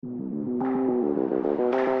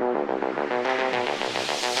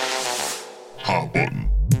Hot Button.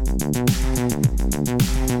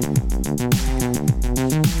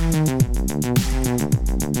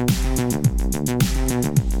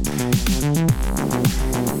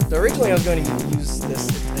 So originally I was going to use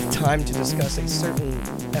this time to discuss a certain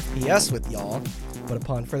FPS with y'all, but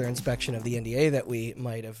upon further inspection of the NDA that we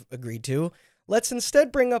might have agreed to, let's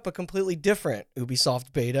instead bring up a completely different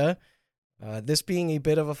Ubisoft beta, this being a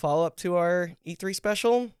bit of a follow-up to our E3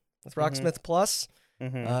 special with Rocksmith Plus,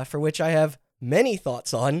 for which I have many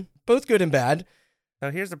thoughts on, both good and bad.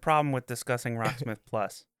 So here's the problem with discussing Rocksmith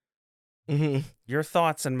Plus. Mm-hmm. Your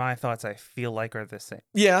thoughts and my thoughts, I feel like, are the same.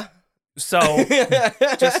 Yeah. So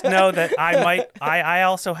just know that I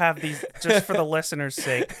also have these, just for the listeners'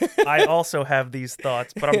 sake, I also have these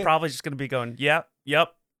thoughts, but I'm probably just going to be going, yep.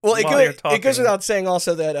 Well, it while goes without saying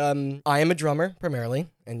also that I am a drummer primarily,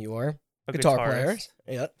 and you are a guitar guitarist. players.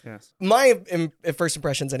 Yeah. Yes. My first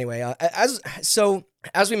impressions, anyway. As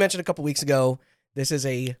we mentioned a couple weeks ago, this is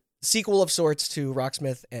a sequel of sorts to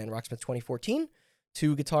Rocksmith and Rocksmith 2014,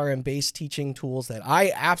 two guitar and bass teaching tools that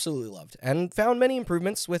I absolutely loved and found many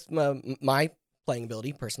improvements with my playing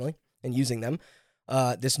ability personally and using them.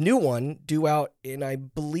 This new one due out in, I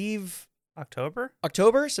believe, October,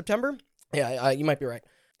 September. Yeah, you might be right.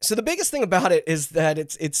 So the biggest thing about it is that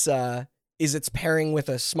it's pairing with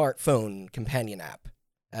a smartphone companion app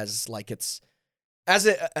as well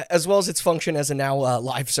as its function as a now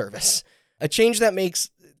live service. A change that makes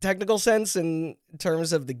technical sense in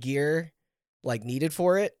terms of the gear needed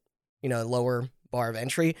for it, lower bar of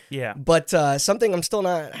entry. Yeah. But something I'm still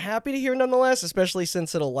not happy to hear nonetheless, especially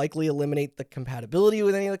since it'll likely eliminate the compatibility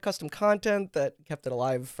with any of the custom content that kept it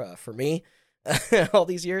alive for me all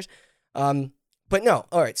these years. But no,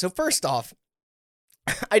 all right. So first off,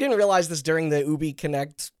 I didn't realize this during the Ubi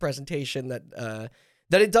Connect presentation that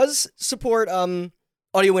it does support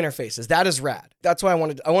audio interfaces. That is rad. That's why I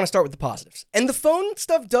want to start with the positives. And the phone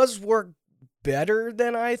stuff does work better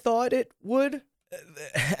than I thought it would.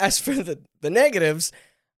 As for the negatives,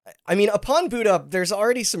 I mean, upon boot up, there's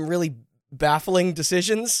already some really baffling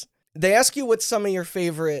decisions. They ask you what some of your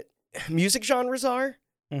favorite music genres are,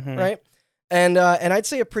 right? And I'd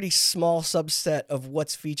say a pretty small subset of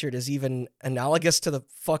what's featured is even analogous to the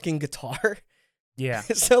fucking guitar. Yeah.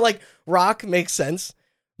 So rock makes sense,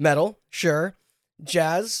 metal, sure,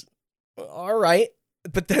 jazz, all right,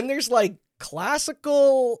 but then there's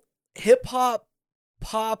classical, hip hop,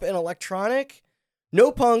 pop, and electronic.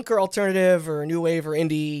 No punk or alternative or new wave or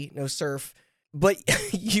indie, no surf. But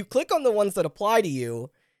you click on the ones that apply to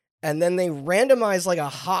you, and then they randomize a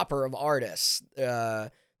hopper of artists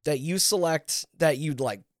that you select that you'd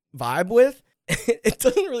vibe with. It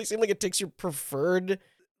doesn't really seem like it takes your preferred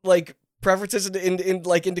preferences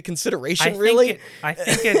into consideration. I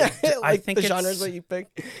think the genres that you pick.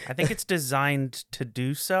 I think it's designed to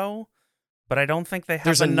do so, but I don't think they have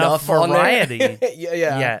There's enough variety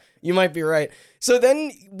yet. You might be right. So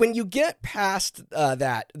then when you get past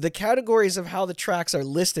that, the categories of how the tracks are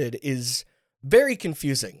listed is very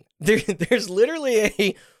confusing. There's literally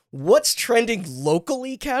a what's trending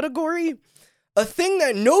locally category, a thing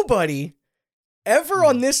that nobody ever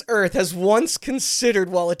on this earth has once considered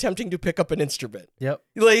while attempting to pick up an instrument. Yep.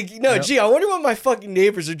 Gee, I wonder what my fucking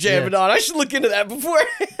neighbors are jamming on. I should look into that before.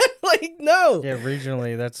 No. Yeah,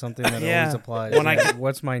 regionally, that's something that always applies.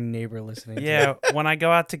 What's my neighbor listening to? Yeah, when I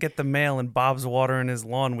go out to get the mail and Bob's watering his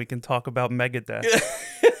lawn, we can talk about Megadeth.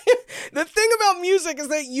 The thing about music is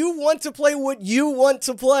that you want to play what you want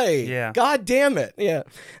to play. Yeah. God damn it. Yeah.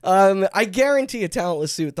 I guarantee a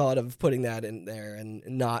talentless suit thought of putting that in there and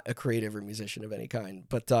not a creative or musician of any kind.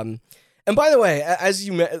 But, and by the way, as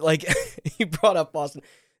you you brought up Boston,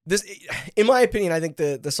 this, in my opinion, I think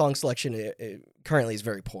the song selection currently is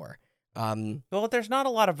very poor. Well, there's not a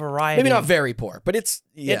lot of variety. Maybe not very poor, but it's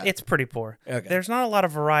pretty poor. Okay. There's not a lot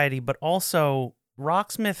of variety, but also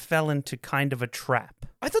Rocksmith fell into kind of a trap.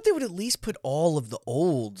 I thought they would at least put all of the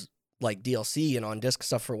old DLC and on disc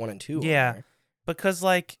stuff for 1 and 2. Yeah, because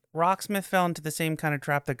Rocksmith fell into the same kind of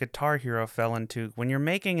trap that Guitar Hero fell into. When you're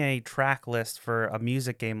making a track list for a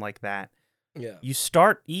music game like that, you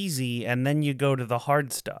start easy and then you go to the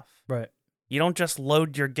hard stuff. Right. You don't just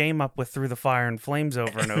load your game up with Through the Fire and Flames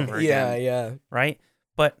over and over again. Yeah. Right?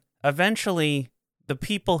 But eventually, the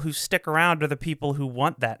people who stick around are the people who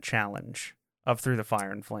want that challenge of Through the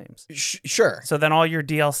Fire and Flames. Sure. So then all your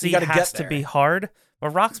DLC has to be hard.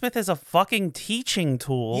 But Rocksmith is a fucking teaching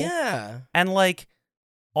tool. Yeah. And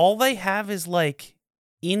all they have is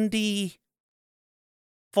indie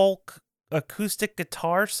folk acoustic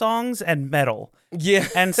guitar songs and metal. Yeah.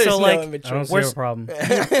 And so I don't see a problem.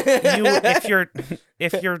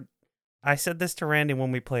 if you're I said this to Randy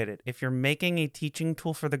when we played it. If you're making a teaching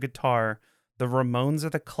tool for the guitar, the Ramones or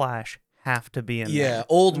the Clash have to be in there. Yeah,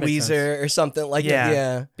 old Weezer or something like that.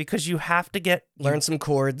 Yeah. Because you have to learn some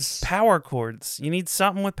chords. Power chords. You need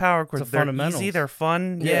something with power chords. They're easy, they're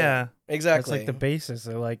fun. Yeah. Exactly. It's like the basis.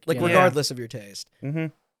 They're like regardless of your taste. Mm-hmm.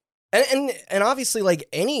 And obviously, like,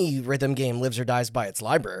 any rhythm game lives or dies by its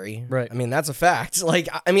library. Right. I mean, that's a fact. Like,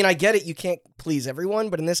 I mean, I get it. You can't please everyone,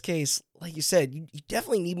 but in this case, like you said, you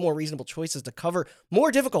definitely need more reasonable choices to cover more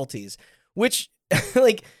difficulties, which,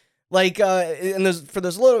 and for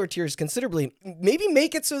those lower tiers considerably, maybe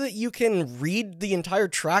make it so that you can read the entire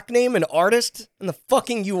track name and artist in the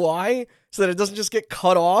fucking UI so that it doesn't just get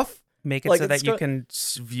cut off. Make it so that you can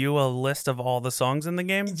view a list of all the songs in the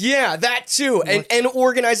game? Yeah, that too. And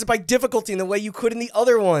organize it by difficulty in the way you could in the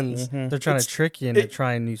other ones. Mm-hmm. They're trying to trick you into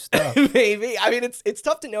trying new stuff. Maybe. I mean, it's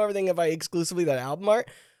tough to know everything by exclusively that album art.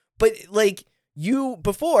 But, like,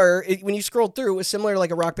 when you scrolled through, it was similar to, like,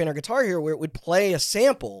 a Rock Band or Guitar Hero where it would play a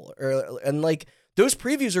sample. And, like, those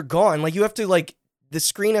previews are gone. Like, you have to, like, the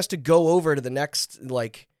screen has to go over to the next,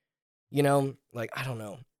 like, I don't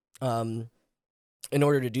know. In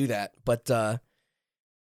order to do that, but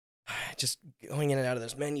just going in and out of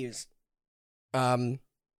those menus. But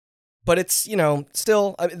it's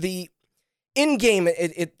still the in-game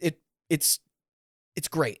it's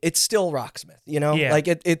great. It's still Rocksmith, Yeah. like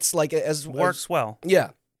it's like as works well.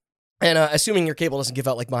 Yeah, and assuming your cable doesn't give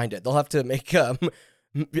out like mine did, they'll have to make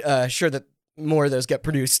sure that more of those get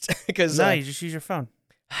produced because you just use your phone.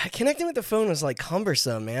 Connecting with the phone was like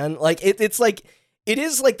cumbersome, man. Like it's like. It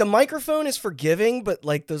is like the microphone is forgiving, but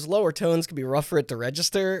like those lower tones can be rough for it to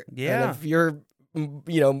register. Yeah. And if you're,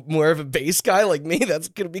 more of a bass guy like me, that's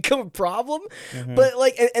going to become a problem. Mm-hmm. But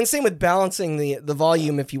like, and same with balancing the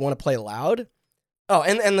volume if you want to play loud. Oh,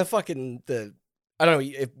 and the I don't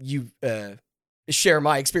know if you share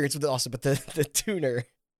my experience with it also, but the tuner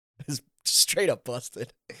is straight up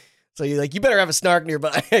busted. So you better have a snark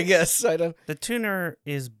nearby, I guess. I don't. The tuner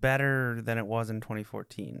is better than it was in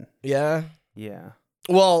 2014. Yeah. Yeah.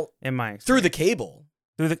 Well, in my experience. through the cable.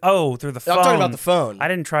 Through the phone. I'm talking about the phone. I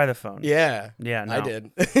didn't try the phone. Yeah. Yeah, no. I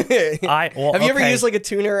did. Have you ever used like a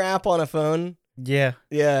tuner app on a phone? Yeah.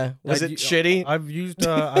 Yeah. Was it shitty?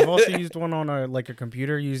 I've also used one on a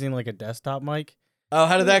computer using like a desktop mic. Oh,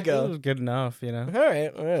 how did that go? It was good enough, All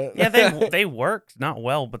right. Yeah, they work. Not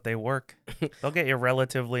well, but they work. They'll get you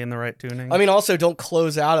relatively in the right tuning. I mean, also don't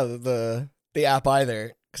close out of the app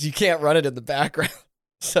either because you can't run it in the background.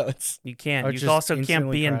 So you can't. You also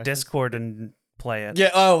can't be in Discord and play it.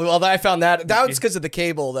 Yeah. Oh well, I found that was because of the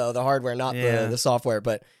cable though, the hardware, not the software.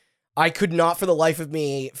 But I could not, for the life of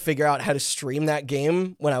me, figure out how to stream that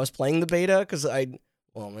game when I was playing the beta because maybe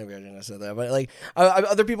I didn't have said that, but like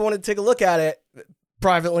other people wanted to take a look at it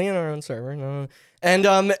privately in our own server, and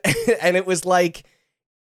it was like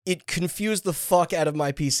it confused the fuck out of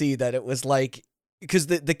my PC that it was like because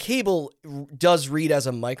the cable does read as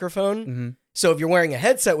a microphone. Mm-hmm. So if you're wearing a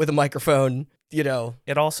headset with a microphone, it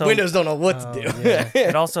also Windows don't know what to do. Yeah.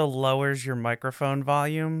 It also lowers your microphone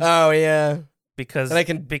volume. Oh yeah, because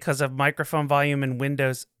of microphone volume in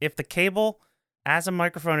Windows. If the cable as a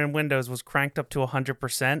microphone in Windows was cranked up to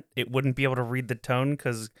 100%, it wouldn't be able to read the tone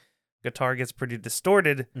because guitar gets pretty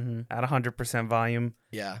distorted at 100% volume.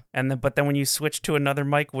 Yeah, but then when you switch to another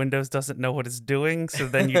mic, Windows doesn't know what it's doing. So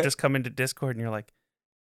then you just come into Discord and you're like,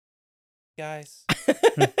 guys,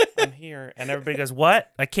 I'm here, and everybody goes,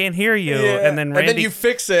 "What? I can't hear you." Yeah. And then Randy, you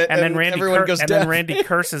fix it, and then everyone goes deaf. And then Randy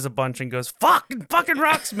curses a bunch and goes, "Fucking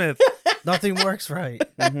Rocksmith." Nothing works right.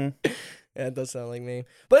 Mm-hmm. Yeah, it does sound like me.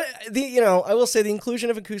 But I will say the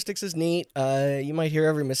inclusion of acoustics is neat. You might hear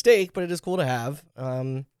every mistake, but it is cool to have.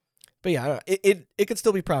 But yeah, I don't know. It could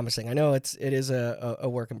still be promising. I know it is a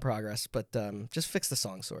work in progress, but just fix the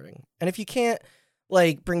song sorting. And if you can't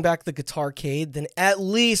bring back the Guitarcade, then at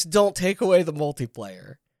least don't take away the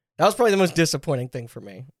multiplayer. That was probably the most disappointing thing for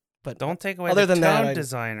me. But don't take away the tone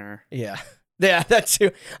designer. Yeah. Yeah, that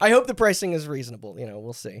too. I hope the pricing is reasonable.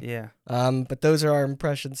 We'll see. Yeah. But those are our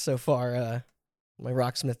impressions so far. My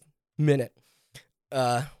Rocksmith minute.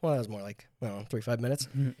 Well, that was more like 3-5 minutes.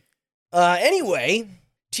 Anyway,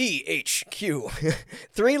 THQ.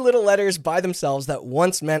 3 little letters by themselves that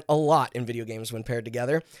once meant a lot in video games when paired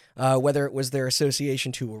together. Whether it was their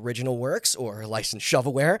association to original works or licensed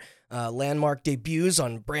shovelware, landmark debuts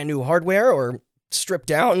on brand new hardware, or stripped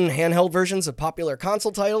down handheld versions of popular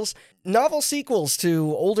console titles, novel sequels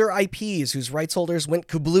to older IPs whose rights holders went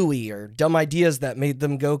kablooey, or dumb ideas that made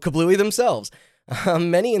them go kablooey themselves.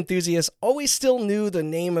 Many enthusiasts always still knew the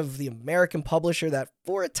name of the American publisher that,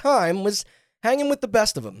 for a time, was hanging with the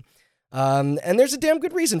best of them. And there's a damn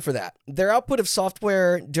good reason for that. Their output of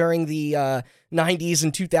software during the 90s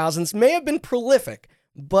and 2000s may have been prolific,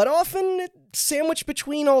 But often, sandwiched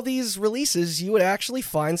between all these releases, you would actually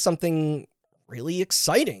find something really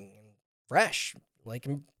exciting and fresh, like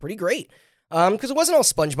pretty great. Because it wasn't all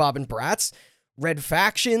SpongeBob and Bratz. Red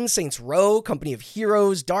Faction, Saints Row, Company of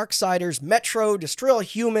Heroes, Darksiders, Metro, Destroy All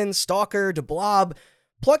Humans, Stalker, De Blob,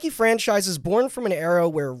 plucky franchises born from an era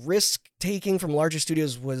where risk-taking from larger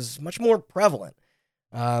studios was much more prevalent.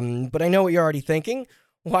 But I know what you're already thinking.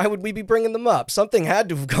 Why would we be bringing them up? Something had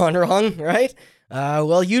to have gone wrong, right?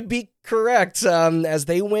 Well, you'd be correct, as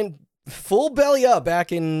they went full belly up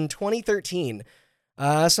back in 2013.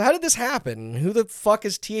 So how did this happen? Who the fuck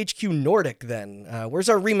is THQ Nordic then? Where's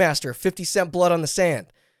our remaster of 50 Cent Blood on the Sand?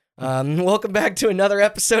 Welcome back to another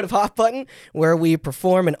episode of Hot Button, where we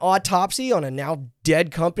perform an autopsy on a now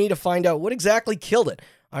dead company to find out what exactly killed it.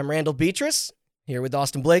 I'm Randall Beatrice, here with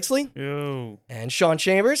Austin Blakesley. Yo. And Sean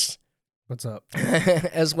Chambers. What's up?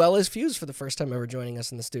 As well as Fuse for the first time ever joining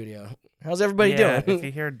us in the studio. How's everybody doing? If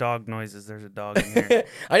you hear dog noises, there's a dog in here.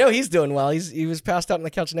 I know he's doing well. He was passed out on the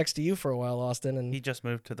couch next to you for a while, Austin. And he just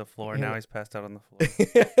moved to the floor. Now he's passed out on the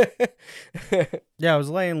floor. Yeah, I was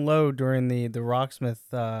laying low during the Rocksmith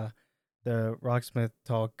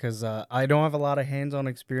talk because I don't have a lot of hands-on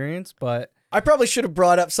experience, but I probably should have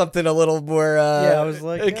brought up something a little more. I was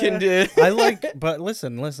like, akin to. but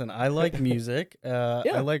listen. I like music.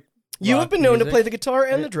 I like. You have been known music. to play the guitar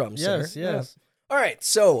and the drums, yes, sir. Yes. All right,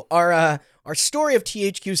 so our story of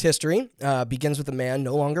THQ's history begins with a man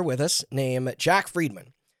no longer with us named Jack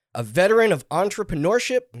Friedman, a veteran of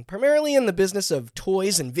entrepreneurship, primarily in the business of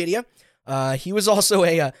toys and video. He was also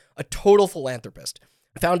a total philanthropist,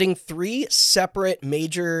 founding 3 separate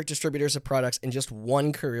major distributors of products in just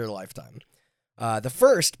one career lifetime. The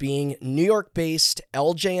first being New York-based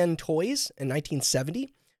LJN Toys in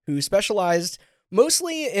 1970, who specialized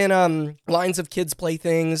mostly in lines of kids'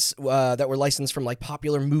 playthings that were licensed from like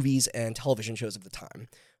popular movies and television shows of the time.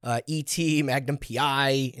 E.T., Magnum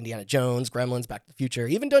P.I., Indiana Jones, Gremlins, Back to the Future,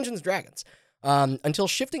 even Dungeons & Dragons. Until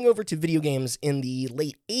shifting over to video games in the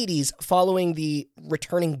late 80s following the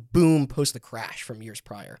returning boom post the crash from years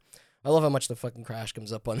prior. I love how much the fucking crash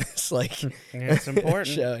comes up on this It's important.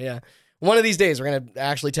 show, yeah. One of these days, we're going to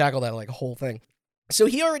actually tackle that like a whole thing. So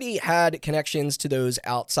he already had connections to those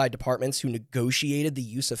outside departments who negotiated the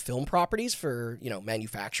use of film properties for,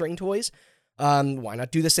 manufacturing toys. Why not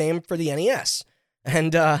do the same for the NES?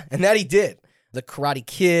 And that he did. The Karate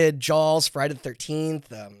Kid, Jaws, Friday the 13th,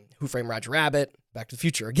 Who Framed Roger Rabbit, Back to the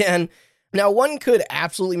Future again. Now, one could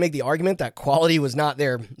absolutely make the argument that quality was not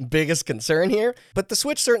their biggest concern here, but the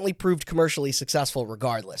Switch certainly proved commercially successful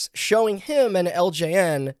regardless, showing him and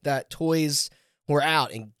LJN that toys were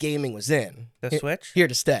out and gaming was in. The Switch? Here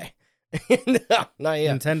to stay. No, not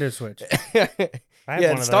yet. Nintendo Switch.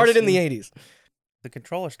 It started in the 80s. The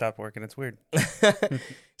controller stopped working. It's weird.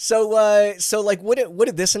 So what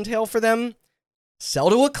did this entail for them? Sell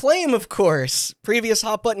to Acclaim, of course. Previous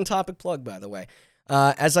Hot Button topic plug, by the way.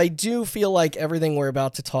 As I do feel like everything we're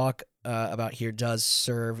about to talk about here does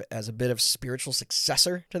serve as a bit of spiritual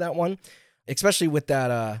successor to that one, especially with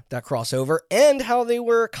that crossover and how they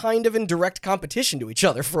were kind of in direct competition to each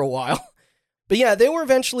other for a while. But yeah, they were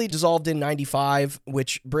eventually dissolved in 95,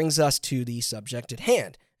 which brings us to the subject at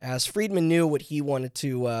hand, as Friedman knew what he wanted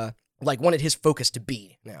to, wanted his focus to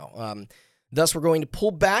be now. Thus, we're going to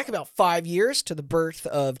pull back about 5 years to the birth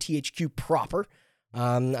of THQ proper.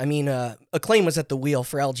 Acclaim was at the wheel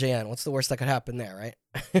for LJN. What's the worst that could happen there,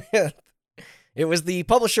 right? It was the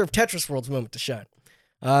publisher of Tetris World's moment to shine.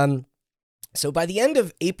 So by the end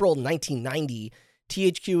of April 1990,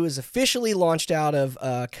 THQ was officially launched out of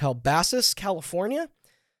Calabasas, California,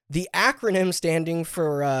 the acronym standing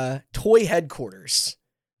for Toy Headquarters,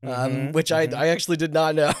 which I actually did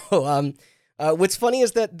not know. What's funny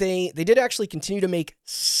is that they did actually continue to make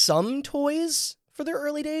some toys for their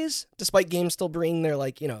early days, despite games still being their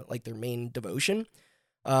their main devotion.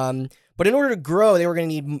 But in order to grow, they were going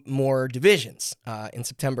to need more divisions. In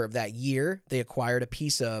September of that year, they acquired a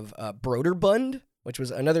piece of Broderbund, which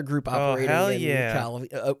was another group operating in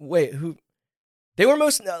California. Wait, who? They were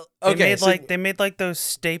most okay. They made like those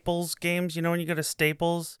Staples games. You know when you go to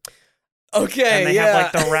Staples. Okay, and they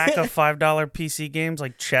have like the rack of $5 PC games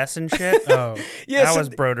like chess and shit. Oh, yeah, that was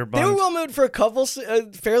Broderbund. They were well known for a couple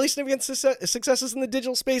fairly significant successes in the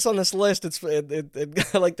digital space on this list. So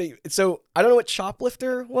I don't know what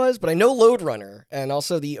Shoplifter was, but I know Lode Runner and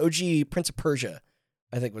also the OG Prince of Persia,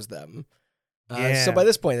 I think was them. So by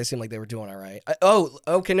this point, they seemed like they were doing all right.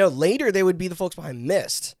 Later they would be the folks behind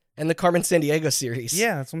Myst and the Carmen Sandiego series.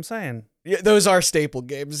 Yeah, that's what I'm saying. Yeah, those are staple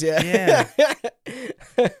games. Yeah.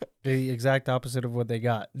 The exact opposite of what they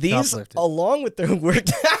got. These, along with their work,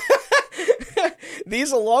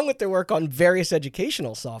 These, along with their work on various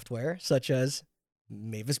educational software, such as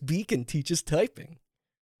Mavis Beacon teaches typing.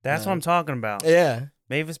 That's what I'm talking about. Yeah.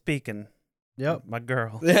 Mavis Beacon. Yep. My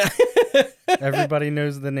girl. Yeah. Everybody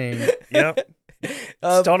knows the name. Yep.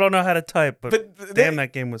 Still don't know how to type, but damn,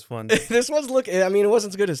 that game was fun. This was it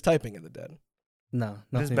wasn't as good as Typing in the Dead. No,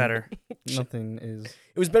 It's better. Nothing is.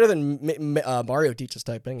 It was better than Mario Teaches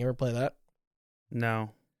Typing. You ever play that? No.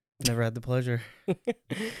 Never had the pleasure.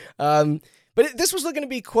 But this was looking to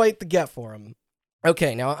be quite the get for him.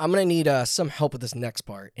 Okay, now I'm going to need some help with this next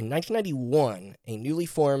part. In 1991, a newly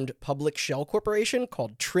formed public shell corporation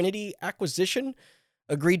called Trinity Acquisition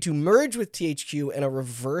agreed to merge with THQ in a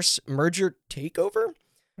reverse merger takeover.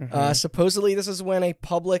 Supposedly, this is when a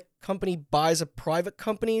public company buys a private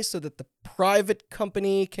company so that the private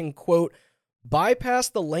company can, quote, bypass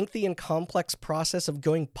the lengthy and complex process of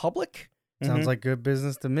going public. Sounds like good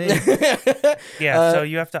business to me. Yeah, so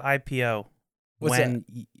you have to IPO what's when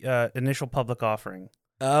initial public offering.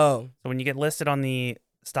 Oh. So when you get listed on the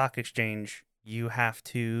stock exchange, you have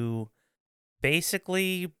to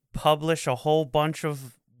basically publish a whole bunch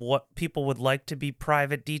of what people would like to be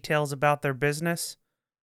private details about their business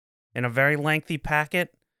in a very lengthy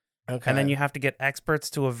packet. Okay. And then you have to get experts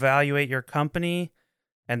to evaluate your company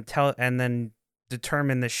and then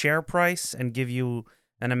determine the share price and give you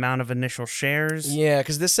an amount of initial shares. Yeah,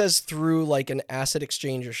 because this says through like an asset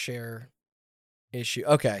exchange or share issue.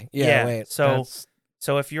 Okay. Yeah, wait.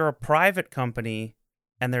 So if you're a private company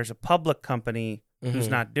and there's a public company who's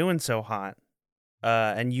Mhm. not doing so hot,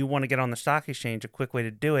 and you want to get on the stock exchange, a quick way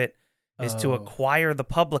to do it is to acquire the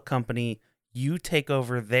public company. You take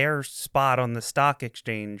over their spot on the stock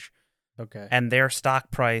exchange, Okay. and their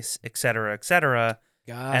stock price, et cetera,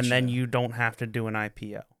 Gotcha. and then you don't have to do an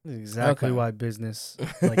IPO. Exactly Okay. why business,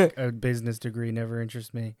 like a business degree, never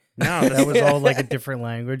interests me. No, That was all like a different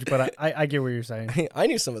language, but I get what you're saying. I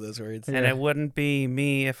knew some of those words. and it wouldn't be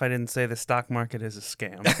me if I didn't say the stock market is a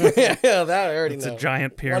scam. Yeah, that I already It's know. a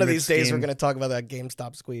giant pyramid One of these days scheme. we're going to talk about that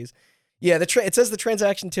GameStop squeeze. Yeah, it says the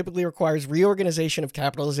transaction typically requires reorganization of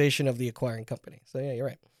capitalization of the acquiring company. So yeah, you're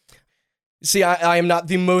right. See, I am not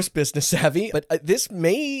the most business savvy, but this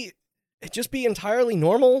may just be entirely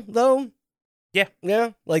normal, though. Yeah.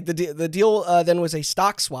 Yeah. Like the deal then was a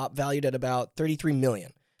stock swap valued at about $33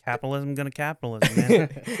 million. Capitalism gonna capitalism, man.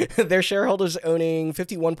 Their shareholders owning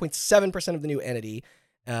 51.7% of the new entity.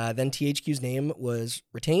 Then THQ's name was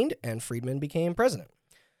retained and Friedman became president.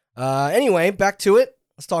 Anyway, back to it.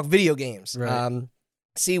 Let's talk video games. Right.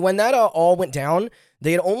 See, when that all went down,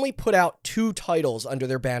 they had only put out 2 titles under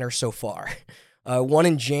their banner so far. One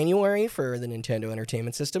in January for the Nintendo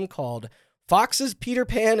Entertainment System called Fox's Peter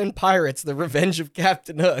Pan and Pirates, The Revenge of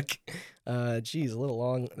Captain Hook. Geez, a little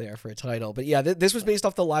long there for a title. But yeah, this was based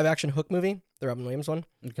off the live-action Hook movie, the Robin Williams one.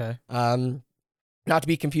 Okay. Not to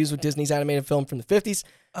be confused with Disney's animated film from the 50s.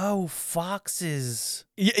 Oh, Foxes.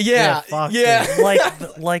 Yeah, Foxes. yeah.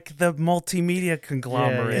 like the multimedia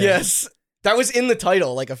conglomerate. Yeah. Yes. That was in the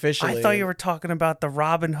title, like, officially. I thought you were talking about the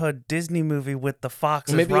Robin Hood Disney movie with the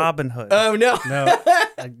Foxes Maybe- Robin Hood. Oh, no. No.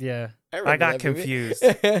 Yeah. I got confused.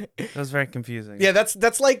 It was very confusing. Yeah,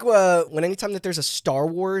 that's like when anytime that there's a Star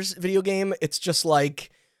Wars video game, it's just like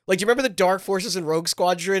do you remember the Dark Forces and Rogue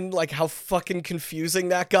Squadron? Like how fucking confusing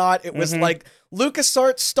that got. It was like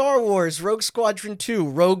LucasArts Star Wars, Rogue Squadron 2,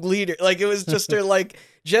 Rogue Leader. Like it was just their like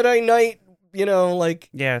Jedi Knight, like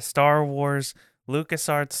Yeah, Star Wars,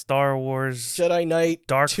 LucasArts, Star Wars, Jedi Knight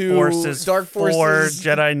Dark 2, Forces, Dark 4, Forces,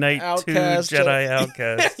 Jedi Knight Outcast, 2, Jedi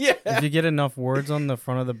Outcast. yeah. If you get enough words on the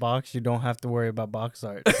front of the box, you don't have to worry about box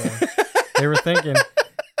art. So they were thinking.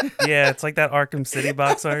 Yeah, it's like that Arkham City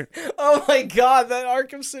box art. Oh my god, that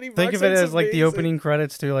Arkham City box Think of it art's as like the amazing. opening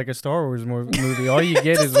credits to like a Star Wars movie. All you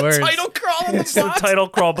get is the words. title crawl on the It's the box. title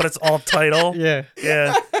crawl, but it's all title. Yeah.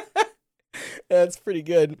 Yeah. That's pretty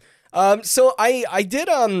good. So I did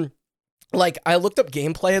like I looked up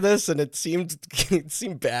gameplay of this and it seemed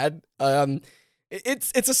bad.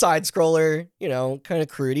 It's a side scroller, kind of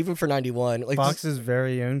crude even for 91. Like Fox's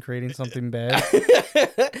very own creating something bad.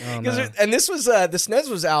 No. And this was the SNES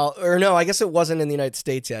was out, or no, I guess it wasn't in the United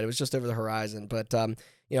States yet. It was just over the horizon. But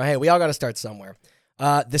hey, we all got to start somewhere.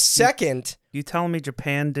 The second, You telling me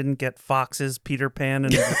Japan didn't get Foxes, Peter Pan,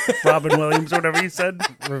 and Robin Williams, or whatever you said?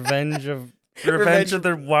 Revenge of. Revenge of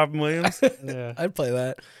the Robin Williams? Yeah. I'd play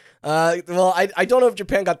that. Well, I don't know if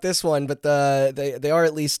Japan got this one, but they are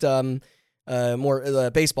at least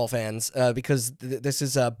more baseball fans because this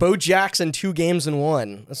is Bo Jackson 2 Games in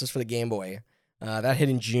 1. This is for the Game Boy. That hit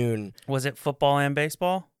in June. Was it football and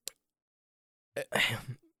baseball?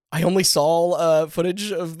 I only saw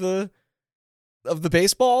footage of the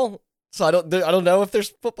baseball. So I don't know if there's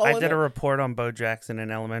football. I did a report on Bo Jackson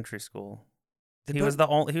in elementary school. He was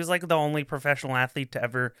like the only professional athlete to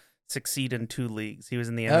ever succeed in 2 leagues. He was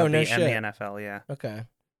in the MLB and the NFL. Yeah. Okay.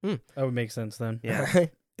 That would make sense then. Yeah.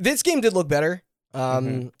 This game did look better.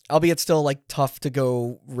 Albeit still like tough to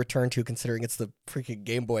go return to considering it's the freaking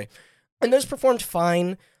Game Boy. And those performed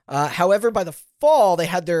fine. However, by the fall, they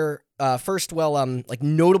had their first, like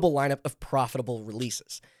notable lineup of profitable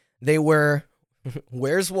releases. They were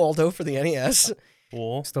Where's Waldo for the NES.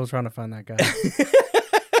 Cool. Still trying to find that guy.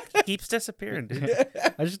 Keeps disappearing, dude.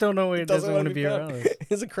 I just don't know why he doesn't want to be around.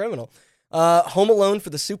 He's a criminal. Home Alone for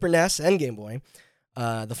the Super NES and Game Boy.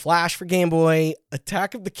 The Flash for Game Boy.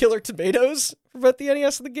 Attack of the Killer Tomatoes for both the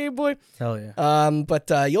NES and the Game Boy. Hell yeah.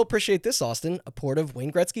 But you'll appreciate this, Austin. A port of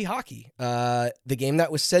Wayne Gretzky Hockey. The game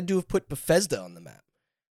that was said to have put Bethesda on the map.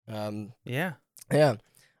 Yeah. Yeah.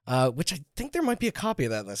 Which I think there might be a copy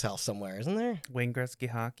of that in this house somewhere, isn't there? Wayne Gretzky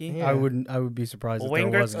Hockey? Yeah. I would be surprised if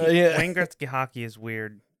Wayne there Gretzky, wasn't. Wayne Gretzky Hockey is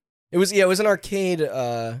weird. It was an arcade.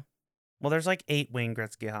 Well, there's like 8 Wayne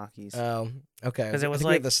Gretzky Hockeys. Oh, okay. Because it was I think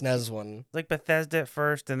we like had the SNES one. Like Bethesda at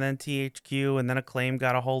first, and then THQ, and then Acclaim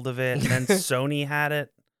got a hold of it, and then Sony had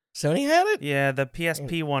it. Sony had it? Yeah, the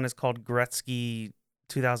PSP one is called Gretzky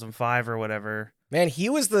 2005 or whatever. Man, he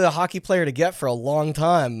was the hockey player to get for a long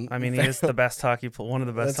time. I mean, he is the best one of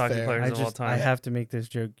the best That's hockey fair. players of all time. I have to make this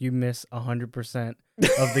joke. You miss 100%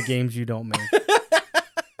 of the games you don't make.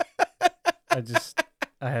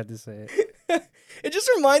 I had to say it. It just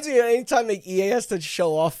reminds me of anytime the EA has to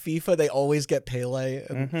show off FIFA, they always get Pele.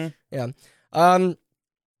 Yeah.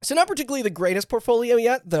 So not particularly the greatest portfolio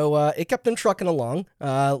yet, though it kept them trucking along.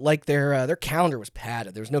 Like their calendar was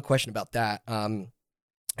padded. There was no question about that.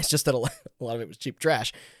 It's just that a lot of it was cheap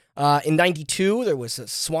trash. In 92, there was a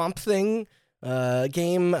Swamp Thing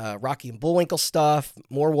game, Rocky and Bullwinkle stuff,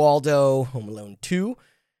 more Waldo, Home Alone 2.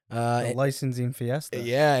 Licensing Fiesta.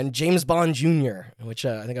 Yeah, and James Bond Jr., which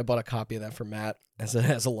I think I bought a copy of that for Matt as a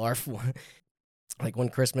LARP one, like one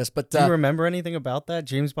Christmas. But do you remember anything about that?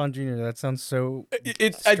 James Bond Jr., that sounds so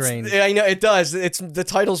strange. I know, it does. The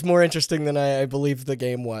title's more interesting than I believe the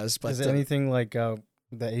game was. But is it anything like the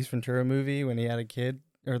Ace Ventura movie when he had a kid?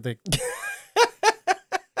 Or the...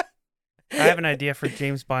 I have an idea for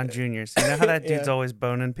James Bond Jr. So you know how that dude's always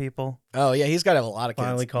boning people? Oh, yeah, he's got to have a lot of kids.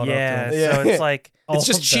 Finally caught up to him. Yeah, so it's like... It's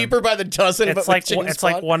just cheaper by the dozen. It's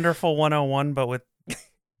like Wonderful 101,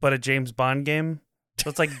 but a James Bond game. So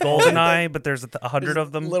it's like GoldenEye, but there's 100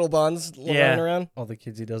 of them. Little Bonds running around. All the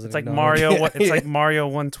kids he doesn't. It's like Mario. It's like Mario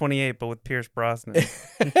 128, but with Pierce Brosnan.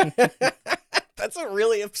 That's a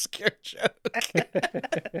really obscure joke.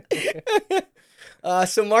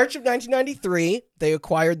 So March of 1993, they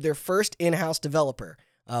acquired their first in-house developer,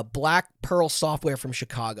 Black Pearl Software from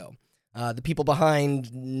Chicago. The people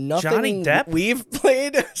behind nothing Johnny Depp? we've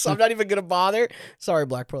played, so I'm not even going to bother. Sorry,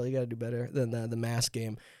 Black Pearl, you got to do better than the Mask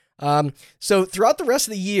game. So throughout the rest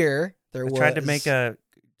of the year, I tried to make a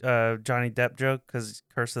Johnny Depp joke because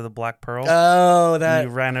Curse of the Black Pearl. Oh, that... You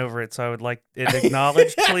ran over it, so I would like it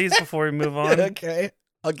acknowledged, please, before we move on. Okay.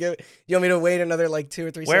 I'll give it. You want me to wait another like 2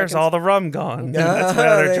 or 3 seconds? Where's all the rum gone? That's my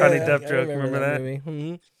other Johnny Depp joke. Remember that?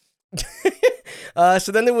 Mm-hmm.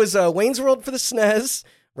 So then there was Wayne's World for the SNES, some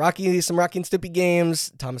Rocky and Stimpy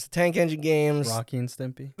games, Thomas the Tank Engine games. Rocky and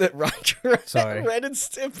Stimpy? Sorry. Ren and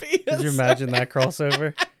Stimpy. Could you imagine that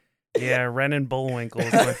crossover? Yeah, Ren and Bullwinkle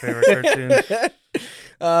is my favorite cartoon.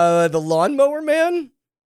 The Lawnmower Man.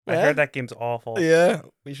 I heard that game's awful. Yeah,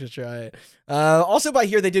 we should try it. Also, by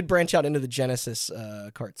here, they did branch out into the Genesis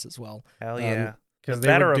carts as well. Hell yeah. Because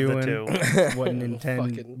they were doing what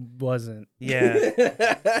Nintendo wasn't.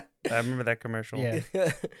 Yeah. I remember that commercial. Yeah.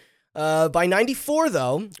 By 94,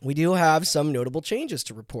 though, we do have some notable changes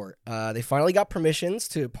to report. They finally got permissions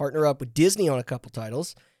to partner up with Disney on a couple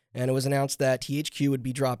titles, and it was announced that THQ would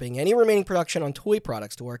be dropping any remaining production on toy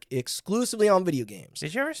products to work exclusively on video games.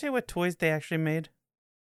 Did you ever see what toys they actually made?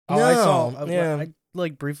 Oh, no, I saw. Yeah. I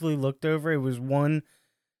like briefly looked over. It was one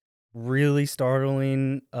really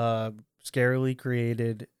startling, scarily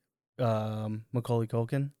created Macaulay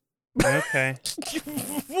Culkin. Okay.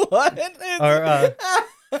 What? Or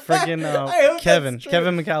friggin' Kevin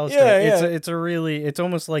McAllister. Yeah. It's a really. It's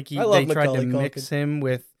almost like they tried to mix him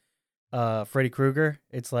with Freddy Krueger.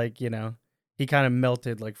 It's like, he kind of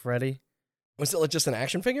melted like Freddy. Was it like just an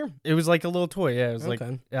action figure? It was like a little toy. Yeah, it was like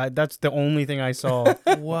that's the only thing I saw.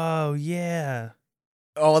 Whoa, yeah.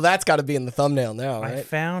 Oh, well, that's got to be in the thumbnail now, right? I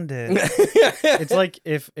found it. It's like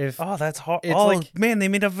if oh, that's hard. It's like, man, they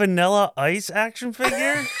made a Vanilla Ice action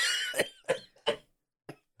figure.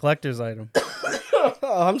 Collector's item.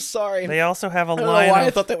 Oh, I'm sorry. They also have a I don't know line. why I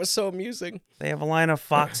thought that was so amusing. They have a line of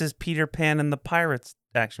Fox's Peter Pan and the Pirates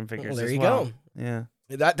action figures. There as you well. go. Yeah.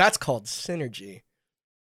 That's called synergy.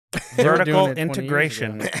 They were Vertical doing it 20 years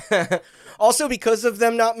integration. ago. Also, because of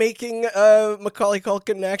them not making Macaulay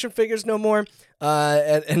Culkin action figures no more,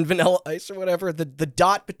 and Vanilla Ice or whatever, the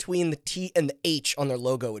dot between the T and the H on their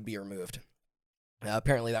logo would be removed.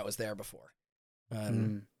 Apparently, that was there before.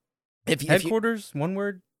 If you, Headquarters, one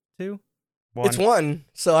word, two. it's one,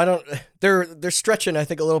 so I don't. They're stretching, I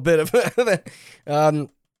think, a little bit of. All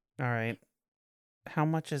right. How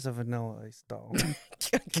much is a Vanilla Ice doll?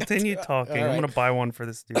 Continue talking. All I'm right. going to buy one for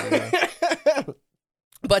the studio.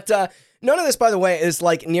 But none of this, by the way, is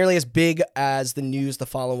like nearly as big as the news the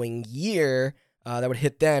following year that would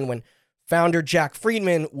hit then when founder Jack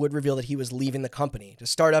Friedman would reveal that he was leaving the company to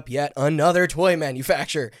start up yet another toy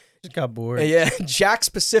manufacturer. Just got bored. Yeah, Jack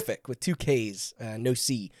Specific with 2 Ks, no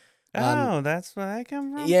C. That's where I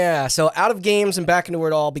come from? Yeah, so out of games and back into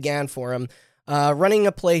where it all began for him, running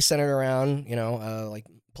a place centered around, like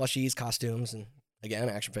plushies, costumes, and again,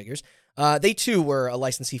 action figures. They too were a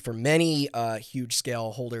licensee for many huge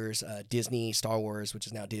scale holders, Disney, Star Wars, which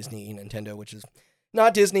is now Disney, Nintendo, which is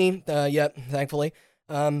not Disney yet, thankfully.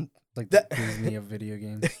 Like the Disney of video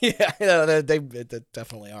games. Yeah, they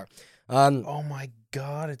definitely are. Oh my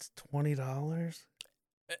God, it's $20?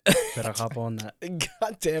 Better hop on that.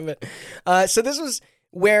 God damn it. So this was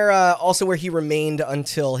where he remained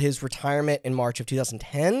until his retirement in March of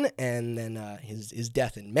 2010, and then his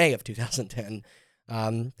death in May of 2010.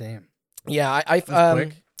 Damn. Yeah, I That's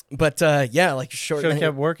quick. But yeah, like short. Should have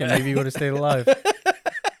kept working. Maybe you would have stayed alive.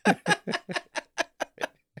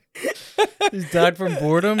 He's died from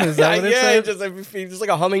boardom? Is that what it yeah, says? just like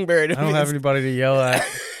a hummingbird. I don't have anybody to yell at.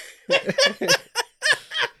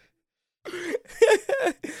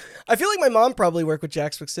 I feel like my mom probably worked with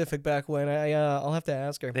Jack Specific back when. I'll have to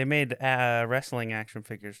ask her. They made wrestling action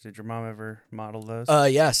figures. Did your mom ever model those?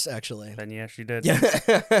 Yes, actually. Then yes, she did.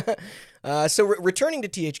 Yeah. So returning to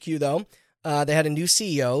THQ though, they had a new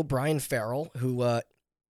CEO, Brian Farrell, who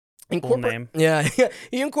Cool name. Yeah,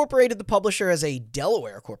 he incorporated the publisher as a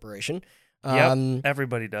Delaware corporation. Yep,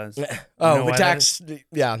 everybody does. Oh, why the tax.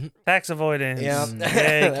 Yeah. Tax avoidance. Yeah. Yay,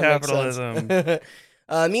 That makes capitalism. sense.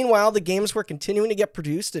 Meanwhile, the games were continuing to get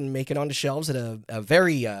produced and make it onto shelves at a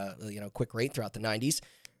very quick rate throughout the 90s.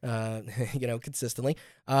 Consistently.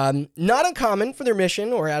 Not uncommon for their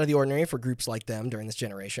mission or out of the ordinary for groups like them during this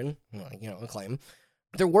generation. Acclaim.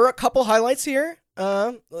 There were a couple highlights here,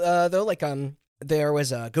 though. Like there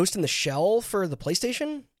was Ghost in the Shell for the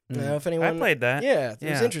PlayStation. I don't know if anyone. I played that. Yeah, it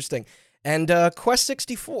was interesting. And Quest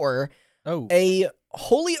 64, Oh. a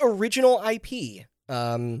wholly original IP.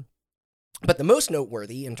 But the most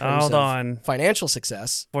noteworthy in terms Hold of on. financial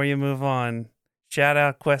success. Before you move on, shout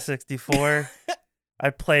out Quest 64. I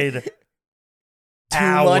played Too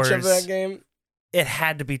hours. much of that game. It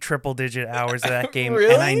had to be triple-digit hours of that game,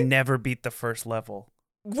 Really? and I never beat the first level.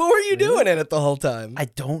 What were you doing in it the whole time? I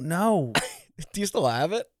don't know. Do you still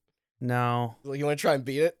have it? No. Like, you want to try and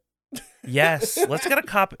beat it? Yes. Let's get a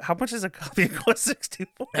copy. How much is a copy of Quest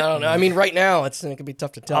 64? I don't know. I mean, right now, it can be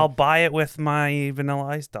tough to tell. I'll buy it with my Vanilla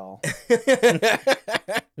Ice doll.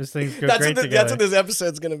 This thing's go great together. That's what this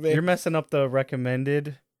episode's going to be. You're messing up the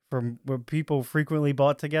recommended from what people frequently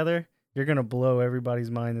bought together. You're going to blow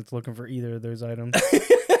everybody's mind that's looking for either of those items.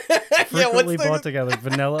 Frequently bought together,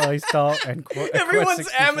 Vanilla Ice doll and Everyone's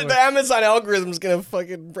the Amazon algorithm's gonna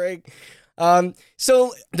fucking break.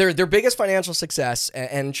 So their biggest financial success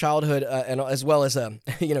and childhood, and as well as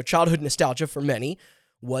childhood nostalgia for many,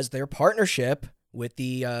 was their partnership with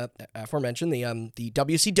the aforementioned the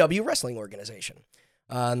WCW wrestling organization,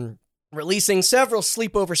 releasing several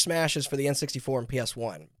sleepover smashes for the N64 and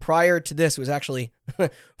PS1. Prior to this, it was actually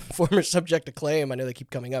former Subject Acclaim. I know they keep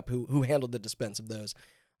coming up. Who handled the dispense of those.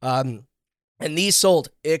 And these sold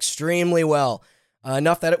extremely well,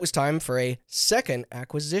 enough that it was time for a second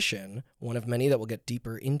acquisition, one of many that we'll get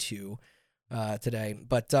deeper into today.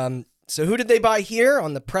 But so who did they buy here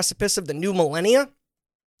on the precipice of the new millennia?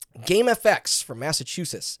 GameFX from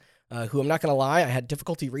Massachusetts, who I'm not going to lie, I had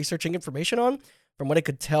difficulty researching information on. From what I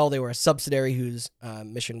could tell, they were a subsidiary whose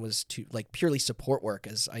mission was to purely support work,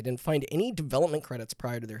 as I didn't find any development credits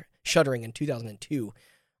prior to their shuttering in 2002.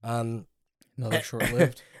 Another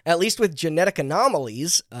short-lived. At least with Genetic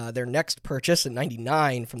Anomalies, their next purchase in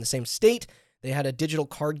 99 from the same state, they had a digital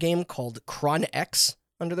card game called Cron X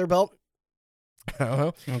under their belt. I don't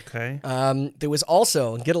know. Okay. There was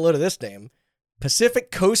also, and get a load of this name,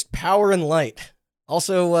 Pacific Coast Power and Light,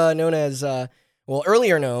 also known as,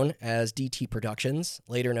 earlier known as DT Productions,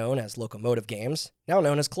 later known as Locomotive Games, now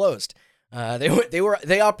known as Closed.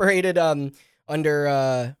 They operated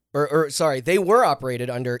under they were operated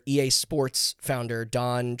under EA Sports founder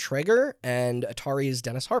Don Traeger and Atari's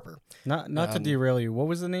Dennis Harper. Not to derail you. What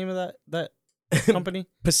was the name of that company?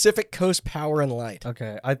 Pacific Coast Power and Light.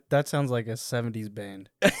 Okay, that sounds like a 70s band.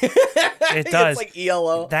 It does. It's like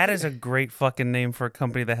ELO. That is a great fucking name for a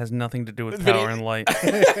company that has nothing to do with power and light.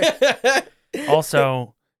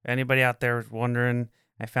 Also, anybody out there wondering,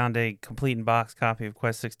 I found a complete in-box copy of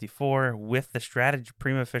Quest 64 with the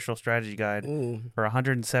Prima Official Strategy Guide for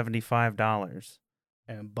 $175.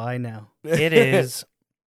 And buy now. It is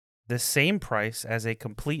the same price as a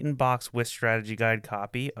complete in-box with Strategy Guide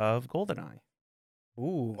copy of GoldenEye.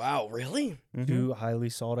 Ooh, wow, really? Mm-hmm. Two highly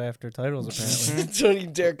sought-after titles, apparently. Don't you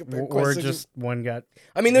dare compare Or just one got...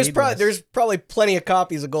 I mean, there's probably plenty of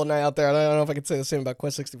copies of GoldenEye out there. I don't know if I could say the same about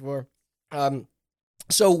Quest 64.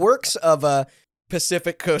 So works of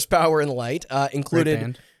Pacific Coast Power and Light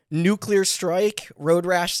included Nuclear Strike, Road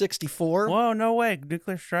Rash 64. Whoa, no way.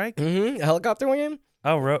 Nuclear Strike? Mm-hmm. A helicopter game?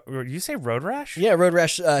 Oh, you say Road Rash? Yeah, Road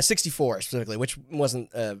Rash 64 specifically, which wasn't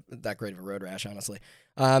that great of a Road Rash, honestly.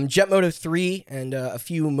 Jet Moto 3 and a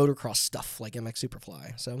few motocross stuff like MX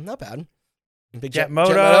Superfly. So not bad. Big Jet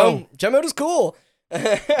Moto. Jet Moto's cool.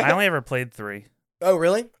 I only ever played 3. Oh,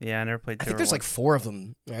 really? Yeah, I never played 2. I think there's like 4 of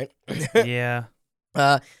them, right? Yeah.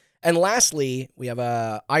 And lastly, we have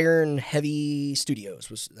Iron Heavy Studios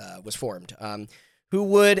was formed, who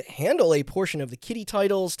would handle a portion of the kiddie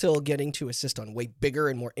titles till getting to assist on way bigger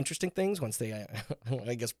and more interesting things once they, I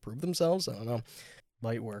guess, prove themselves. I don't know.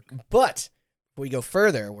 Light work. But before we go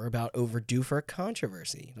further, we're about overdue for a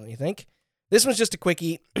controversy, don't you think? This one's just a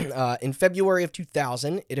quickie. In February of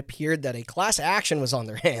 2000, it appeared that a class action was on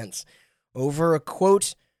their hands over a,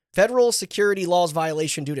 quote, federal security laws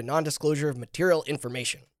violation due to non-disclosure of material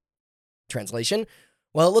information. Translation,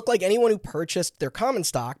 well, it looked like anyone who purchased their common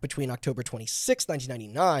stock between October 26,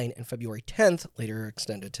 1999 and February 10th, later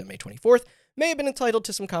extended to May 24th, may have been entitled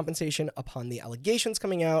to some compensation upon the allegations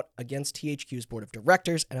coming out against THQ's board of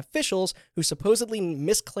directors and officials who supposedly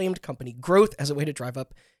misclaimed company growth as a way to drive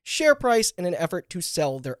up share price in an effort to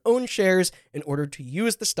sell their own shares in order to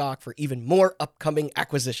use the stock for even more upcoming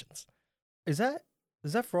acquisitions. Is that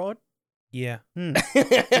fraud? Yeah.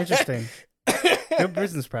 Interesting. Good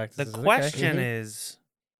business practices. The question is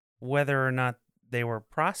whether or not they were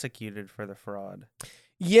prosecuted for the fraud.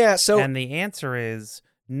 Yeah, so... And the answer is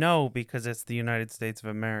no, because it's the United States of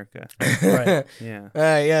America. Right. Yeah.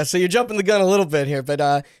 Yeah, so you're jumping the gun a little bit here.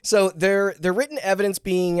 But so their written evidence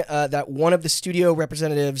being that one of the studio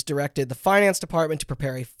representatives directed the finance department to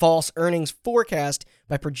prepare a false earnings forecast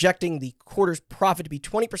by projecting the quarter's profit to be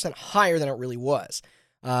 20% higher than it really was.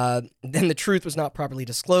 Then the truth was not properly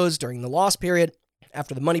disclosed during the loss period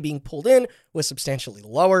after the money being pulled in was substantially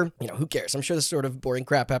lower. You know, who cares? I'm sure this sort of boring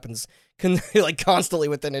crap happens like constantly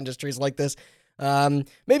within industries like this.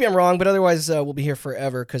 Maybe I'm wrong, but otherwise we'll be here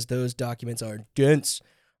forever because those documents are dense.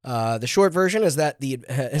 The short version is that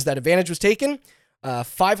advantage was taken.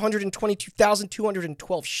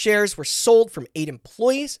 522,212 shares were sold from 8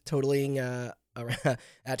 employees, totaling at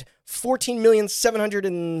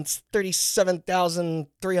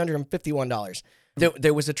 $14,737,351.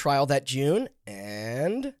 There was a trial that June,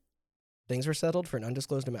 and things were settled for an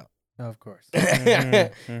undisclosed amount. Of course.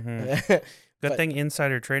 Good thing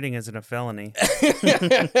insider trading isn't a felony.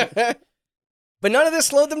 But none of this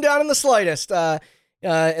slowed them down in the slightest. And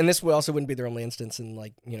this also wouldn't be their only instance and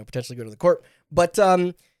potentially go to the court. But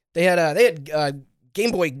they had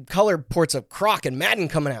Game Boy Color ports of Croc and Madden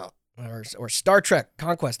coming out, or Star Trek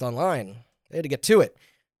Conquest Online. They had to get to it.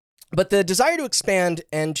 But the desire to expand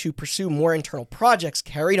and to pursue more internal projects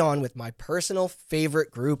carried on with my personal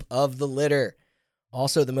favorite group of the litter.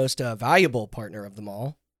 Also the most valuable partner of them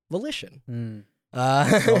all, Volition. Saw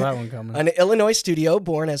that one coming. An Illinois studio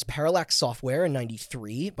born as Parallax Software in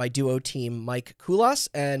 '93 by duo team Mike Kulas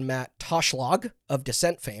and Matt Toshlag of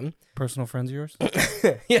Descent fame. Personal friends of yours?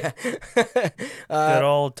 Yeah. Good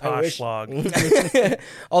old Toshlag.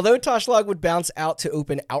 Although Toshlag would bounce out to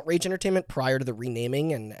open Outrage Entertainment prior to the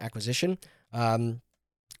renaming and acquisition.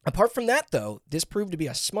 Apart from that, though, this proved to be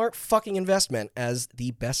a smart fucking investment as the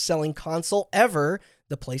best-selling console ever,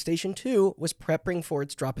 the PlayStation 2, was prepping for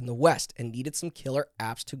its drop in the West and needed some killer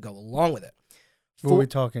apps to go along with it. What are we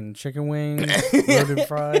talking? Chicken wings? Loaded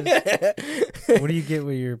fries? What do you get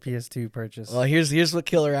with your PS2 purchase? Well, here's what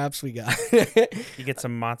killer apps we got. You get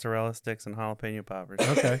some mozzarella sticks and jalapeno poppers.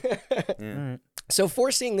 Okay. Yeah. All right. So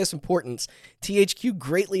foreseeing this importance, THQ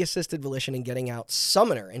greatly assisted Volition in getting out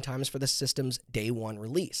Summoner in times for the system's day one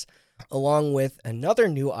release, along with another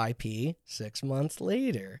new IP 6 months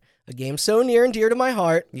later, a game so near and dear to my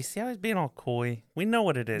heart. You see how he's being all coy? We know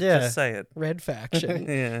what it is. Yeah. Just say it. Red Faction.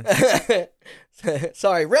 Yeah.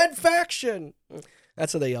 Sorry, Red Faction.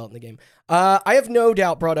 That's what they yell in the game. I have no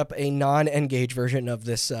doubt brought up a non-N-Gage version of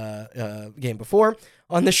this game before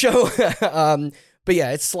on the show. But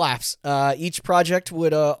yeah, it slaps. Each project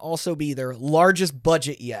would also be their largest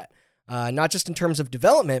budget yet. Not just in terms of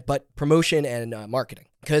development, but promotion and marketing.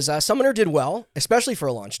 Because Summoner did well, especially for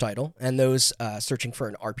a launch title, and those searching for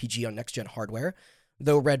an RPG on next-gen hardware.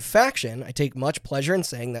 Though Red Faction, I take much pleasure in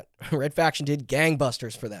saying that Red Faction did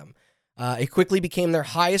gangbusters for them. It quickly became their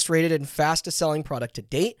highest-rated and fastest-selling product to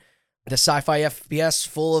date. The sci-fi FPS,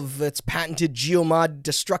 full of its patented geomod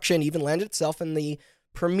destruction, even landed itself in the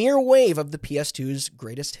premier wave of the PS2's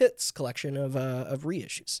greatest hits collection of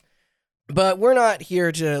reissues. But we're not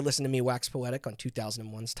here to listen to me wax poetic on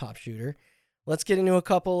 2001's top shooter. Let's get into a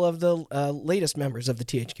couple of the latest members of the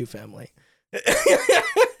THQ family.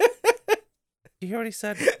 You already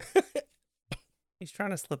said he's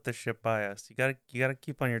trying to slip the ship by us. You gotta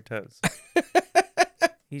keep on your toes.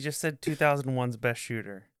 He just said 2001's best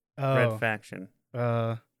shooter, Red Faction.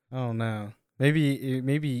 Oh no.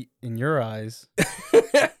 Maybe in your eyes.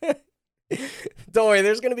 Don't worry,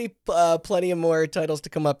 there's going to be plenty of more titles to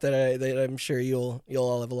come up that I'm sure you'll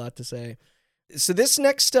all have a lot to say. So this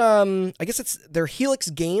next, I guess they're Helix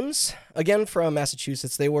Games, again from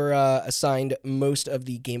Massachusetts. They were assigned most of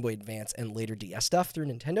the Game Boy Advance and later DS stuff through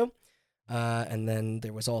Nintendo. And then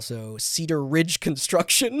there was also Cedar Ridge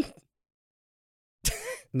Construction.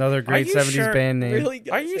 Another great 70s band name. Really,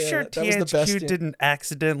 are you sure THQ didn't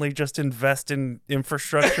accidentally just invest in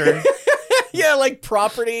infrastructure? Yeah, like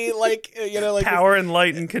property, like like power and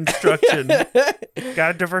light and construction.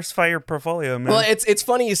 Gotta diversify your portfolio, man. Well, it's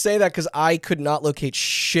funny you say that because I could not locate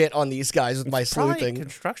shit on these guys with my sleuthing.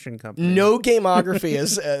 Construction company. No gameography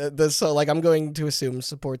is this, so like I'm going to assume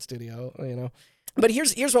support studio, But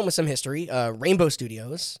here's one with some history. Rainbow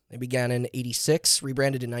Studios. They began in '86,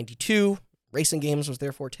 rebranded in '92. Racing games was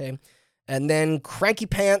their forte, and then Cranky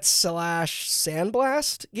Pants /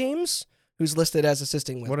 Sandblast Games, who's listed as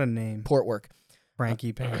assisting with what a name port work.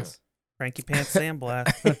 Cranky Pants. Cranky Pants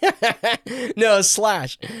Sandblast. No,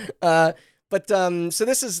 Slash. But so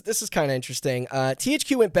this is kind of interesting.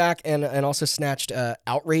 THQ went back and also snatched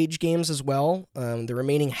Outrage Games as well. The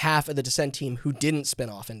remaining half of the Descent team who didn't spin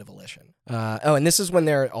off into Volition. And this is when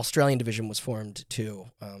their Australian division was formed too.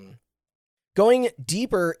 Going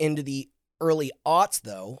deeper into the early aughts,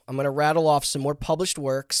 though, I'm going to rattle off some more published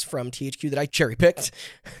works from THQ that I cherry-picked.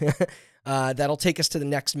 That'll take us to the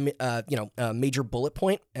next, major bullet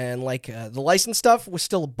point. And the license stuff was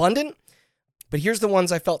still abundant, but here's the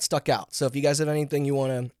ones I felt stuck out. So if you guys have anything you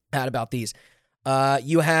want to add about these,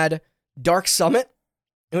 you had Dark Summit.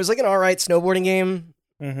 It was like an alright snowboarding game,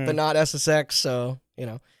 but not SSX. So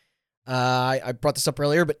I brought this up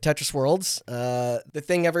earlier, but Tetris Worlds, the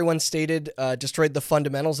thing everyone stated destroyed the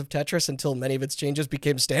fundamentals of Tetris until many of its changes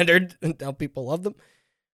became standard, and now people love them.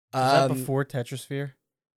 Was that before Tetrisphere?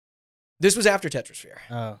 This was after Tetrisphere.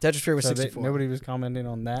 Oh. Tetrisphere was 64. Nobody was commenting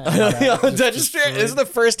on that. Tetrisphere. This is the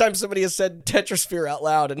first time somebody has said Tetrisphere out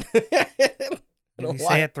loud. And if you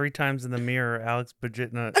say it 3 times in the mirror, Alex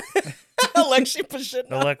Bajitnov. Alexei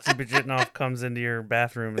Bajitnov. Alexei Bajitnov comes into your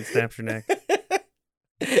bathroom and snaps your neck.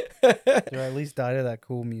 Do I at least die to that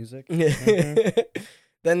cool music?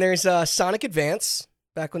 Then there's Sonic Advance.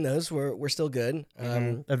 Back when those were still good.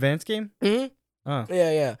 Advance game? Mm-hmm. Oh.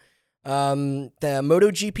 Yeah. The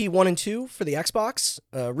MotoGP 1 and 2 for the Xbox.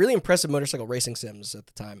 Really impressive motorcycle racing sims at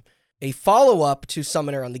the time. A follow-up to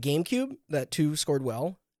Summoner on the GameCube. That 2 scored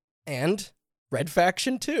well. And Red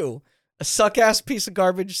Faction 2. A suck-ass piece of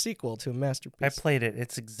garbage sequel to a masterpiece. I played it.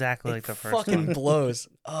 It's exactly like the first one. It fucking blows.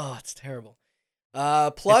 Oh, it's terrible.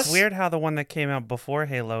 Plus, it's weird how the one that came out before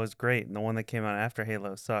Halo is great and the one that came out after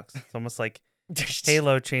Halo sucks. It's almost like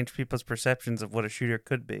Halo changed people's perceptions of what a shooter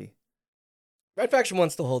could be. Red Faction 1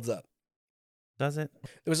 still holds up. Does it?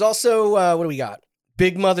 There was also, what do we got?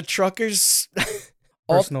 Big Mother Truckers.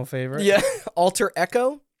 Personal favorite. Yeah. Alter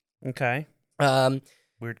Echo. Okay.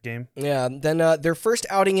 Weird game. Yeah. Then their first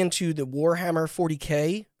outing into the Warhammer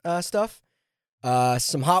 40K stuff.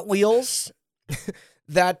 Some Hot Wheels.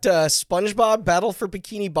 That SpongeBob Battle for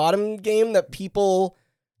Bikini Bottom game that people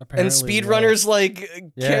and speedrunners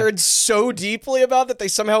cared so deeply about that they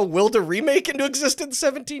somehow willed a remake into existence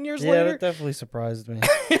 17 years later. Yeah, that definitely surprised me.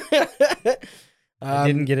 I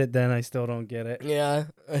didn't get it then. I still don't get it. Yeah,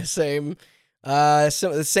 same.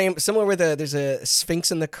 Similar with there's a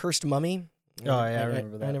Sphinx and the Cursed Mummy. Oh yeah, I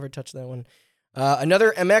remember that. I never touched that one.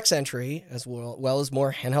 Another MX entry as well as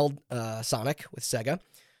more handheld Sonic with Sega.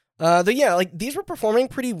 Like these were performing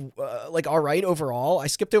pretty like all right overall. I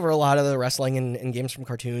skipped over a lot of the wrestling and games from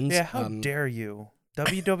cartoons. Yeah, how dare you?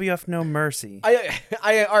 WWF No Mercy. All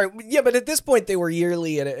right, yeah, but at this point they were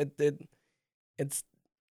yearly, and it's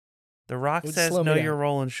The Rock says know your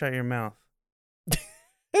role and shut your mouth.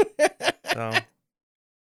 So,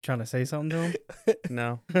 trying to say something to him?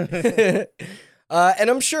 No. And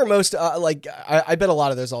I'm sure most, I bet a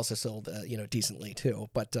lot of those also sold, decently too.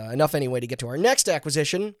 But enough anyway to get to our next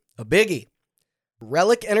acquisition, a biggie,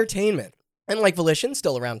 Relic Entertainment. And like Volition,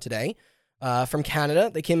 still around today. From Canada,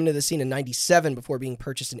 they came into the scene in '97 before being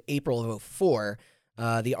purchased in April of '04.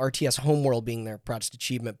 The RTS Homeworld being their proudest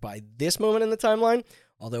achievement by this moment in the timeline.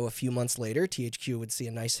 Although a few months later, THQ would see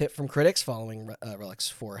a nice hit from critics following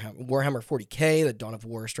Relic's Warhammer 40k, the Dawn of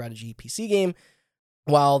War strategy PC game.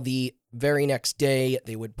 While the very next day,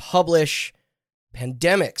 they would publish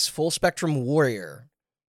Pandemic's Full Spectrum Warrior.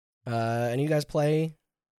 And you guys play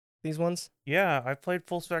these ones? Yeah, I played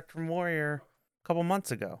Full Spectrum Warrior a couple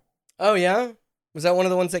months ago. Oh yeah, was that one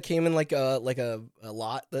of the ones that came in like a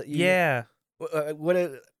lot that you? Yeah.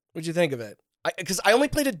 What'd you think of it? Because I only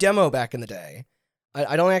played a demo back in the day.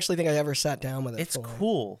 I don't actually think I ever sat down with it. It's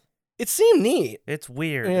cool. It seemed neat. It's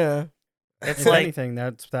weird. Yeah. It's like anything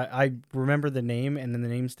that I remember the name and then the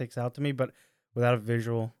name sticks out to me, but without a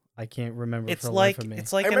visual, I can't remember. It's for the like life of me.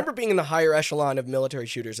 it's like I remember being in the higher echelon of military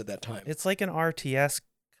shooters at that time. It's like an RTS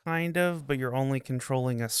kind of, but you're only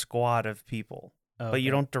controlling a squad of people. Okay. But you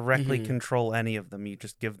don't directly control any of them. You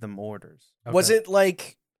just give them orders. Okay. Was it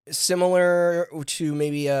like similar to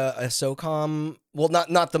maybe a SOCOM? Well,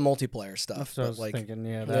 not the multiplayer stuff. So I was thinking,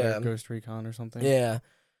 or Ghost Recon or something. Yeah.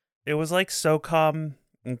 It was like SOCOM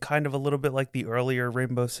and kind of a little bit like the earlier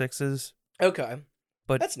Rainbow Sixes. Okay.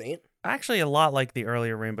 But that's neat. Actually, a lot like the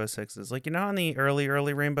earlier Rainbow Sixes. Like, in the early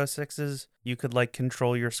Rainbow Sixes, you could, like,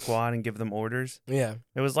 control your squad and give them orders. Yeah.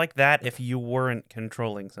 It was like that if you weren't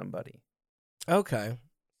controlling somebody. Okay.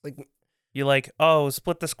 Like... You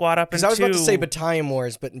split the squad up into two. Because I was about to say Battalion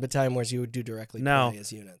Wars, but in Battalion Wars you would do directly play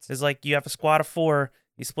as units. It's like you have a squad of 4,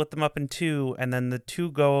 you split them up in 2, and then the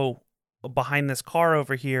 2 go behind this car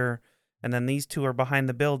over here, and then these 2 are behind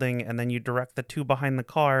the building, and then you direct the 2 behind the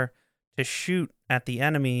car to shoot at the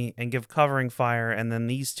enemy and give covering fire, and then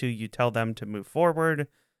these 2 you tell them to move forward.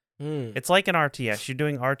 It's like an RTS. You're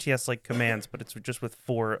doing RTS like commands, but it's just with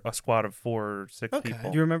a squad of 4 or 6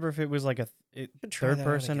 people. Do you remember if it was like a third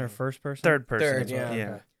person or first person? Third person. Third, yeah.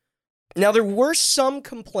 Okay. Now, there were some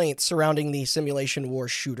complaints surrounding the simulation war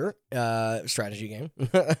shooter strategy game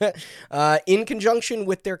in conjunction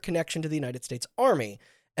with their connection to the United States Army.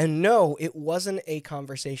 And no, it wasn't a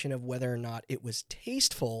conversation of whether or not it was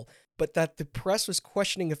tasteful, but that the press was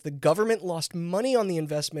questioning if the government lost money on the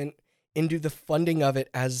investment into the funding of it,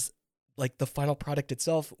 as like the final product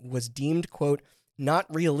itself was deemed, quote, not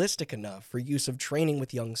realistic enough for use of training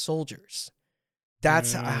with young soldiers.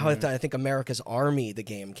 That's how I think America's Army, the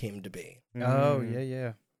game, came to be. Oh,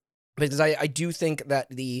 yeah. Because I do think that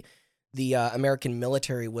the American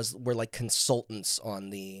military were like consultants on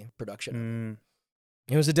the production.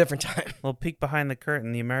 It was a different time. Well, peek behind the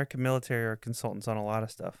curtain, the American military are consultants on a lot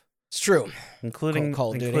of stuff. It's true.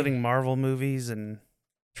 Including Marvel movies and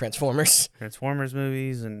Transformers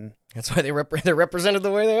movies, and that's why they're represented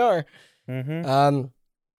the way they are. Mm-hmm.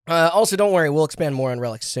 Also, don't worry, we'll expand more on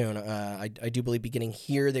Relics soon. I do believe beginning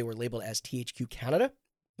here they were labeled as THQ Canada,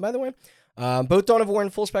 by the way. Both Dawn of War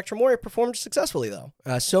and Full Spectrum Warrior performed successfully, though.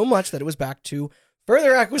 So much that it was back to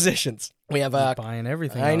further acquisitions. We have buying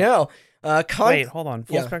everything. I know. Wait, hold on.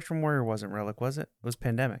 Full Spectrum Warrior wasn't Relic, was it? It was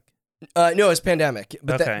Pandemic. No, it's Pandemic,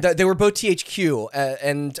 but okay. They were both THQ,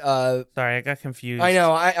 and sorry, I got confused. I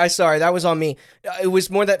know, I sorry, that was on me. It was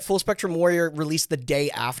more that Full Spectrum Warrior released the day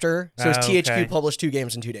after, so it's THQ published 2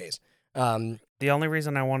 games in 2 days. The only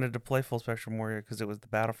reason I wanted to play Full Spectrum Warrior because it was the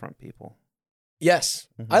Battlefront people. Yes,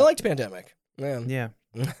 I liked Pandemic. Yeah.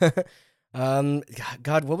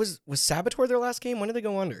 God, what was Saboteur their last game? When did they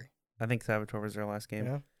go under? I think Saboteur was their last game.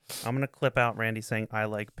 Yeah. I'm going to clip out Randy saying, I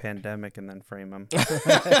like Pandemic, and then frame him.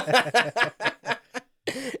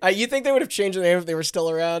 You think they would have changed the name if they were still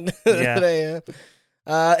around? Yeah. Today,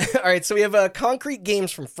 all right, so we have Concrete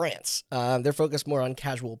Games from France. They're focused more on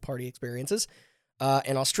casual party experiences.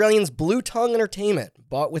 And Australians Blue Tongue Entertainment,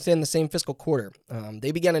 bought within the same fiscal quarter.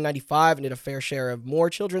 They began in 95 and did a fair share of more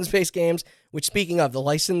children's-based games, which, speaking of, the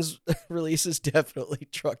license releases definitely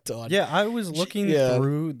trucked on. Yeah, I was looking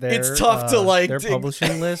through their it's tough to their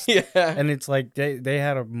publishing list. Yeah. And it's like they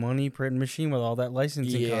had a money printing machine with all that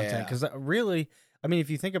licensing content. Because really, I mean,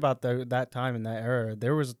 if you think about that time and that era,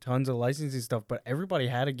 there was tons of licensing stuff, but everybody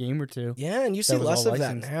had a game or two. Yeah, and you see less of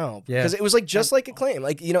that now. Yeah. Because it was like just like Acclaim.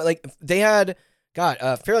 Like, like they had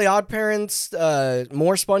Fairly Odd Parents,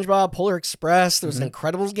 more SpongeBob, Polar Express. There was an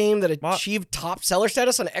Incredibles game that achieved top seller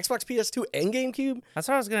status on Xbox, PS2, and GameCube. That's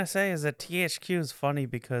what I was going to say, is that THQ is funny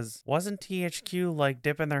because wasn't THQ like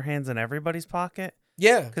dipping their hands in everybody's pocket?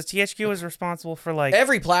 Yeah. Because THQ was responsible for like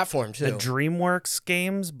every platform, too. The DreamWorks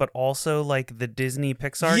games, but also like the Disney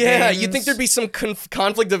Pixar games. Yeah, you'd think there'd be some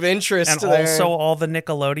conflict of interest. And also all the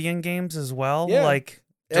Nickelodeon games as well. Yeah. Like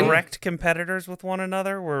direct competitors with one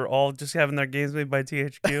another were all just having their games made by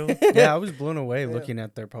THQ. Yeah, I was blown away looking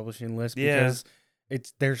at their publishing list because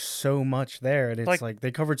there's so much there, and it's like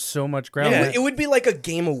they covered so much ground. Yeah, it would be like a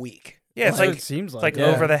game a week. Yeah, it's like it seems like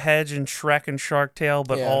Over the Hedge and Shrek and Shark Tale,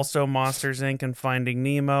 but also Monsters Inc. and Finding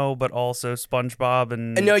Nemo, but also SpongeBob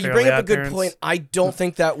and no, you bring up a good Parents. point. I don't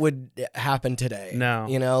think that would happen today. No.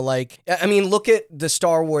 You know, like, I mean, look at the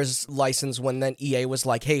Star Wars license when then EA was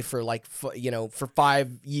like, hey, for like, for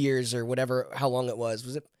 5 years or whatever, how long it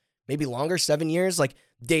was it maybe longer, 7 years? Like,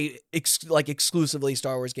 they, exclusively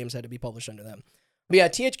Star Wars games had to be published under them. But yeah,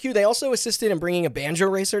 THQ, they also assisted in bringing a Banjo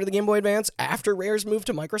Racer to the Game Boy Advance after Rare's move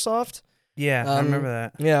to Microsoft. Yeah, I remember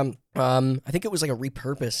that. Yeah, I think it was like a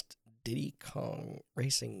repurposed Diddy Kong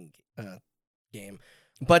racing game.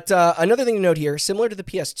 But another thing to note here, similar to the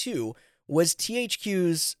PS2, was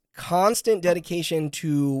THQ's constant dedication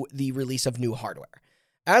to the release of new hardware.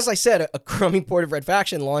 As I said, a crummy port of Red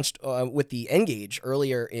Faction launched with the N-Gage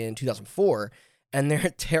earlier in 2004, and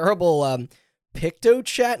their terrible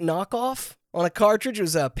PictoChat knockoff on a cartridge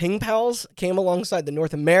was Ping Pals, came alongside the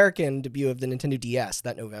North American debut of the Nintendo DS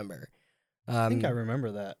that November. I think I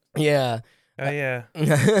remember that. Yeah. Oh, yeah.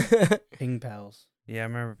 Ping Pals. Yeah, I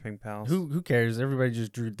remember Ping Pals. Who cares? Everybody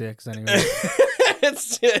just drew dicks anyway.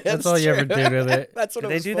 That's all you ever did with it. That's what did it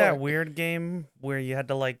they was do for. that weird game where you had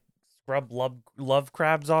to like scrub love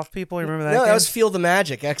crabs off people? You remember that No, game? that was Feel the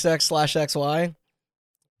Magic, XX/XY.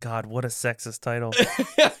 God, what a sexist title.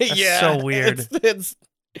 Yeah. so weird. It's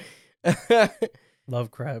Love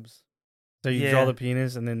crabs. So you draw the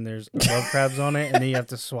penis, and then there's love crabs on it, and then you have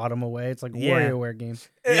to swat them away. It's like a WarioWare game.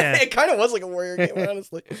 Yeah. It kind of was like a warrior game,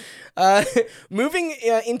 honestly. Moving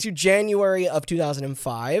into January of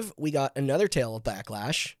 2005, we got another Tale of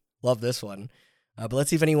Backlash. Love this one. But let's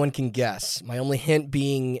see if anyone can guess. My only hint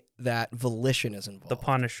being that Volition is involved. The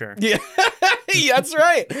Punisher. Yeah, that's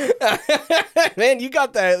right. Man, you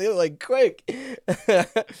got that like quick.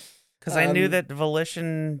 Because I knew that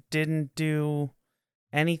Volition didn't do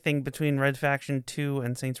anything between Red Faction 2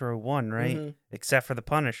 and Saints Row 1, right? Mm-hmm. Except for the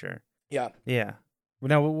Punisher. Yeah. Yeah.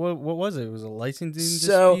 Now, what was it? Was it a licensing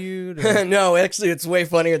dispute? Or? No, actually, it's way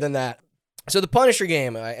funnier than that. So the Punisher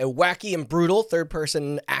game, a wacky and brutal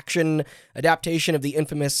third-person action adaptation of the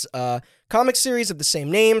infamous comic series of the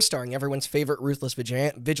same name, starring everyone's favorite ruthless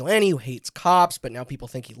vigilante who hates cops, but now people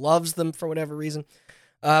think he loves them for whatever reason.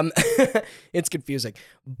 It's confusing.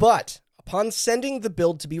 But upon sending the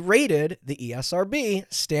build to be rated, the ESRB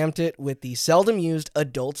stamped it with the seldom used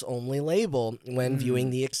adults-only label when viewing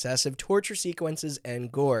the excessive torture sequences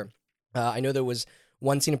and gore. I know there was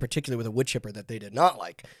one scene in particular with a wood chipper that they did not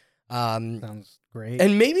like. Sounds great.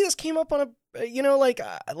 And maybe this came up on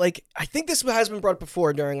I think this has been brought up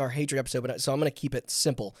before during our hatred episode, but so I'm going to keep it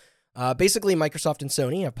simple. Basically, Microsoft and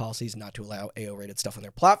Sony have policies not to allow AO-rated stuff on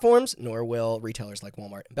their platforms, nor will retailers like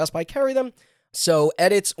Walmart and Best Buy carry them. So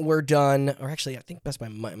edits were done, or actually, I think Best Buy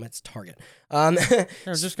it's Target. I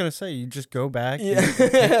was just gonna say, you just go back, you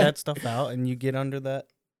take that stuff out, and you get under the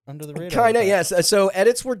radar. Kind of, yes. So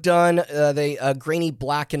edits were done. The grainy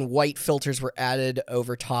black and white filters were added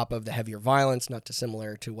over top of the heavier violence, not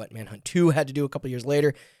dissimilar to what Manhunt 2 had to do a couple years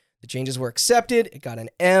later. The changes were accepted. It got an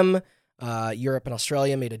M. Europe and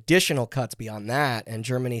Australia made additional cuts beyond that, and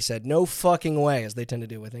Germany said no fucking way, as they tend to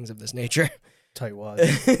do with things of this nature. Tight wad.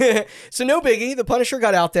 So no biggie. The Punisher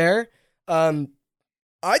got out there.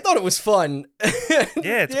 I thought it was fun.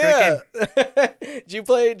 Yeah, it's a great game. Did you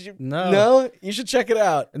play? No, you should check it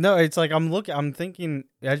out. No, it's like I'm thinking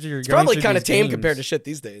as you're it's going probably kind of tame compared to shit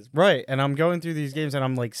these days. Right, and I'm going through these games, and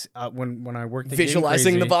I'm like, when I work the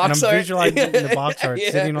visualizing game crazy, the box and I'm art, visualizing the box art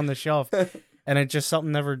sitting on the shelf, and it just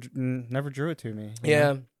something never drew it to me. You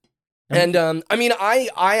know? And I mean,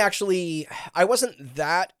 I actually wasn't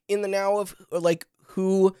that in the now of like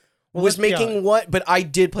who was making what, but I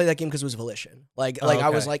did play that game because it was Volition. Like I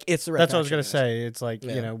was like, it's the Red That's what I was Faction gonna say. It's like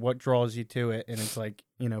what draws you to it, and it's like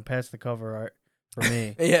past the cover art for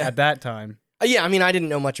me. At that time. Yeah, I mean, I didn't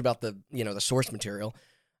know much about the the source material.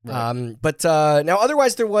 Right. But now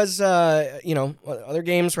otherwise there was other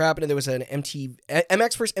games were happening. There was an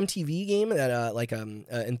MX vs MTV game that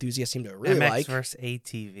enthusiasts seem to really MX like. versus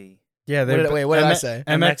ATV. Yeah, what did I say?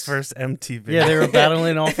 MX versus MTV. Yeah, they were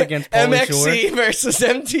battling off against Pauly Shore. MXC versus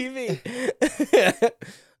MTV.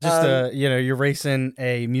 Just you're racing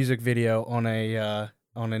a music video on an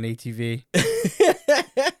ATV.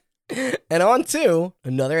 And on to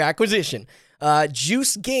another acquisition.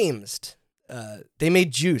 Juice Games. They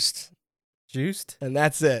made Juiced. Juiced? And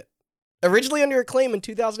that's it. Originally under Acclaim in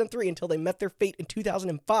 2003 until they met their fate in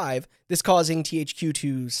 2005, this causing THQ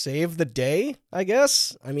to save the day, I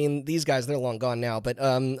guess. I mean, these guys, they're long gone now, but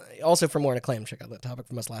also for more on Acclaim, check out that topic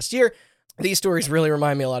from us last year. These stories really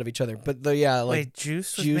remind me a lot of each other, but wait,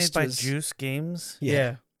 Juice was made by Juice Games?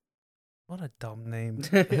 Yeah. What a dumb name.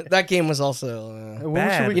 That game was also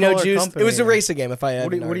bad. Juice. It was a racing game. If I had,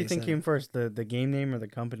 what do you think came first, the game name or the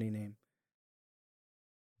company name?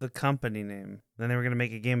 The company name. Then they were going to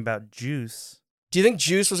make a game about Juice. Do you think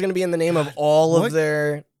Juice was going to be in the name of all of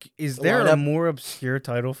their? Is there a more obscure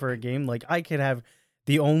title for a game? Like, I could have.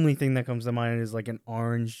 The only thing that comes to mind is like an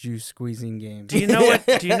orange juice squeezing game. Do you know what?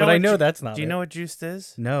 Do you know? But I know that's not. Do you know what Juiced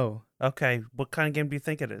is? No. Okay. What kind of game do you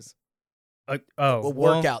think it is? A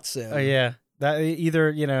workout sim. Yeah. That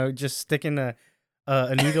either just sticking a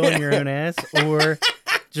needle in your own ass or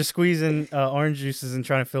just squeezing orange juices and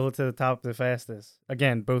trying to fill it to the top the fastest.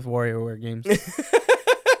 Again, both WarioWare games.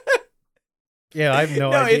 Yeah, I have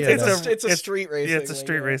no idea. It's a street racing. Yeah, it's a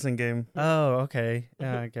street racing game. Oh, okay.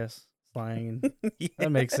 Yeah, I guess flying. Yeah.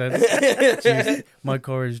 That makes sense. My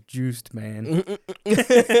car is juiced, man.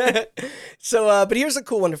 So, but here's a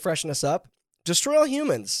cool one to freshen us up. Destroy All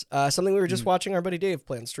Humans. Something we were just watching our buddy Dave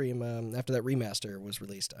play on stream after that remaster was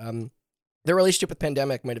released. Their relationship with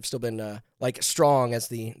Pandemic might have still been strong as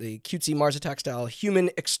the cutesy Mars Attack style human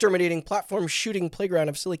exterminating platform shooting playground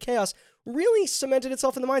of silly chaos really cemented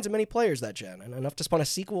itself in the minds of many players that gen, and enough to spawn a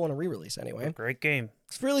sequel and a re-release anyway. Great game.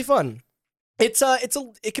 It's really fun. It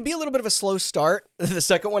can be a little bit of a slow start. The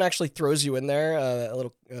second one actually throws you in there a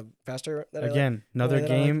little faster. Again, another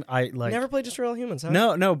game I like. Never played Destroy All Humans, huh?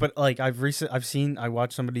 No, but like I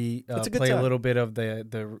watched somebody play a little bit of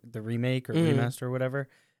the remake or remaster or whatever.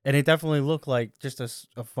 And it definitely looked like just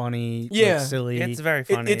a funny, silly. It's very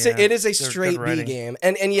funny. It is a straight B game,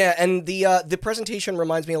 and the presentation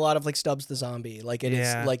reminds me a lot of like Stubbs the Zombie. Like it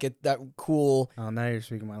is like that cool. Oh, now you're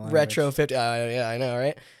speaking my language. Retro 50. Yeah, I know,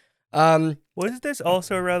 right? Wasn't this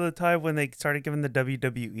also around the time when they started giving the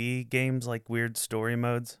WWE games like weird story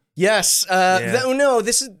modes? Yes.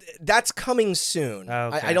 That's coming soon.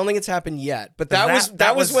 Okay. I don't think it's happened yet, but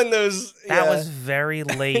that was when those. That was very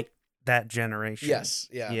late. That generation. Yes.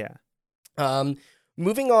 Yeah.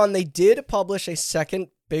 Moving on, they did publish a second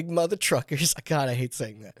Big Mother Truckers. God, I hate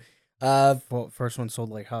saying that. Well, first one sold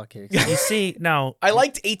like hotcakes. You see, no. I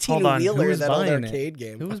liked 18 Wheeler, that old arcade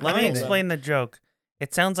game. Let me explain the joke.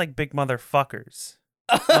 It sounds like Big Motherfuckers.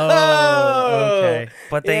 Oh, okay.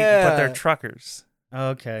 But they're truckers.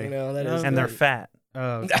 Okay. That is. And they're fat.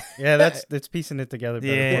 Oh, yeah. That's piecing it together.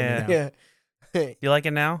 Yeah. You like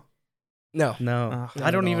it now? No. I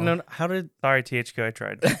don't even know how to. Sorry, THQ, I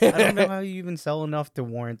tried. I don't know how you even sell enough to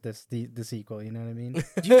warrant the sequel. You know what I mean?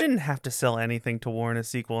 You didn't have to sell anything to warrant a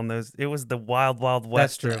sequel in those. It was the wild, wild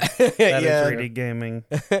west. That's true. That is 3D gaming.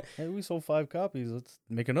 Hey, we sold 5 copies. Let's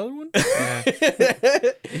make another one.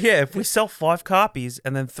 Yeah, if we sell 5 copies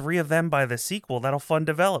and then 3 of them buy the sequel, that'll fund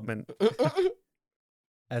development.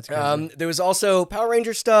 That's good. There was also Power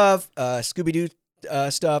Ranger stuff, Scooby-Doo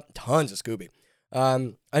stuff, tons of Scooby.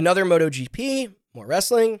 Another MotoGP, more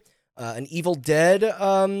wrestling, an Evil Dead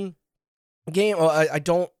game. Oh, I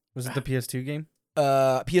don't. Was it the PS2 game?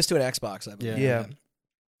 PS2 and Xbox, I believe. Yeah.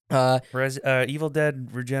 Evil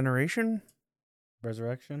Dead Regeneration?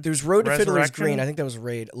 Resurrection? There's Road to Fiddler's Green. I think that was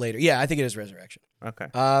Raid later. Yeah, I think it is Resurrection. Okay.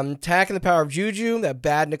 Tak and the Power of Juju, that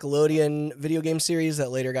bad Nickelodeon video game series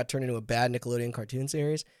that later got turned into a bad Nickelodeon cartoon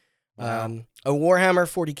series. Wow. A Warhammer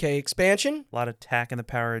 40K expansion. A lot of Tak and the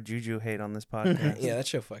Power of Juju hate on this podcast. Yeah, that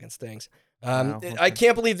show fucking stinks. Wow, okay. I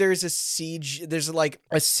can't believe there's like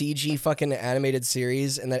a CG fucking animated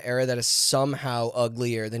series in that era that is somehow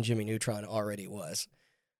uglier than Jimmy Neutron already was.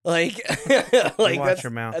 Like, watch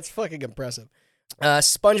your mouth. That's fucking impressive.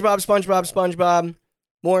 SpongeBob.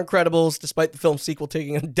 More Incredibles, despite the film sequel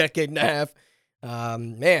taking a decade and a half.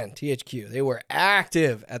 Man, THQ, they were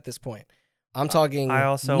active at this point. I'm talking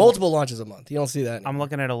multiple launches a month. You don't see that anymore. I'm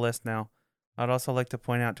looking at a list now. I'd also like to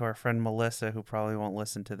point out to our friend Melissa, who probably won't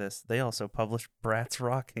listen to this, they also published Bratz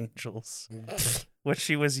Rock Angels, which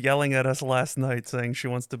she was yelling at us last night, saying she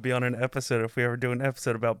wants to be on an episode if we ever do an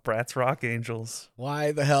episode about Bratz Rock Angels.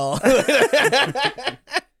 Why the hell?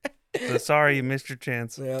 So sorry, you missed your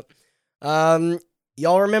chance. Yep.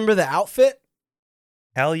 Y'all remember the outfit?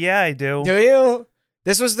 Hell yeah, I do. Do you?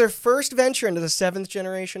 This was their first venture into the 7th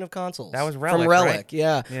generation of consoles. That was Relic, From Relic, right?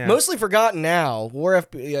 yeah. Yeah. Mostly forgotten now. War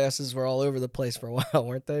FPSs were all over the place for a while,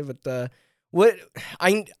 weren't they? But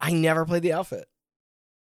I never played the outfit.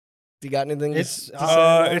 You got anything? It's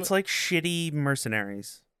like shitty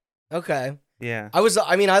Mercenaries. Okay. Yeah. I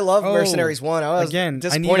love Mercenaries 1. I was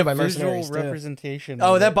disappointed by Mercenaries 2. Representation.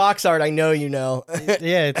 Oh, that box art, I know you know.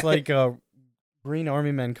 Yeah, it's like Green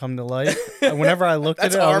Army Men come to life. Whenever I looked at it,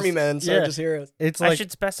 that's Army Men, so just heroes. It's like, I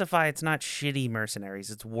should specify it's not shitty Mercenaries,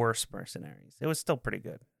 it's worse Mercenaries. It was still pretty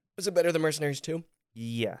good. Was it better than Mercenaries 2?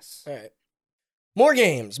 Yes. All right. More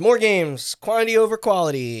games. Quantity over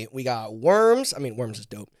quality. We got Worms. I mean, Worms is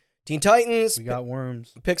dope. Teen Titans. We got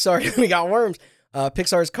Worms. Pixar. We got Worms.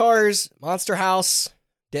 Pixar's Cars. Monster House.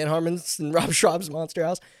 Dan Harmon's and Rob Schraub's Monster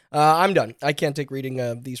House. I'm done. I can't take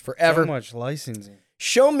reading these forever. So much licensing.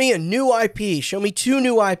 Show me a new IP. Show me 2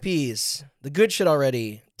 new IPs. The good shit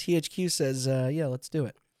already. THQ says, yeah, let's do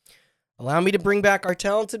it. Allow me to bring back our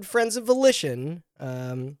talented friends of Volition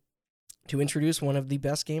to introduce one of the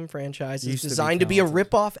best game franchises designed to be a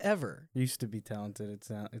ripoff ever. Used to be talented,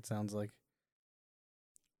 it sounds like.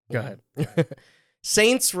 Go ahead.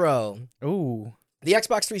 Saints Row. Ooh. The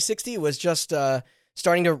Xbox 360 was just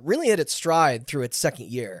starting to really hit its stride through its second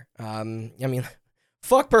year. I mean,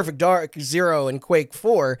 fuck Perfect Dark, Zero, and Quake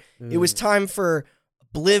 4. It was time for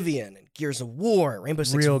Oblivion and Gears of War, Rainbow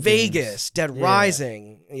Six Vegas, Dead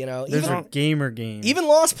Rising. You know, those are gamer games. Even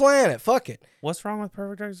Lost Planet. Fuck it. What's wrong with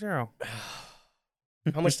Perfect Dark Zero?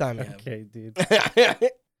 How much time do you have? Okay, dude.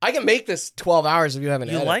 I can make this 12 hours if you haven't.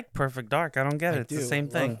 You like Perfect Dark? I don't get it. It's the same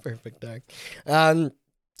thing. Perfect Dark.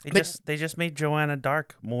 They just made Joanna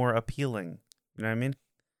Dark more appealing. You know what I mean?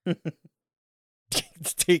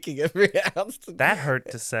 It's taking every ounce. That hurt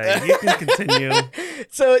to say. You can continue.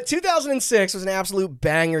 So 2006 was an absolute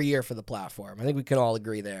banger year for the platform. I think we can all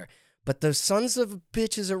agree there. But those sons of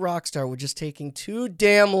bitches at Rockstar were just taking too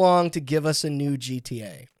damn long to give us a new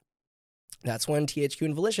GTA. That's when THQ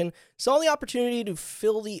and Volition saw the opportunity to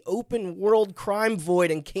fill the open world crime void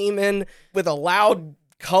and came in with a loud,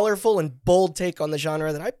 colorful, and bold take on the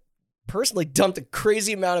genre that I personally dumped a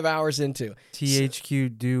crazy amount of hours into.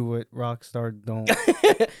 THQ do what Rockstar don't.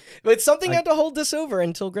 But something had to hold this over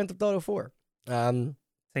until Grand Theft Auto 4.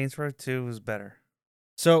 Saints Row 2 was better.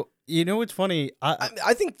 So, you know what's funny?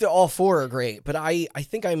 I think all 4 are great, but I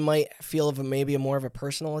think I might feel maybe more of a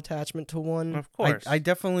personal attachment to one. Of course. I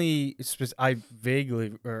definitely,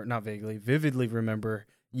 vividly remember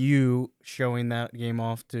you showing that game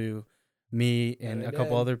off to me and a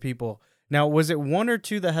couple other people. Now, was it 1 or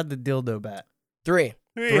 2 that had the dildo bat? 3.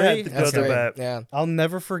 3 had the dildo bat. Yeah. I'll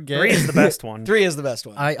never forget. 3 is the best one. 3 is the best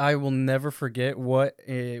one. I will never forget what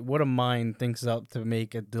a mind thinks up to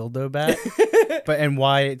make a dildo bat, and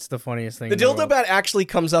why it's the funniest thing. The dildo bat actually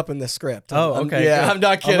comes up in the script. Oh, okay. Yeah, I'm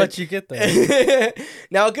not kidding. I'll let you get there.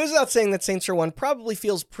 Now, it goes without saying that Saints Row 1 probably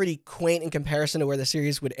feels pretty quaint in comparison to where the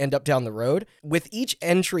series would end up down the road, with each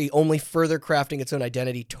entry only further crafting its own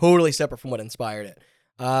identity, totally separate from what inspired it.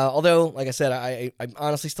 Although, like I said, I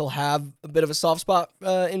honestly still have a bit of a soft spot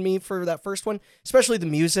in me for that first one, especially the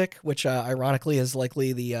music, which ironically is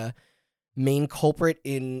likely the main culprit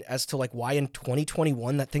as to like why in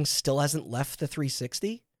 2021 that thing still hasn't left the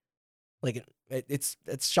 360. Like it's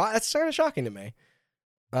sort of shocking to me.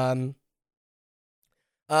 But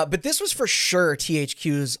this was for sure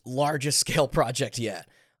THQ's largest scale project yet.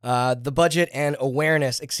 The budget and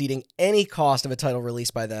awareness exceeding any cost of a title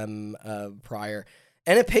released by them prior.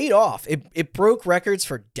 And it paid off. It broke records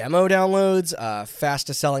for demo downloads,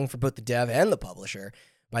 fastest selling for both the dev and the publisher.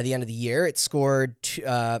 By the end of the year, it scored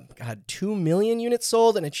 2 million units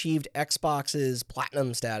sold and achieved Xbox's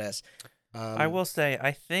platinum status. I will say,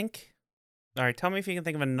 I think... All right, tell me if you can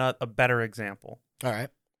think of a better example. All right.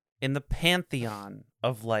 In the pantheon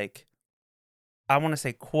of, like, I want to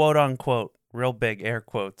say quote-unquote, real big air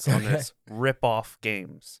quotes on this, rip-off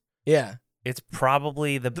games. Yeah. It's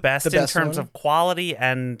probably the best in terms of quality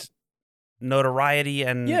and notoriety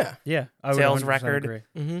and sales record. Agree.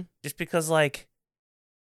 Mm-hmm. Just because, like,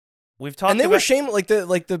 we've talked. And they were shameless.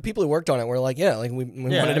 Like the people who worked on it were like, yeah, like we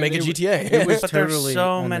wanted to make a GTA. It was but totally there's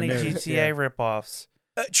so many GTA ripoffs.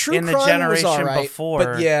 True in the Crime generation was all right, before,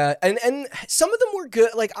 but yeah, and some of them were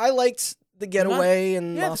good. Like I liked The Getaway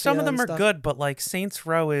and Mafia some of them are stuff. good, but like Saints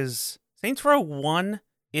Row 1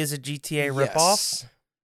 is a GTA ripoff.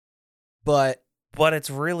 But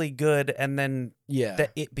it's really good, and then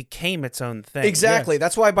it became its own thing. Exactly.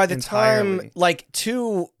 That's why by the Entirely. time like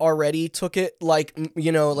 2 already took it like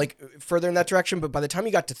further in that direction, but by the time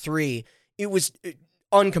you got to 3, it was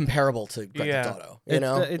uncomparable to Grand Theft Auto. You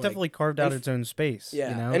know, it definitely carved out its own space. Yeah,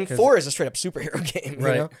 you know? And 4 is a straight up superhero game.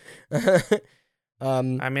 Right. You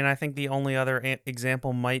I mean, I think the only other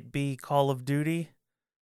example might be Call of Duty,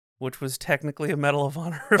 which was technically a Medal of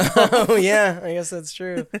Honor. Oh yeah, I guess that's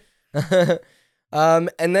true. And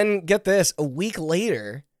then get this: a week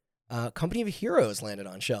later, Company of Heroes landed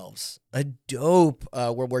on shelves. A dope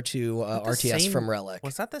World War II RTS from Relic.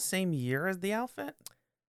 Was that the same year as the outfit?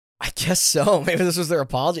 I guess so. Maybe this was their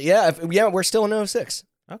apology. Yeah, we're still in 06.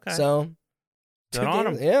 Okay. So, good on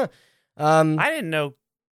them. Yeah. I didn't know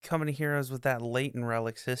Company Heroes was that late in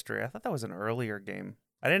Relic's history. I thought that was an earlier game.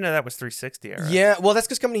 I didn't know that was 360 era. Yeah, well, that's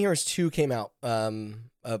because Company Heroes 2 came out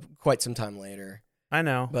quite some time later. I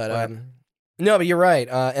know. But no, but you're right.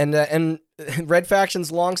 And Red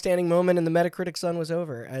Faction's long-standing moment in the Metacritic sun was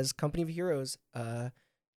over as Company of Heroes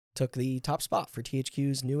took the top spot for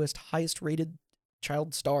THQ's newest, highest-rated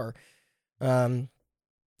child star, or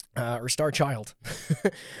star child.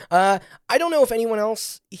 I don't know if anyone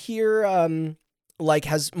else here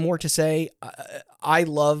has more to say. I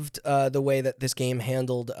loved the way that this game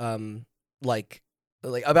handled like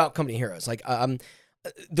about Company Heroes,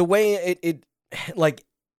 the way it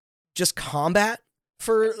just combat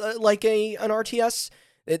for an RTS.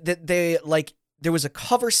 There was a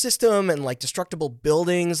cover system and destructible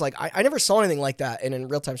buildings. I never saw anything like that in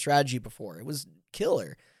real-time strategy before. It was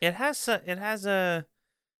killer. It has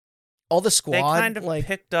all the squad. They kind of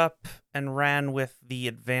picked up and ran with the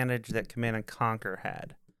advantage that Command & Conquer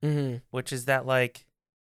had, which is that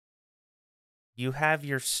you have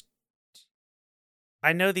your.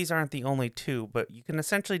 I know these aren't the only two, but you can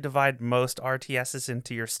essentially divide most RTSs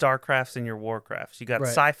into your StarCrafts and your Warcrafts. You got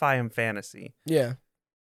sci-fi and fantasy. Yeah.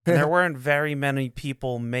 And there weren't very many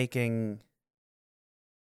people making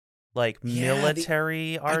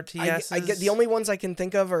military RTSs. I get the only ones I can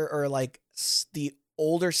think of are the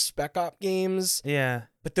older Spec Op games. Yeah.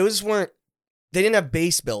 But those weren't. They didn't have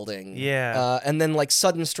base building. Yeah. And then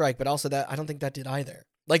Sudden Strike, but also that I don't think that did either.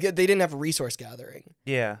 They didn't have resource gathering.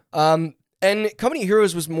 Yeah. And Company of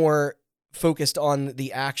Heroes was more focused on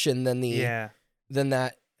the action than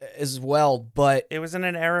that as well. But it was in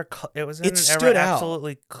an era. It stood out.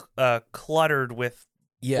 Absolutely cluttered with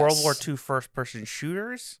World War II first-person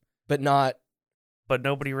shooters, but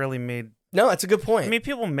nobody really made. No, that's a good point. I mean,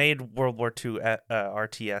 people made World War II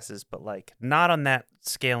RTSs, but not on that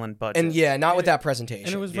scale and budget. And not with that presentation.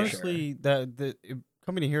 And it was mostly the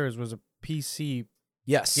Company of Heroes was a PC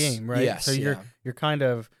game, right? Yes. So you're kind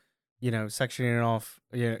of sectioning it off.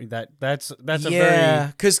 That's a very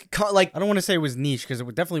because I don't want to say it was niche because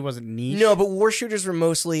it definitely wasn't niche. No, but war shooters were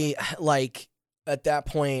mostly at that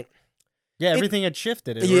point. Yeah, everything had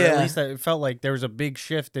shifted. Or at least it felt like there was a big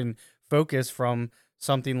shift in focus from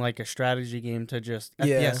something like a strategy game to just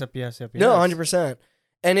FPS. No, 100%.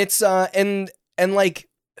 And it's and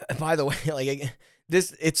by the way,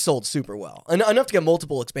 it sold super well, enough to get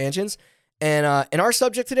multiple expansions. And in our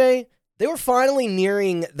subject today, they were finally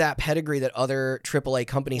nearing that pedigree that other AAA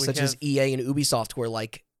companies such as EA and Ubisoft were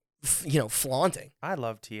flaunting. I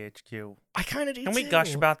love THQ. I kind of do. Can we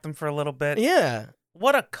gush about them for a little bit? Yeah.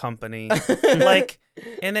 What a company!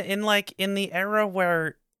 in the era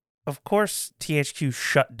where, of course, THQ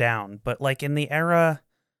shut down, but in the era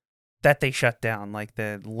that they shut down,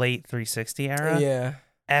 the late 360 era,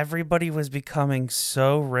 everybody was becoming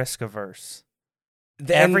so risk averse.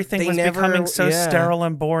 Everything was becoming so sterile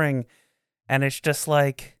and boring. And it's just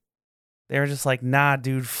they were just nah,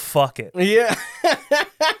 dude, fuck it. Yeah.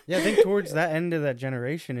 Yeah, I think towards that end of that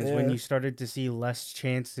generation is when you started to see less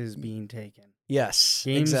chances being taken. Yes,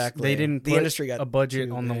 games, exactly. They didn't put the industry got a budget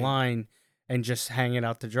on the line and just hang it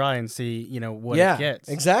out to dry and see, what it gets.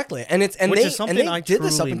 Exactly. And it's and Which they is something and they I did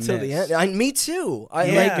this up truly until miss. the end. Me too.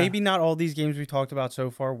 Maybe not all these games we talked about so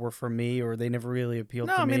far were for me, or they never really appealed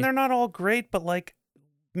to me. No, I mean they're not all great, but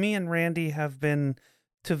me and Randy have been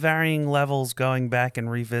to varying levels going back and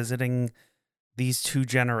revisiting these two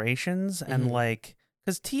generations, and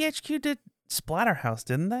because THQ did Splatterhouse,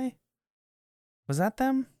 didn't they? Was that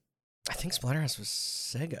them? I think Splatterhouse was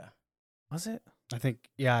Sega. Was it? I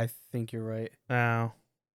think you're right. Oh.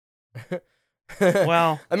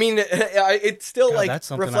 Well, I mean, it's still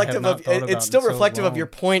reflective of it's still reflective of your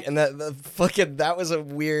point, and that was a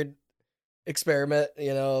weird experiment,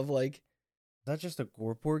 of That's just a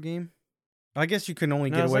Gorpor game. I guess you can only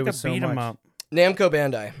get away with so much. Up. Namco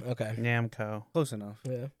Bandai. Okay. Namco. Close enough.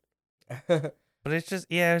 Yeah. But it's just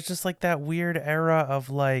it's just that weird era of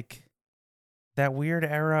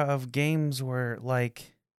games where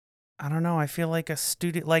I don't know, I feel like a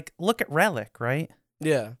studio look at Relic, right?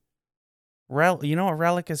 Yeah. You know what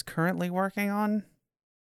Relic is currently working on?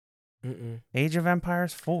 Age of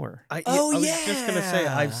Empires 4. I was just gonna say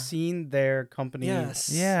I've seen their company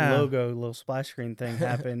logo, little splash screen thing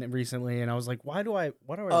happen recently, and I was like, why do I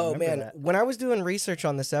remember that? When I was doing research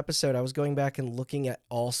on this episode, I was going back and looking at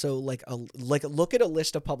also look at a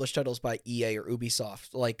list of published titles by EA or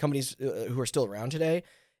Ubisoft, like companies who are still around today,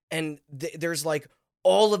 and there's like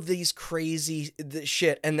all of these crazy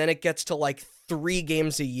shit, and then it gets to like 3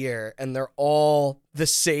 games a year, and they're all the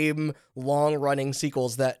same long-running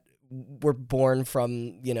sequels that were born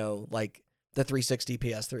from, like the 360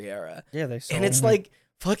 PS3 era. Yeah, they saw. And it's like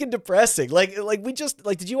fucking depressing. Like we just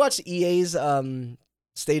did you watch EA's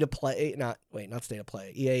State of Play? Not State of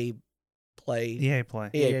Play. EA Play. EA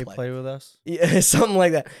Play with us. Yeah, something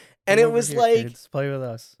like that. And it was like kids, play with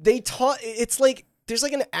us. They taught. It's like there's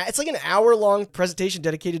like an hour-long presentation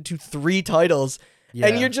dedicated to 3 titles. Yeah.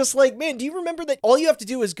 And you're just like, man, do you remember that all you have to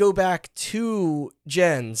do is go back 2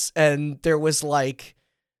 gens and there was like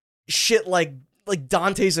shit like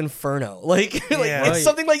Dante's Inferno. It's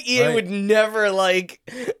something like EA would never like.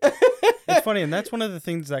 It's funny, and that's one of the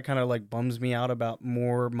things that kind of like bums me out about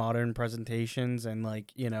more modern presentations, and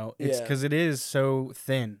like, it's because it is so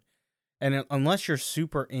thin. And unless you're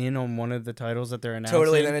super in on one of the titles that they're announcing,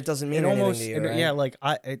 totally, then it doesn't mean anything to you, right? Yeah, like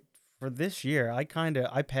for this year, I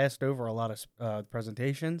passed over a lot of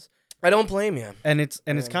presentations. I don't blame you. And it's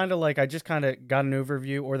kind of like I just kind of got an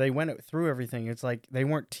overview, or they went through everything. It's like they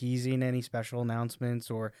weren't teasing any special announcements,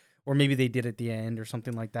 or maybe they did at the end or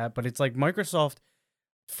something like that. But it's like Microsoft,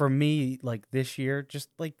 for me, like this year, just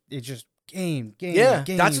like it's just game.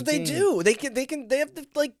 That's what they do. They have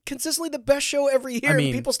consistently the best show every year. I mean,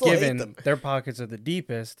 and people still hate them. Their pockets are the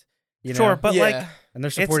deepest. Sure, but like, and they're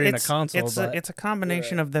supporting a console. It's a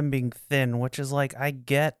combination of them being thin, which is like, I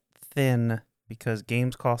get thin because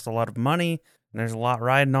games cost a lot of money and there's a lot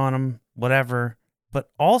riding on them, whatever, but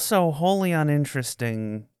also wholly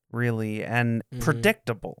uninteresting, really, and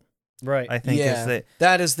predictable. Right. I think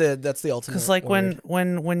that's the ultimate. Because like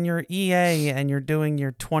when you're EA and you're doing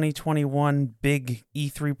your 2021 big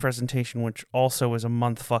E3 presentation, which also is a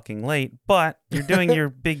month fucking late, but you're doing your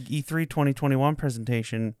big E3 2021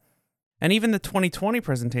 presentation. And even the 2020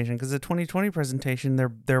 presentation, because the 2020 presentation,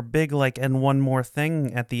 their big like, and one more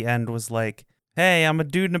thing at the end was like, hey, I'm a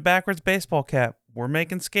dude in a backwards baseball cap. We're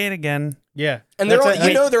making Skate again. Yeah. And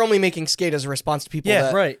they're only making Skate as a response to people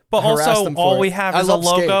that right. But also, them all we have is a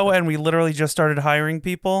logo, Skate, and we literally just started hiring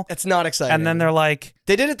people. It's not exciting. And then they're like...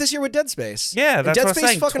 They did it this year with Dead Space. Yeah, that's Dead what I'm Space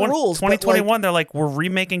saying. Fucking rules. 2021, they're like, we're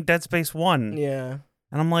remaking Dead Space 1. Yeah.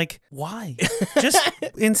 And I'm like, why? Just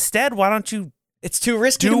instead, why don't you... It's too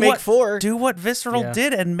risky to make 4. Do what Visceral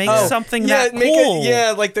did and make something that cool.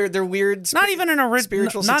 Like their weird not even an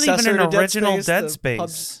original Dead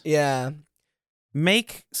Space. Yeah.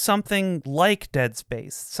 Make something like Dead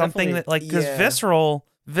Space. Something that like, because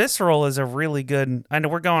Visceral is a really good, I know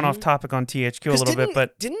we're going off topic on THQ a little bit,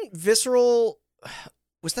 but didn't Visceral,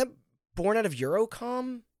 was that born out of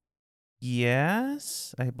Eurocom?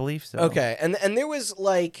 Yes, I believe so. Okay. And there was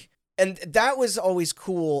like, and that was always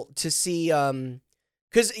cool to see,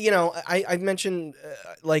 because, I mentioned,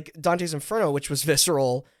 like, Dante's Inferno, which was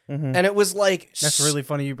Visceral, and it was like... That's really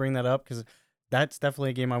funny you bring that up, because that's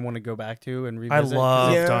definitely a game I want to go back to and revisit. I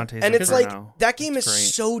love Dante's Inferno. And it's like, that game is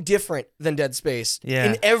so different than Dead Space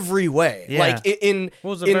in every way. Yeah. Like, it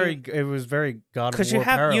was very God of War because you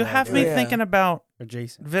have me thinking about...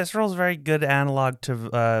 Adjacent. Visceral's very good analog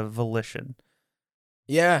to Volition.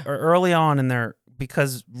 Yeah. Or early on in their...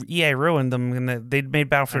 Because EA ruined them, and they made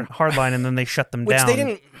Battlefield Hardline, and then they shut them down. Which they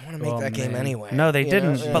didn't want to make that game anyway. No, they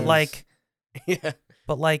didn't. But like,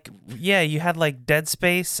 yeah. You had like Dead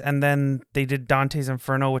Space, and then they did Dante's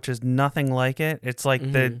Inferno, which is nothing like it. It's like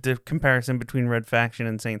the comparison between Red Faction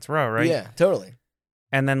and Saints Row, right? Yeah, totally.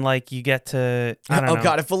 And then like you get to I don't know.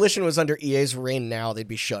 God, if Volition was under EA's reign now, they'd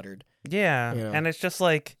be shuttered. Yeah, and it's just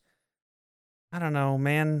like, I don't know,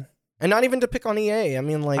 man. And not even to pick on EA. I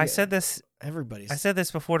mean, like I said this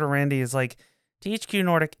before to Randy, is like THQ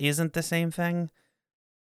Nordic isn't the same thing,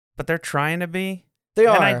 but they're trying to be. They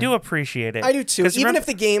are. And I do appreciate it. I do too. Even if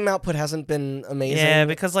the game output hasn't been amazing. Yeah,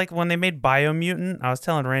 because like when they made Biomutant, I was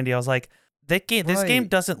telling Randy, I was like, this game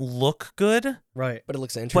doesn't look good. Right. But it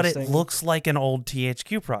looks interesting. But it looks like an old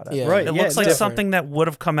THQ product. Yeah. Right. It looks like something that would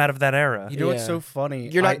have come out of that era. You know what's so funny?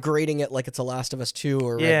 You're not grading it like it's a Last of Us 2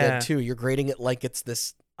 or Red Dead 2. You're grading it like it's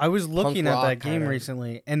this... I was looking at that game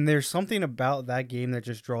recently, and there's something about that game that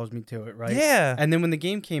just draws me to it, right? Yeah. And then when the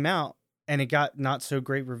game came out, and it got not so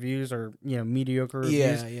great reviews or mediocre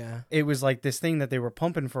reviews, it was like this thing that they were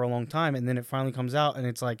pumping for a long time, and then it finally comes out, and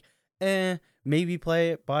it's like, maybe play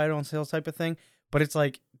it, buy it on sale type of thing. But it's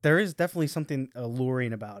like there is definitely something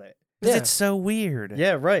alluring about it. It's so weird.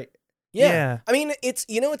 Yeah, right. Yeah. I mean, it's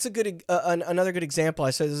it's a good another good example.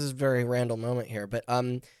 I said this is a very random moment here, but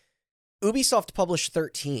Ubisoft published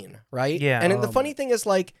 13, right? Yeah. And the funny thing is,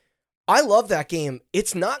 like, I love that game.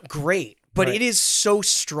 It's not great, but it is so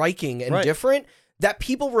striking and different that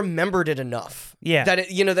people remembered it enough. Yeah. That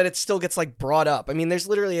it, that it still gets like brought up. I mean, there's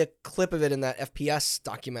literally a clip of it in that FPS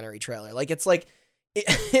documentary trailer. Like, it's like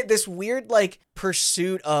this weird like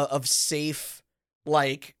pursuit of safe,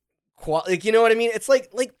 like, you know what I mean? It's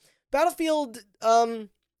like Battlefield, the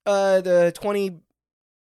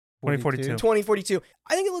 2042.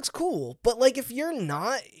 I think it looks cool, but like if you're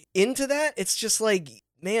not into that, it's just like,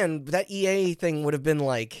 man, that EA thing would have been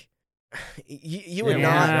like, you would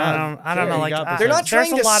not. I don't know. Like they're not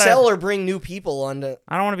trying to sell or bring new people onto.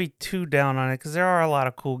 I don't want to be too down on it because there are a lot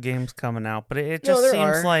of cool games coming out, but it just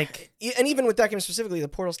seems like. And even with that game specifically, the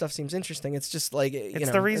Portal stuff seems interesting. It's just like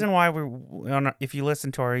it's the reason why if you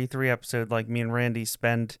listen to our E3 episode, like me and Randy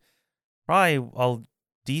spend probably a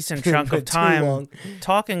decent chunk of time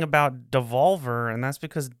talking about Devolver, and that's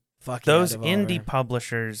because those indie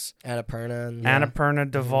publishers,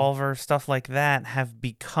 Annapurna, Devolver, stuff like that, have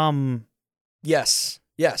become yes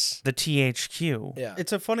the THQ. Yeah,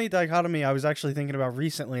 it's a funny dichotomy. I was actually thinking about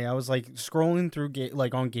recently. I was like scrolling through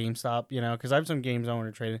like on GameStop, because I have some games I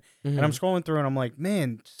want to trade, and I'm scrolling through, and I'm like,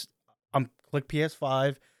 man, I'm click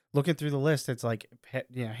PS5. Looking through the list, it's like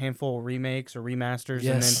handful of remakes or remasters,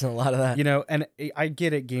 and then a lot of that. And I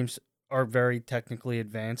get it. Games are very technically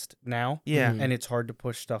advanced now, and it's hard to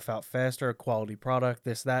push stuff out faster. A quality product,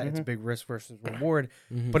 this that. It's a big risk versus reward,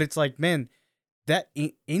 but it's like, man, that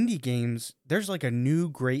indie games. There's like a new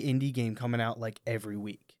great indie game coming out like every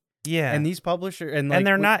week. Yeah, and these publishers and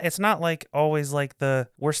they're not. It's not like always like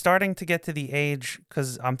we're starting to get to the age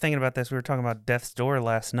because I'm thinking about this. We were talking about Death's Door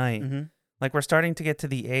last night. Like, we're starting to get to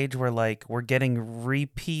the age where, like, we're getting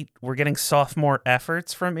sophomore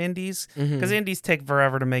efforts from indies. Because indies take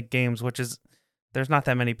forever to make games, which is, there's not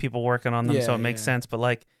that many people working on them, so it makes sense. But,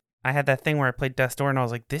 like, I had that thing where I played Death's Door, and I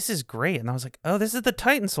was like, this is great. And I was like, oh, this is the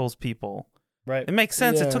Titan Souls people. Right. It makes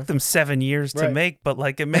sense. It took them 7 years to make, but,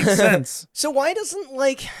 like, it makes sense. So why doesn't,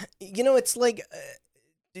 like, it's like...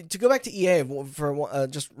 to go back to EA for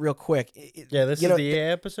just real quick. This is the EA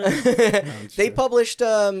episode. They published,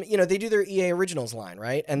 they do their EA Originals line,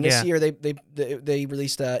 right? And this year they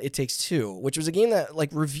released It Takes Two, which was a game that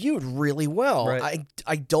like reviewed really well. Right.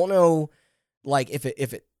 I don't know, like if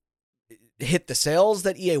it hit the sales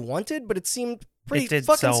that EA wanted, but it seemed pretty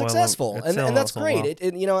fucking successful, and that's great.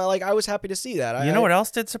 Well. I was happy to see that. You know what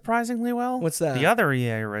else did surprisingly well? What's that? The other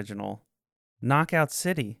EA original, Knockout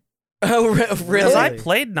City. Oh, really? Because I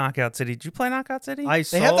played Knockout City. Did you play Knockout City?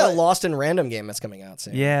 They have that Lost in Random game that's coming out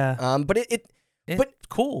soon. Yeah. But but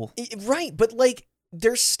cool. Right, but like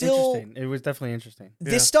there's still interesting. It was definitely interesting.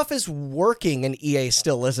 This stuff is working and EA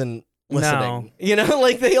still isn't listening. No.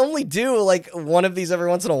 Like they only do like one of these every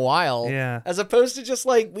once in a while. Yeah. As opposed to just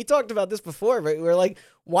like we talked about this before, but we're like,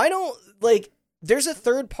 why don't like there's a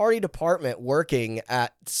third party department working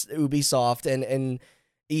at Ubisoft and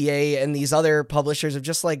EA and these other publishers of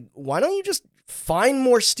just like, why don't you just find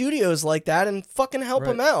more studios like that and fucking help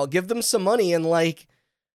them out, give them some money, and like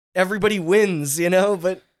everybody wins,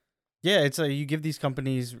 But yeah, it's you give these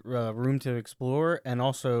companies room to explore and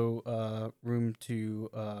also room to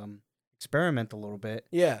experiment a little bit.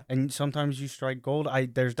 Yeah, and sometimes you strike gold.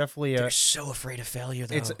 There's definitely they're so afraid of failure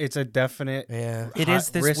though. It's a definite it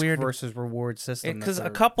is this risk weird versus reward system because a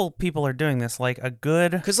couple people are doing this like a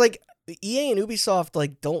good because like EA and Ubisoft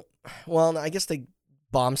like don't I guess they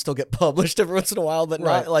bombs still get published every once in a while, but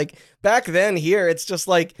not like back then here it's just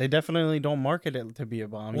like they definitely don't market it to be a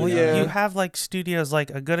bomb. Well, you have like studios like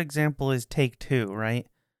a good example is Take-Two, right?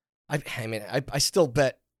 I mean I still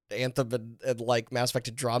bet Anthem and like Mass Effect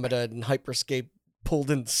Andromeda and Hyperscape pulled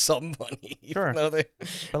in some money. Sure.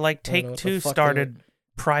 But like Take-Two started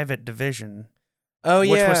Private Division. Oh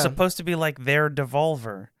yeah. Which was supposed to be like their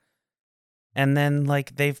Devolver. And then,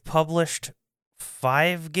 like, they've published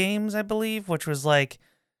 5 games, I believe, which was, like,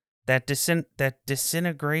 that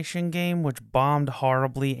Disintegration game, which bombed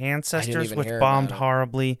horribly, Ancestors, which bombed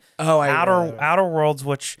horribly, Outer Worlds,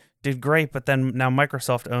 which did great, but then now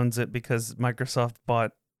Microsoft owns it because Microsoft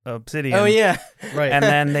bought Obsidian. Oh, yeah. Right. And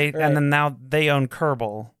then and then now they own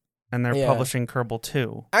Kerbal, and they're publishing Kerbal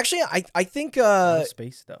 2. Actually, I think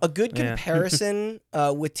space stuff. A good comparison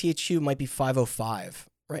with THQ might be 505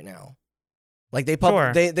 right now. Like they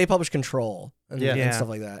publish Control and stuff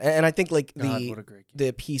like that, and I think like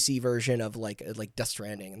the PC version of like Death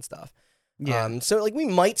Stranding and stuff. Yeah. So like we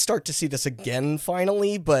might start to see this again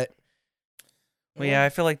finally, but I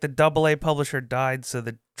feel like the AA publisher died, so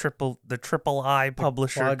the triple I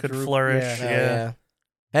publisher could flourish. Yeah.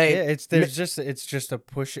 Hey, Yeah, it's just a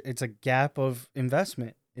push. It's a gap of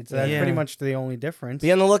investment. That's pretty much the only difference.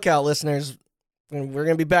 Be on the lookout, listeners. We're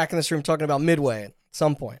going to be back in this room talking about Midway at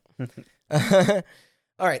some point.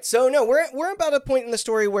 All right, so no, we're about a point in the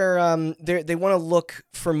story where they want to look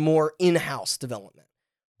for more in-house development.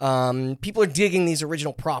 People are digging these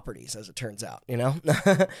original properties, as it turns out. You know,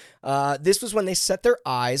 this was when they set their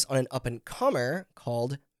eyes on an up-and-comer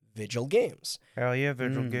called Vigil Games. Hell yeah,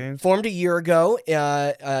 Vigil Games. Formed a year ago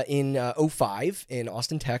in 2005 in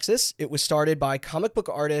Austin, Texas. It was started by comic book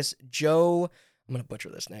artist Joe, I'm going to butcher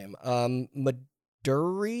this name,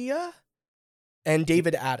 Maduria and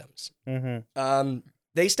David Adams.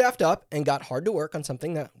 They staffed up and got hard to work on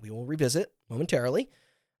something that we will revisit momentarily.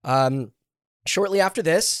 Shortly after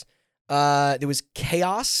this, there was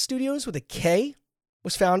Chaos Studios with a K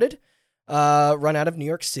was founded, run out of New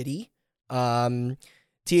York City.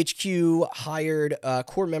 THQ hired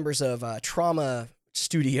core members of Trauma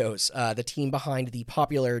Studios, the team behind the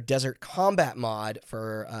popular Desert Combat mod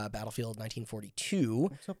for Battlefield 1942.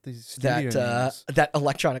 What's up with these studio names? That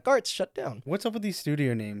Electronic Arts shut down. What's up with these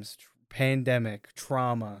studio names? Pandemic,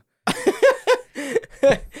 Trauma.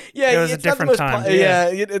 Yeah, it was a different time.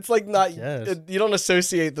 It's like not. Yes. You don't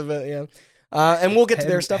associate the and we'll get to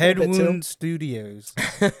their stuff in a bit too. Headwound Studios.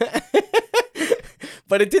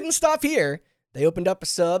 But it didn't stop here. They opened up a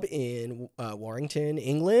sub in Warrington,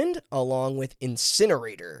 England, along with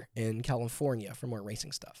Incinerator in California for more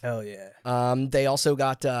racing stuff. Hell yeah. They also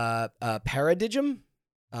got Paradigm.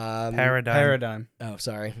 Paradigm. Oh,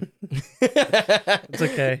 sorry. It's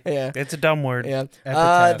okay. Yeah. It's a dumb word. Yeah.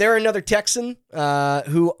 Epitaph. They're another Texan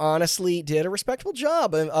who honestly did a respectable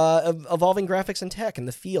job of evolving graphics and tech in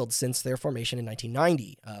the field since their formation in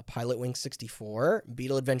 1990. Pilot Wing 64,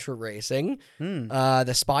 Beetle Adventure Racing,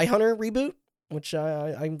 the Spy Hunter reboot, which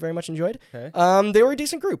I very much enjoyed. Okay. They were a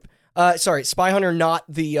decent group. Sorry, Spy Hunter, not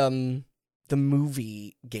the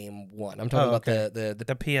movie game one. I'm talking about the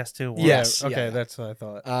PS2 one. Yes. Okay, yeah. that's what I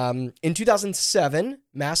thought. In 2007,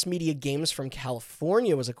 Mass Media Games from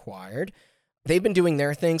California was acquired. They've been doing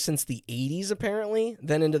their thing since the 80s, apparently.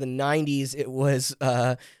 Then into the 90s, it was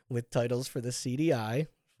with titles for the CDI.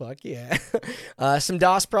 Fuck yeah. Some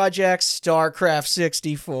DOS projects, StarCraft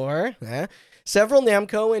 64. Several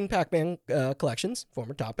Namco and Pac-Man collections,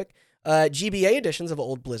 former topic. GBA editions of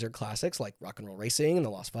old Blizzard classics like Rock and Roll Racing and The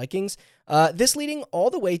Lost Vikings. This leading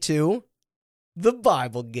all the way to the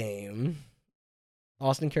Bible game.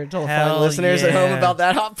 Austin, care to tell the fine listeners at home about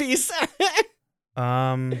that hot piece?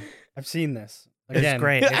 I've seen this. Again, it's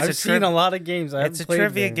great. I've seen a lot of games. It's a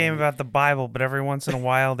trivia game about the Bible, but every once in a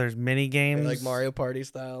while there's mini games. Like Mario Party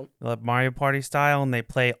style. Like Mario Party style, and they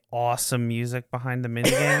play awesome music behind the mini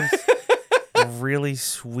games. Really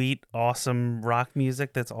sweet, awesome rock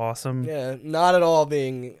music that's awesome. Yeah, not at all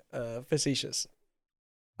being facetious.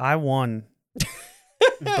 I won.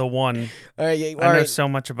 The one. All right, I know so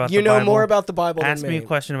much about the Bible. You know more about the Bible Ask than me a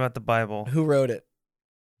question about the Bible. Who wrote it?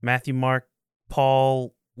 Matthew, Mark,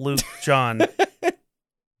 Paul, Luke, John.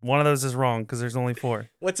 One of those is wrong because there's only 4.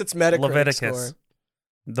 What's its Metacritic Leviticus. score?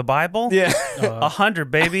 The Bible? Yeah.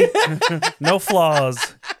 100, baby. No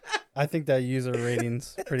flaws. I think that user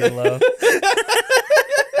rating's pretty low.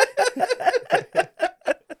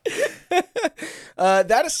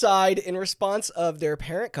 That aside, in response of their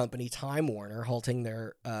parent company, Time Warner, halting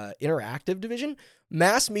their interactive division,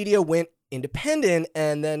 Mass Media went independent,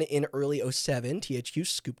 and then in early 2007, THQ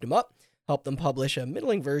scooped them up, helped them publish a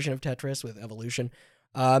middling version of Tetris with Evolution.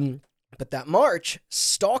 But that March,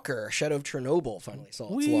 Stalker, Shadow of Chernobyl finally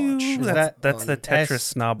saw its launch. That's the Tetris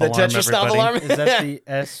snob the alarm, Tetris snob alarm? Is that the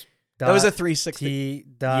S? That was a 360.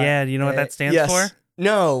 Yeah, do you know what that stands for?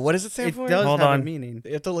 No, what does it stand for? It does Hold have on. a meaning.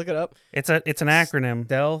 You have to look it up. It's an acronym.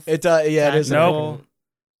 Stealth. It yeah, it is. Nope.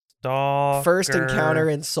 Stalker. First encounter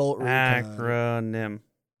insult recon. Acronym.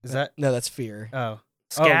 Is that? No, that's fear. Oh.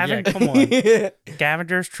 Scaven- Come on.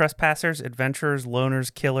 Scavengers, trespassers, adventurers,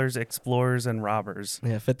 loners, killers, explorers, and robbers.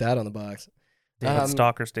 Yeah, fit that on the box. That's what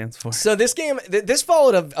Stalker stands for. So this game, this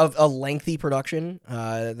followed a lengthy production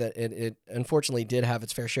that it unfortunately did have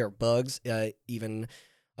its fair share of bugs, even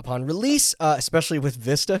upon release, especially with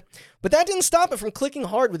Vista. But that didn't stop it from clicking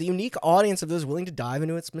hard with a unique audience of those willing to dive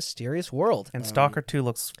into its mysterious world. And Stalker 2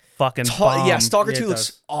 looks fucking bomb. Yeah, Stalker 2 it looks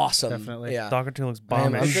does. awesome. Definitely. Yeah. Stalker 2 looks bomb.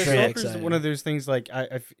 I'm as very shit. Stalker's excited. one of those things like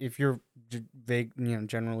if you're vague,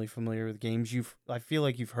 generally familiar with games, I feel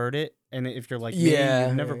like you've heard it, and if you're like me,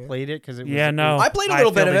 you've never played it because it was no. I played a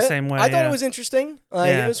little bit of the it. same way, I thought yeah. it was interesting.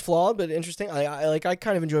 It was flawed, but interesting. I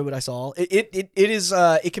kind of enjoyed what I saw. It is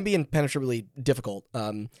it can be impenetrably difficult.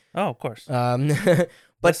 Oh, of course.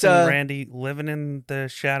 But listen, Randy, living in the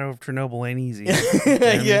shadow of Chernobyl ain't easy.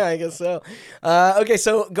 Yeah, I guess so. Okay,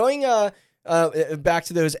 so going back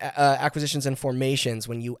to those acquisitions and formations,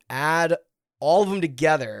 when you add all of them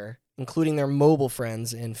together, including their mobile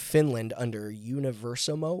friends in Finland under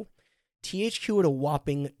Universamo, THQ had a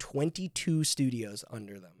whopping 22 studios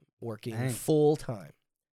under them working full time.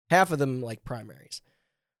 Half of them like primaries.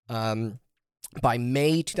 By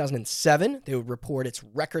May 2007, they would report its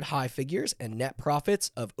record high figures and net profits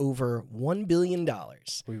of over $1 billion.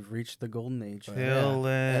 We've reached the golden age.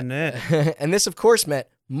 Killing it. And this, of course, meant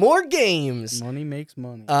more games. Money makes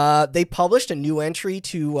money. They published a new entry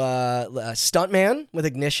to Stuntman with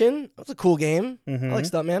Ignition. That was a cool game. Mm-hmm. I like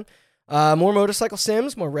Stuntman. More motorcycle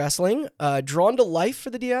sims, more wrestling. Drawn to Life for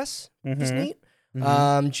the DS. Just neat.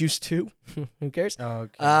 Juice 2. Who cares? Oh,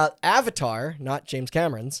 okay. Avatar, not James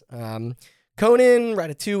Cameron's. Conan,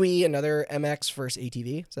 Ratatouille, another MX vs.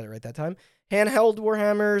 ATV. Said it right that time. Handheld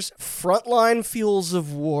Warhammers, Frontline Fuels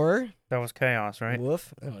of War. That was Chaos, right?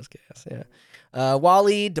 Woof. That was Chaos, yeah.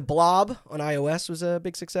 Wally de Blob on iOS was a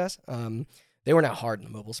big success. They were now hard in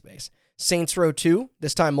the mobile space. Saints Row 2,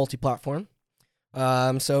 this time multi-platform.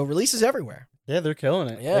 So releases everywhere. Yeah, they're killing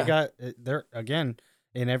it. Yeah. They're again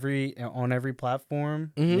on every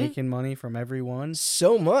platform, making money from everyone.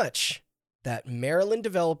 So much that Maryland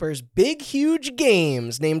developers Big Huge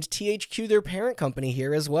Games named THQ their parent company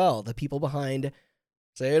here as well. The people behind,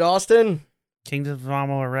 say it, Austin. Kingdoms of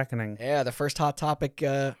Amalur Reckoning. Yeah, the first hot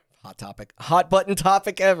button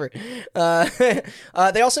topic ever.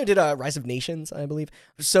 They also did Rise of Nations, I believe.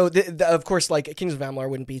 So, of course, like Kingdoms of Amalur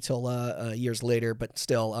wouldn't be till years later, but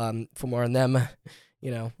still, for more on them,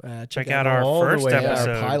 check out our first episode.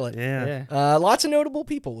 Our pilot. Yeah. Lots of notable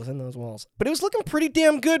people within those walls. But it was looking pretty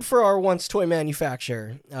damn good for our once toy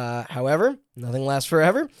manufacturer. However, nothing lasts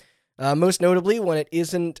forever. Most notably when it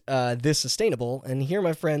isn't this sustainable. And here,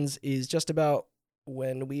 my friends, is just about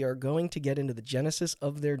when we are going to get into the genesis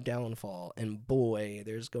of their downfall. And boy,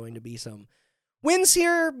 there's going to be some wins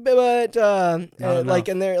here, but and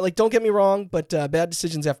they're like, don't get me wrong, but bad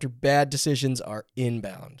decisions after bad decisions are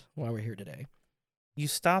inbound. Why we're here today. You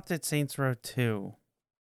stopped at Saints Row 2,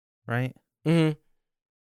 right? Mm-hmm.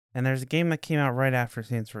 And there's a game that came out right after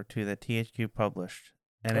Saints Row 2 that THQ published.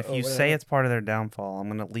 And if you say it's part of their downfall, I'm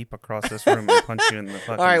going to leap across this room and punch you in the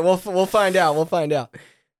fucking... All right, we'll find out. We'll find out.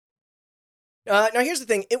 Now, here's the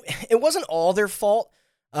thing. It wasn't all their fault.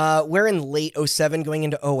 We're in late 07 going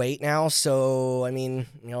into 08 now, so, I mean,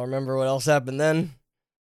 remember what else happened then?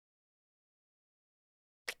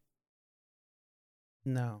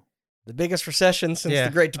 No. The biggest recession since the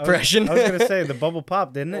Great Depression. I was going to say, the bubble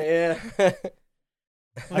popped, didn't it? Yeah.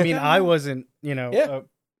 I mean, I wasn't, Yeah.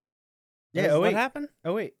 What happened?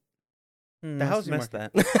 Oh, wait. The housing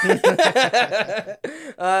market.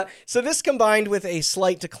 So this combined with a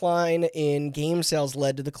slight decline in game sales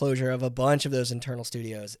led to the closure of a bunch of those internal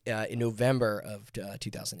studios in November of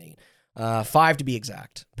 2008. 5 to be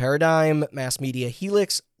exact. Paradigm, Mass Media,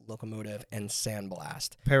 Helix, Locomotive, and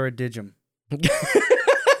Sandblast. Paradigm.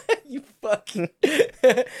 You fucking...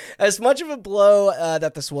 As much of a blow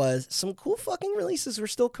that this was, some cool fucking releases were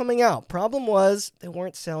still coming out. Problem was, they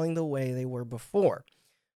weren't selling the way they were before.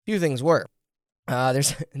 Few things were.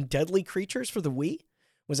 There's Deadly Creatures for the Wii.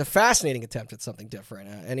 Was a fascinating attempt at something different.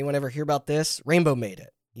 Anyone ever hear about this? Rainbow made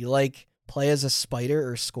it. You play as a spider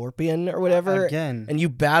or scorpion or whatever. Again. And you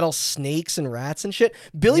battle snakes and rats and shit.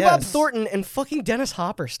 Billy Bob Thornton and fucking Dennis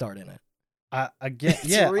Hopper starred in it. Again,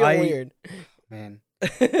 it's real weird. Man.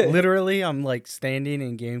 Literally, I'm standing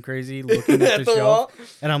in Game Crazy looking at the shelf. Wall.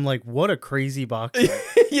 And I'm like, what a crazy box.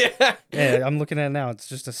 Yeah, I'm looking at it now. It's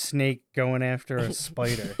just a snake going after a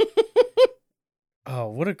spider. Oh,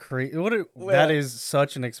 what a that is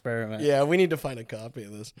such an experiment. Yeah, we need to find a copy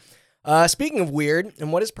of this. Speaking of weird,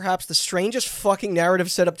 and what is perhaps the strangest fucking narrative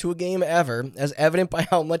set up to a game ever, as evident by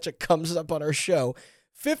how much it comes up on our show,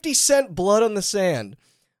 50 Cent Blood on the Sand.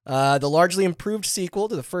 The largely improved sequel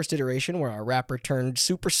to the first iteration where our rapper turned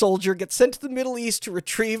super soldier gets sent to the Middle East to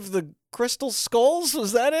retrieve the crystal skulls.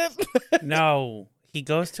 Was that it? No, he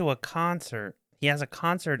goes to a concert. He has a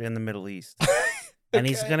concert in the Middle East. And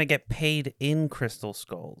he's going to get paid in crystal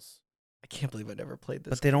skulls. I can't believe I never played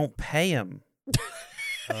this. But they don't pay him.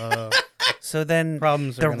 So then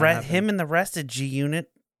problems him and the rest of G Unit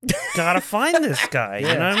gotta find this guy. You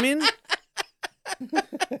know what I mean?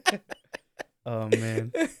 Oh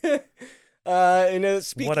man.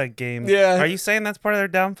 What a game. Yeah. Are you saying that's part of their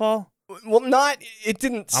downfall? Well, it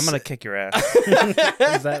didn't. I'm gonna kick your ass.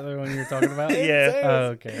 Is that the one you're talking about? Yeah. Oh,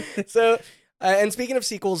 okay. So, and speaking of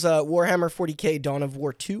sequels, Warhammer 40K Dawn of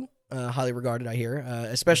War 2, highly regarded, I hear,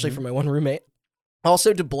 especially for my one roommate.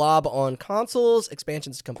 Also to Blob on consoles,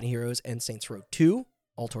 expansions to Company Heroes, and Saints Row 2.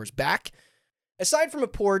 Altor's back. Aside from a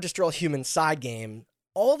poor Destroy All Human side game,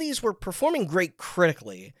 all these were performing great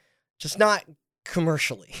critically, just not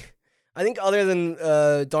commercially. I think other than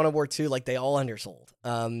Dawn of War 2, like, they all undersold.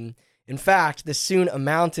 In fact, this soon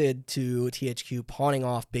amounted to THQ pawning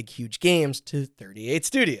off big, huge games to 38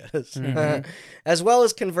 studios, as well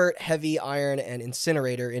as convert Heavy, Iron, and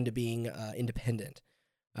Incinerator into being independent.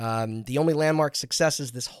 The only landmark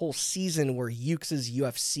successes this whole season were Yuke's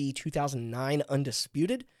UFC 2009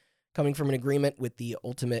 Undisputed, coming from an agreement with the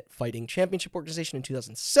Ultimate Fighting Championship organization in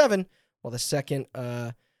 2007, while the second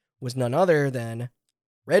was none other than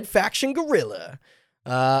Red Faction Guerrilla,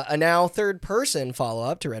 a now third-person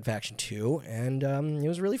follow-up to Red Faction 2, and it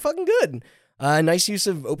was really fucking good. Nice use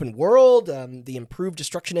of open world. The improved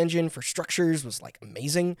destruction engine for structures was, like,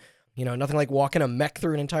 amazing. You know, nothing like walking a mech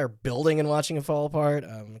through an entire building and watching it fall apart.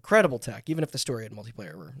 Incredible tech, even if the story and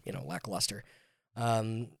multiplayer were, you know, lackluster.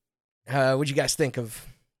 What'd you guys think of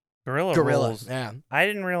Guerrilla? Yeah. I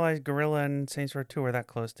didn't realize Guerrilla and Saints Row 2 were that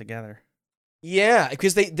close together. Yeah,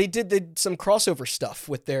 because they did some crossover stuff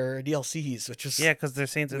with their DLCs, which is because their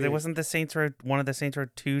Saints. There wasn't the Saints Row, one of the Saints Row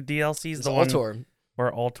 2 DLCs, it's the Altor. one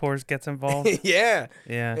where Altors gets involved. Yeah.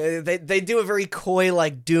 They do a very coy,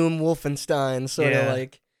 like, Doom Wolfenstein sort of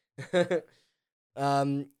like.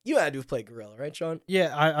 You had to have played Guerrilla, right, Sean?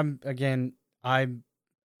 Yeah, I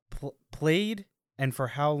played, and for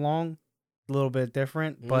how long? A little bit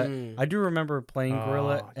different, but I do remember playing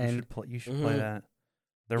Guerrilla, and you should play that.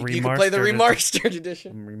 You can play the remastered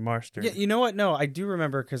edition. Remastered. Yeah, you know what? No, I do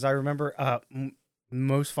remember, because I remember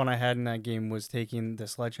most fun I had in that game was taking the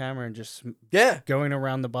sledgehammer and just going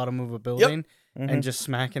around the bottom of a building and just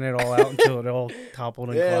smacking it all out until it all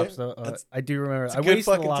toppled and collapsed. I do remember. I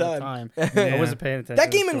wasted a lot of time. I wasn't paying attention. That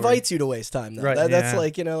game invites you to waste time, though. Right. That's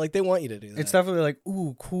like, you know, like, they want you to do that. It's definitely like,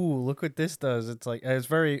 ooh, cool. Look what this does. It's like, it's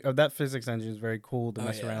very, that physics engine is very cool to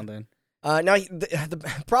mess around in. Now,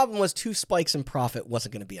 the problem was 2 spikes in profit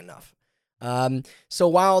wasn't going to be enough. So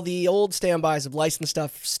while the old standbys of licensed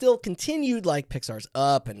stuff still continued, like Pixar's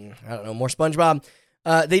Up and, I don't know, more SpongeBob,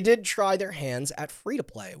 they did try their hands at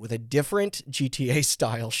free-to-play with a different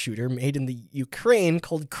GTA-style shooter made in the Ukraine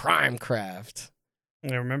called Crimecraft.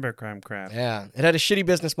 I remember Crimecraft. Yeah, it had a shitty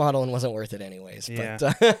business model and wasn't worth it anyways. Yeah.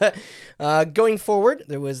 But going forward,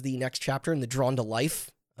 there was the next chapter in the Drawn to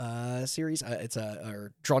Life series. It's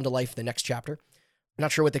Drawn to Life, the next chapter. I'm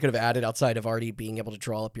not sure what they could have added outside of already being able to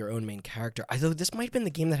draw up your own main character. Although this might have been the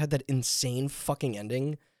game that had that insane fucking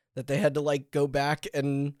ending that they had to, like, go back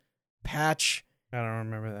and patch. I don't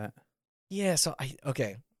remember that. Yeah, so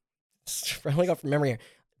running off from memory here.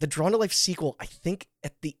 The Drawn to Life sequel, I think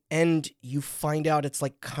at the end you find out it's,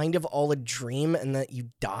 like, kind of all a dream and that you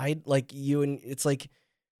died. Like, it's like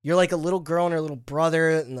you're like a little girl and her little brother,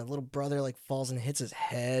 and the little brother, like, falls and hits his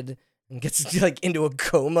head and gets, like, into a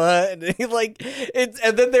coma, and he, like, and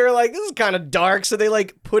then they were like, this is kind of dark, so they,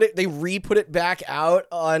 like, re-put it back out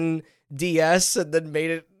on DS and then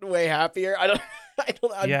made it way happier. I don't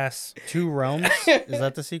know. Yes. Two Realms? Is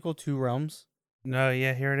that the sequel, Two Realms? No,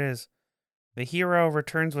 yeah, here it is. The hero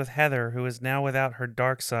returns with Heather, who is now without her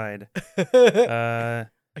dark side. I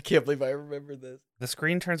can't believe I remember this. The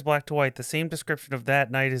screen turns black to white. The same description of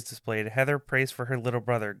that night is displayed. Heather prays for her little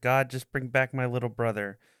brother. God, just bring back my little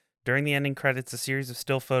brother. During the ending credits, a series of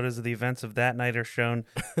still photos of the events of that night are shown,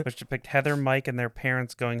 which depict Heather, Mike, and their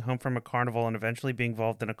parents going home from a carnival and eventually being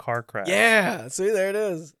involved in a car crash. Yeah, see, there it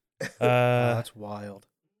is. That's wild.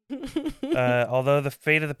 Although the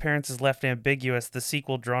fate of the parents is left ambiguous, the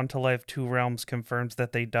sequel, Drawn to Life, Two Realms, confirms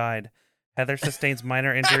that they died. Heather sustains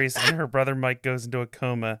minor injuries and her brother Mike goes into a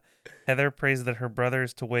coma. Heather prays that her brother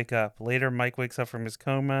is to wake up. Later, Mike wakes up from his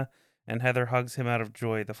coma, and Heather hugs him out of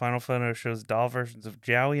joy. The final photo shows doll versions of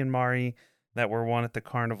Joey and Mari that were won at the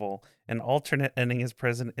carnival. An alternate ending is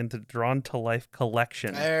present in the Drawn to Life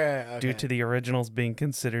collection due to the originals being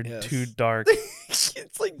considered too dark.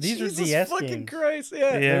 It's like, these Jesus are DS fucking games. Christ.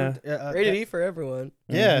 Yeah. Rated E for everyone.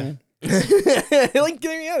 Yeah. Like,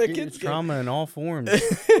 they're kids. Trauma in all forms.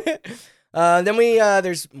 Then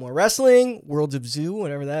there's more wrestling, Worlds of Zoo,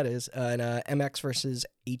 whatever that is, and MX versus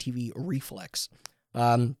ATV Reflex.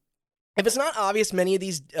 If it's not obvious, many of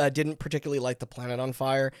these didn't particularly light the planet on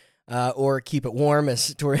fire or keep it warm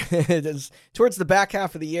as towards the back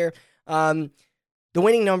half of the year. The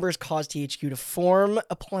winning numbers caused THQ to form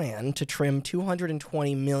a plan to trim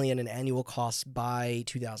 $220 million in annual costs by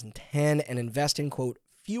 2010 and invest in, quote,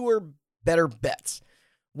 fewer, better bets,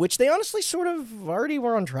 which they honestly sort of already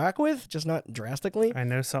were on track with, just not drastically. I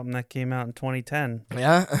know something that came out in 2010.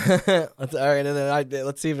 Yeah? All right,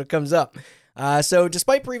 let's see if it comes up. So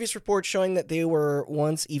despite previous reports showing that they were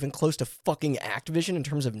once even close to fucking Activision in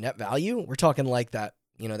terms of net value, we're talking like that,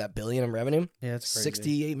 that billion in revenue. Yeah, it's crazy.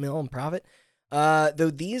 68 mil in profit.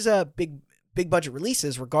 Though these big budget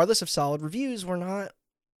releases, regardless of solid reviews, were not,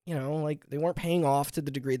 they weren't paying off to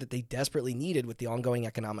the degree that they desperately needed with the ongoing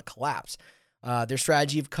economic collapse. Their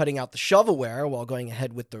strategy of cutting out the shovelware while going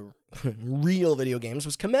ahead with the real video games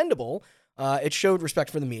was commendable. It showed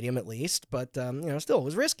respect for the medium at least, but still it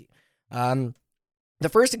was risky. The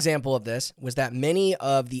first example of this was that many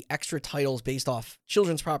of the extra titles based off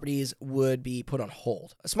children's properties would be put on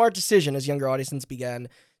hold. A smart decision as younger audiences began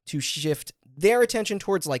to shift their attention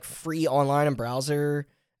towards like free online and browser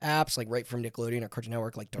apps, like right from Nickelodeon or Cartoon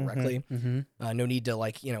Network, like directly. No need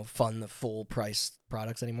to fund the full price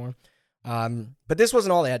products anymore. But this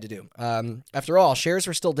wasn't all they had to do. After all, shares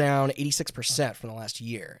were still down 86% from the last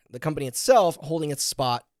year. The company itself holding its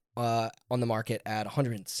spot on the market at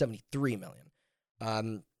 173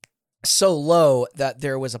 million. So low that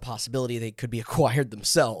there was a possibility they could be acquired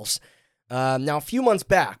themselves. Now, a few months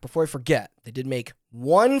back, before I forget, they did make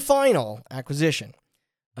one final acquisition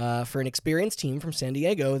for an experienced team from San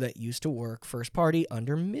Diego that used to work first party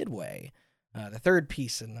under Midway, the third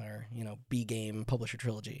piece in their B game publisher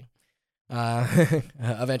trilogy.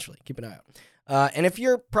 Eventually, keep an eye out. And if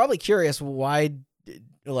you're probably curious why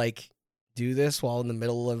do this while in the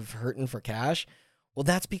middle of hurting for cash, well,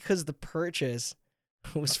 that's because the purchase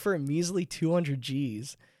was for a measly 200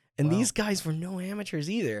 G's, and these guys were no amateurs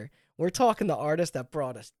either. We're talking the artist that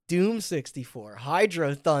brought us Doom 64,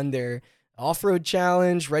 Hydro Thunder, Off-Road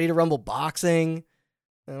Challenge, Ready to Rumble Boxing,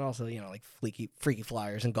 and also, Freaky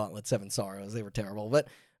Flyers and Gauntlet 7 Sorrows. They were terrible. But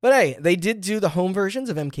hey, they did do the home versions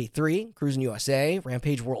of MK3, Cruis'n USA,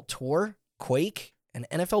 Rampage World Tour, Quake, and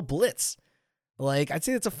NFL Blitz. I'd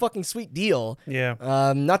say it's a fucking sweet deal. Yeah.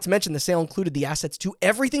 Not to mention the sale included the assets to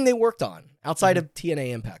everything they worked on outside of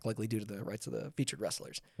TNA Impact, likely due to the rights of the featured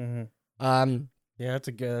wrestlers. Yeah, that's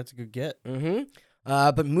a good get.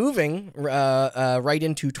 But moving right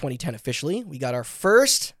into 2010 officially, we got our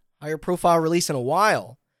first higher profile release in a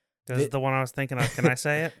while. This is the one I was thinking of. Can I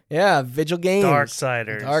say it? Yeah, Vigil Games.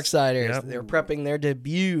 Darksiders. Yep. They were prepping their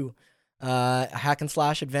debut. A hack and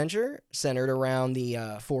slash adventure centered around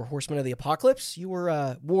the Four Horsemen of the Apocalypse. You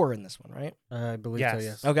were War in this one, right? I believe so,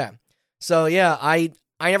 yes. Okay. So yeah, I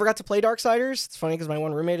never got to play Darksiders. It's funny because my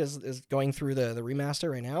one roommate is going through the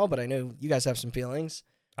remaster right now, but I know you guys have some feelings.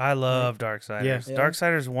 I love Darksiders. Yeah.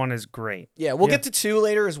 Darksiders 1 is great. Yeah, we'll get to 2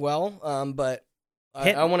 later as well, but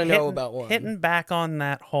I want to know about 1. Hitting back on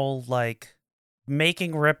that whole,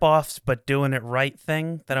 making ripoffs but doing it right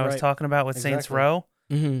thing that I was talking about with Saints Row.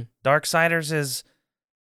 Mm-hmm. Darksiders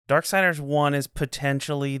 1 is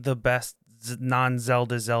potentially the best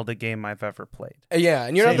non-Zelda game I've ever played. Yeah,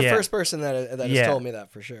 and you're not the first person that has told me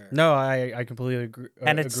that for sure. No, I completely agree.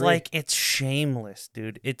 And it's it's shameless,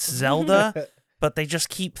 dude. It's Zelda, but they just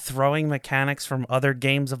keep throwing mechanics from other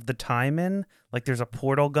games of the time in. There's a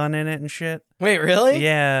portal gun in it and shit. Wait, really?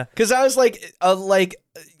 Yeah. Because I was not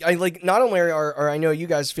only are I know you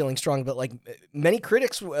guys feeling strong, but many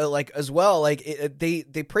critics as well,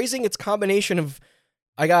 they praising its combination of.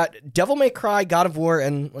 I got Devil May Cry, God of War,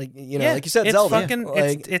 and like you said, it's Zelda.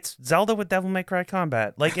 It's Zelda with Devil May Cry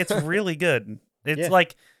combat. It's really good. It's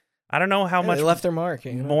I don't know how much they left their mark.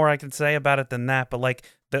 More I can say about it than that, but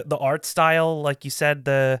the art style, like you said,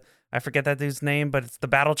 I forget that dude's name, but it's the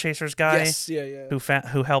Battle Chasers guy. Yes, yeah.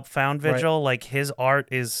 Who helped found Vigil. Right. His art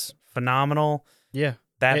is phenomenal. Yeah.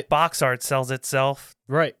 That box art sells itself.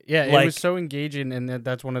 Right. Yeah. It was so engaging, and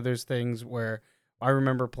that's one of those things where I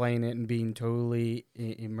remember playing it and being totally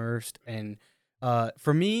immersed. And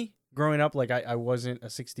for me, growing up, I wasn't a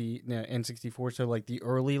N64, so the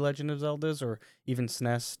early Legend of Zeldas or even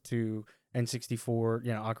SNES to N64,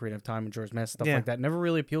 Ocarina of Time and Majora's Mask, stuff like that, never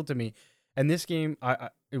really appealed to me. And this game,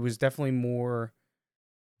 it was definitely more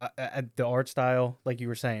the art style, like you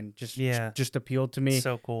were saying, just appealed to me.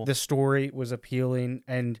 So cool. The story was appealing,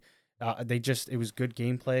 and it was good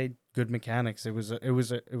gameplay, good mechanics. It was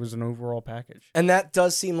an overall package. And that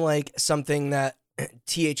does seem like something that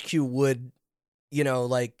THQ would,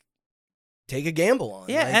 take a gamble on.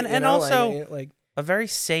 Yeah, and also a very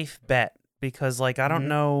safe bet because I don't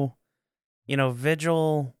know,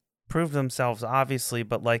 Vigil proved themselves obviously,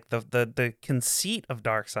 but the conceit of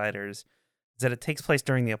Darksiders is that it takes place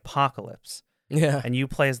during the apocalypse. Yeah. And you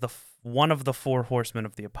play as one of the Four Horsemen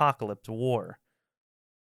of the Apocalypse, War.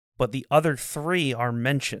 But the other 3 are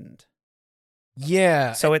mentioned.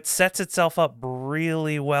 Yeah. So it sets itself up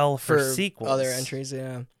really well for sequels. Other entries,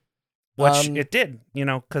 yeah. Which it did,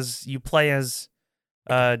 because you play as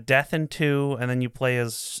Death in 2, and then you play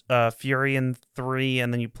as Fury in 3,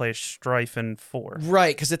 and then you play as Strife in 4.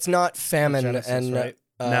 Right, because it's not Famine Genesis, and right?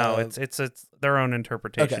 No, it's their own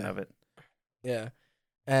interpretation of it. Yeah,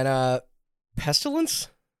 and Pestilence,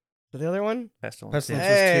 the other one. Pestilence. Pestilence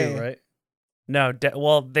Hey. was 2, right? No,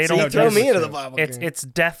 well, they So you don't throw me into the Genesis. Bible. It's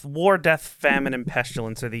death, war, death, famine, and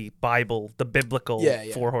pestilence are the Bible, the biblical Yeah,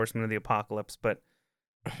 yeah. 4 horsemen of the apocalypse. But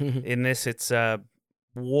in this, it's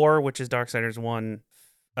war, which is Darksiders 1,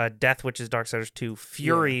 death, which is Darksiders 2,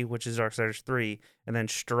 fury, which is Darksiders 3, and then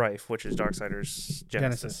strife, which is Darksiders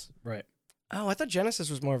Genesis. Right. Oh, I thought Genesis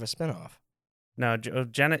was more of a spinoff, No,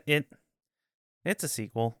 it's a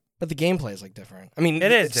sequel. but the gameplay is like different. I mean,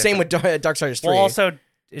 It is same with Darksiders 3. Well, also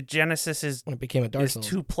Genesis is when it became a Dark is Souls.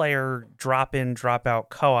 2-player drop in, drop out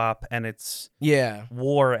co-op, and it's Yeah.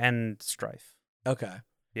 war and strife. Okay.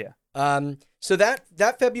 Yeah. So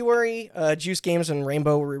that February, Juice Games and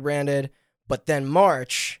Rainbow rebranded, but then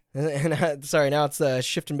March, and sorry, now it's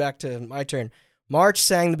shifting back to my turn. March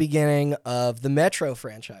sang the beginning of the Metro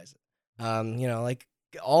franchise. Like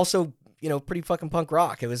also, pretty fucking punk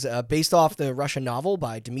rock. It was based off the Russian novel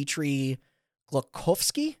by Dmitry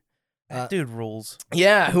Glukhovsky. That dude rules.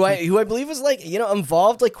 Yeah, who I believe was like,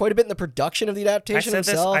 involved like quite a bit in the production of the adaptation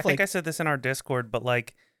himself. I think I said this in our Discord, but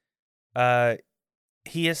like,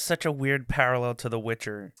 he is such a weird parallel to The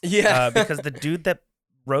Witcher. Yeah. Because the dude that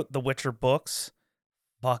wrote the Witcher books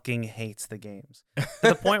fucking hates the games. To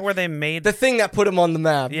the point where they made the thing that put him on the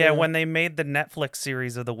map. Yeah, when they made the Netflix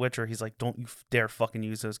series of The Witcher, he's like, "Don't you dare fucking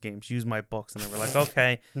use those games. Use my books." And they were like,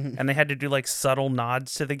 "Okay." And they had to do like subtle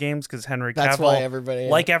nods to the games because Henry That's why Cavill, everybody,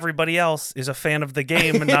 like everybody else, is a fan of the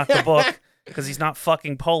game and not the book because he's not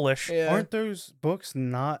fucking Polish. Yeah. Aren't those books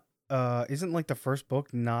not? Isn't like the first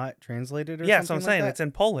book not translated? Or Yeah, that's what I'm something saying. like It's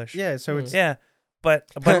in Polish. that? Yeah, so it's Yeah. But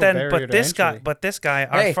Barrier to this guy,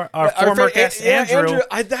 Hey, our former guest Andrew,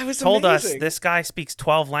 that was told us amazing. this guy speaks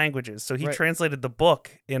 12 languages, so he Right. translated the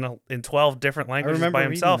book in 12 different languages remember by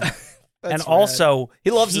reading himself. that. That's And rad. also,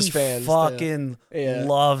 He loves his fans, too. Fucking Yeah.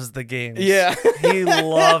 loves the games. Yeah. he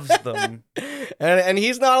loves them. And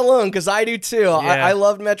he's not alone because I do too. Yeah. I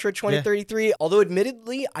loved Metro 2033, although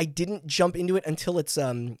admittedly I didn't jump into it until its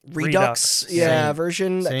Redux Same.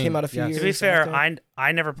 version that Same. came out a few Yeah. years To be fair, after.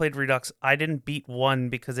 I never played Redux. I didn't beat 1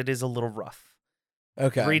 because it is a little rough.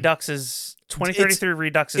 Okay. Redux is 2033.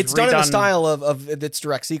 Redux is It's redone. done in the style of its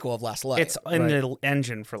direct sequel of Last Light. It's in the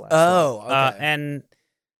engine for Last Oh, Light. okay. And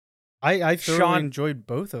I thoroughly Sean- enjoyed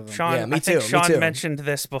both of them. Sean, Yeah, me I think too, me Sean too. mentioned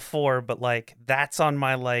this before, but like that's on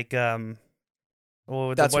my like what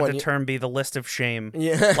would That's the one you- term be? The list of shame.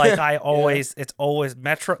 Yeah. Like I always, it's always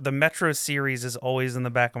the Metro series is always in the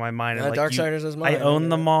back of my mind. And like Darksiders is mine. I own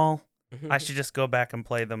them all. Mhm. I should just go back and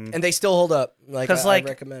play them. And they still hold up. Like, 'Cause, I like,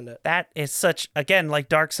 recommend it. That is such, again, like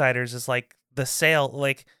Darksiders is like the sale.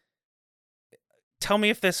 Like, tell me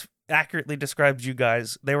if this accurately describes you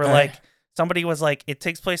guys. They were like, somebody was like, it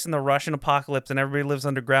takes place in the Russian apocalypse and everybody lives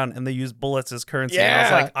underground and they use bullets as currency. And I was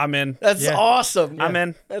Yeah. like, I'm in. That's Yeah. awesome. I'm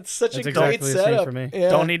in. That's such That's a exactly great the same setup for me. Yeah.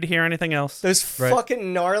 Don't need to hear anything else. Those Right.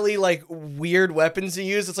 fucking gnarly, like, weird weapons you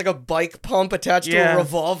use. It's like a bike pump attached to Yeah. a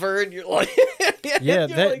revolver, and you're like, Yeah,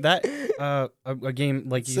 you're like- a game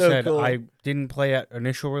like you So said, cool. I didn't play at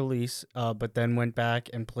initial release, but then went back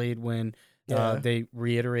and played when Yeah. they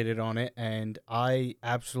reiterated on it, and I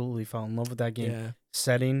absolutely fell in love with that game. Yeah.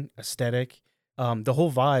 Setting, aesthetic, the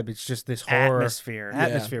whole vibe. It's just this horror Atmosphere. Yeah.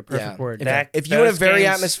 atmosphere. Perfect Yeah. word. If you want a those very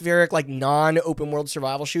games- atmospheric, like non-open world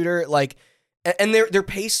survival shooter, like, and they're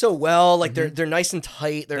paced so well, like they're nice and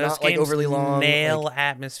tight. They're Those not like games overly long. nail like,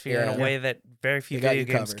 atmosphere in Yeah. a way that very few They got video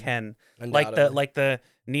you games covered. can. undoubtedly. Like the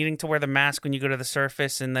needing to wear the mask when you go to the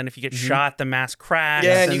surface, and then if you get shot, the mask cracks.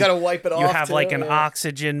 yeah, and you gotta wipe it off. you have too, like an yeah.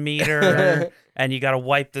 oxygen meter, and you got to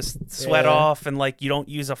wipe the sweat Yeah. off, and like you don't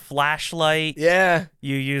use a flashlight. Yeah,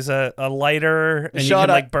 You use a lighter, and you Sean, can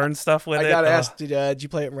like burn stuff with I it. gotta Oh. ask, did you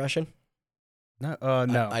play it in Russian? No,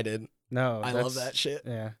 I did. no. I love that shit.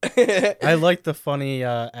 Yeah, I like the funny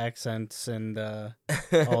accents and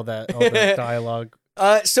all the dialogue.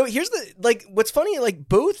 So here's what's funny, like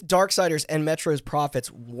both Darksiders and Metro's profits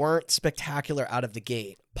weren't spectacular out of the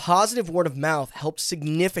gate. Positive word of mouth helped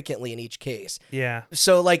significantly in each case. Yeah,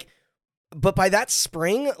 So like, but by that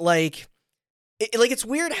spring, like, it's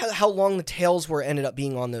weird how long the tails ended up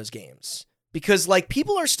being on those games, because like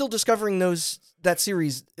people are still discovering that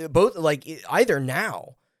series both like either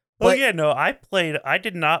now. Well, But- yeah, no, I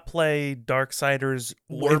did not play Darksiders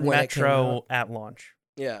or When it came Metro out. at launch.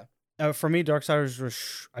 Yeah. For me, Darksiders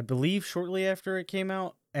was, I believe, shortly after it came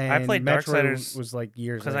out. And played Metro Darksiders was like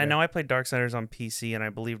years Because I later. know I played Darksiders on PC, and I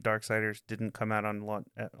believe Darksiders didn't come out on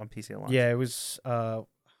PC at launch. Yeah, it was.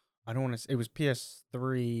 I don't want to. It was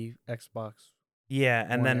PS3, Xbox. Yeah,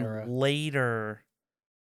 and One then era. later,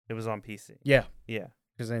 it was on PC. Yeah, Yeah,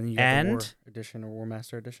 because then you got the War And- Edition or War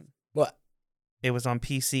Master Edition. What? it was on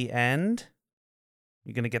PC, and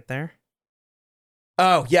you gonna get there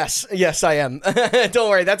Oh, yes, I am. Don't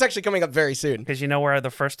worry, that's actually coming up very soon. because you know where the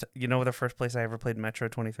first place I ever played Metro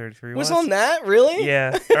 2033 Was on that really?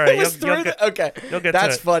 Yeah. All right, It was through okay. you'll get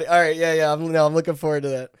That's to it. funny. All right, yeah. I'm looking forward to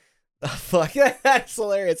that. Oh, fuck, that's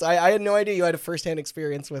hilarious. I had no idea you had a firsthand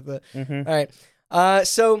experience with it. Mm-hmm. All right.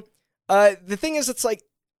 So the thing is, it's like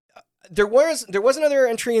there was another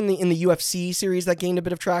entry in the UFC series that gained a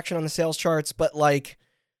bit of traction on the sales charts, but like,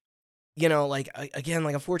 you know, like again,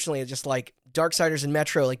 like unfortunately, it's just like Darksiders and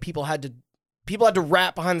Metro, like people had to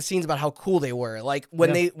rap behind the scenes about how cool they were. Like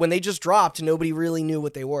when they just dropped, nobody really knew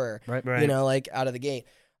what they were. Right. You know, like out of the gate.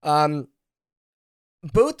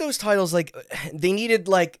 Both those titles, like they needed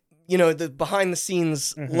like, you know, the behind the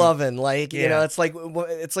scenes loving, like, you know, it's like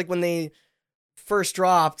when they first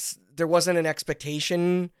dropped, there wasn't an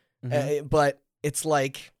expectation, but it's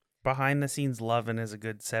like Behind the Scenes Lovin' is a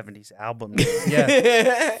good 70s album.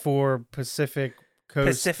 Yeah. For Pacific Coast.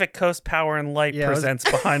 Pacific Coast Power and Light Yeah, presents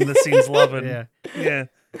Behind the Scenes Lovin'. Yeah. Yeah.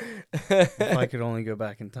 If I could only go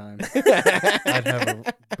back in time, I'd have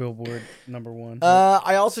a Billboard #1.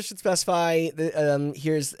 I also should specify that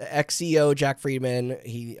here's ex-CEO Jack Friedman.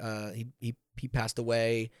 He passed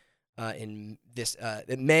away in this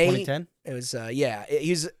in May. 2010? It was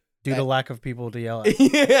he's Due to lack of people to yell at.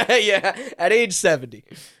 yeah, at age 70,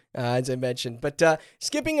 as I mentioned. But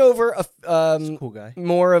skipping over He's a cool guy.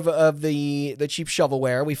 more of the cheap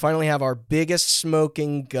shovelware, we finally have our biggest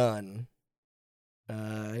smoking gun.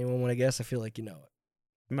 Anyone want to guess? I feel like you know it.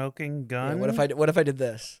 Smoking Yeah, gun. what if I did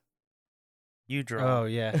this? You draw. Oh,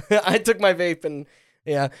 yeah. I took my vape and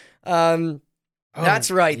yeah.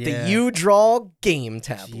 That's right. yeah. The U-Draw game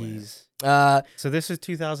tablet. Jeez. So this is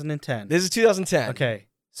 2010. This is 2010. Okay.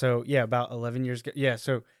 So yeah, about 11 years ago. Yeah.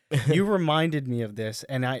 So you reminded me of this,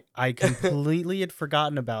 and I completely had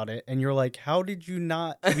forgotten about it. And you're like, how did you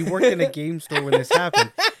not? You worked in a game store when this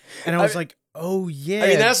happened, and I was like, oh yeah. I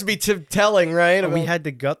mean, that has to be telling, right? We had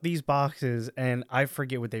to gut these boxes, and I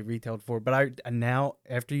forget what they retailed for. But now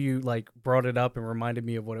after you like brought it up and reminded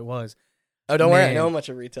me of what it was. Oh, don't worry. I Man. know how much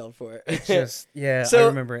it retailed for. It's just I So,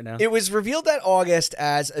 remember it now. It was revealed that August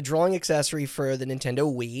as a drawing accessory for the Nintendo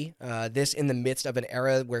Wii. This in the midst of an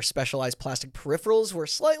era where specialized plastic peripherals were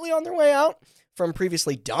slightly on their way out from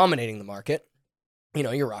previously dominating the market. You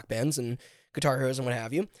know, your Rock Bands and Guitar Heroes and what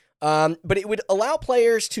have you. But it would allow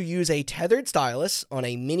players to use a tethered stylus on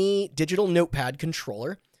a mini digital notepad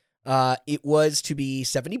controller. It was to be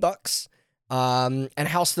 $70, and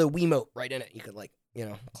house the Wiimote right in it. You could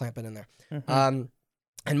clamp it in there. Mhm.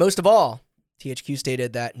 And most of all, THQ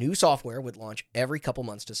stated that new software would launch every couple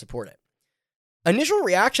months to support it. Initial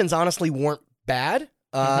reactions honestly weren't bad.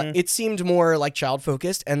 It seemed more like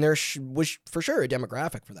child-focused, and there was for sure a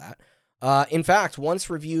demographic for that. In fact, once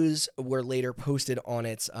reviews were later posted on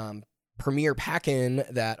its premiere pack-in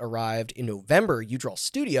that arrived in November, U-Draw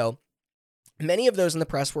Studio, many of those in the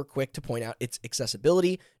press were quick to point out its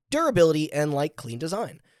accessibility, durability, and clean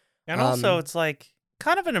design. And also, it's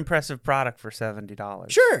kind of an impressive product for $70.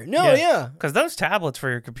 Sure, yeah. Because those tablets for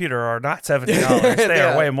your computer are not $70. They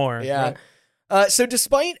are way more. Yeah. So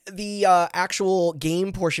despite the actual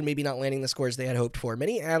game portion maybe not landing the scores they had hoped for,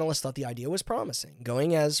 many analysts thought the idea was promising,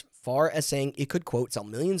 going as far as saying it could, quote, sell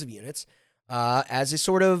millions of units as a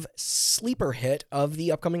sort of sleeper hit of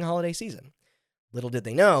the upcoming holiday season. Little did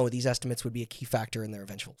they know, these estimates would be a key factor in their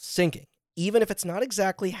eventual sinking, even if it's not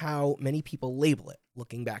exactly how many people label it,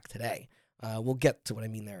 looking back today. We'll get to what I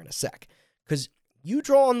mean there in a sec. Because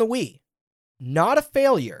U-Draw on the Wii, not a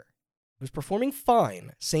failure. It was performing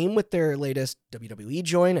fine. Same with their latest WWE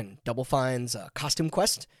join and Double Fine's Costume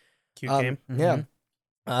Quest. Cute game.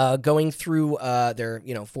 Yeah. Going through their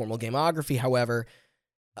formal gameography, however,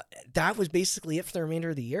 that was basically it for the remainder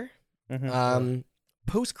of the year.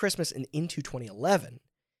 Post-Christmas and into 2011,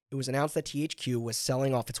 it was announced that THQ was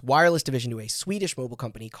selling off its wireless division to a Swedish mobile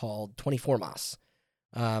company called 24 Mas.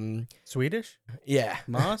 Swedish? Yeah.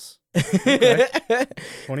 Mas? Okay.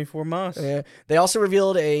 24 Mas. Yeah. They also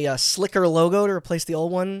revealed a slicker logo to replace the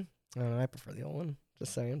old one. I prefer the old one,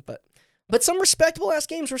 just saying. But some respectable ass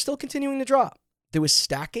games were still continuing to drop. There was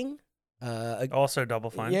Stacking. Also Double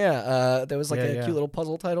Fine. Yeah, there was a cute little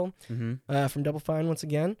puzzle title from Double Fine once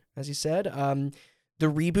again, as you said. The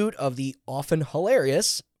reboot of the often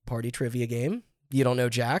hilarious party trivia game, You Don't Know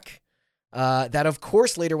Jack. That, of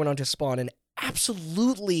course, later went on to spawn an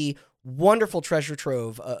absolutely wonderful treasure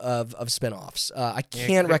trove of spinoffs. I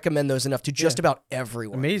can't recommend those enough to just about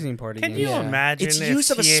everyone. Amazing party game. Can you imagine its use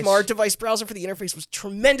of a smart device browser for the interface was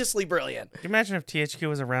tremendously brilliant. Can you imagine if THQ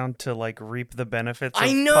was around to like reap the benefits of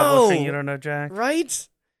I know. publishing You Don't Know Jack? Right?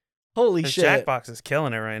 Holy shit. Jackbox is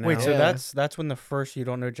killing it right now. Wait, so that's when the first You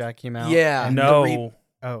Don't Know Jack came out? Yeah. No.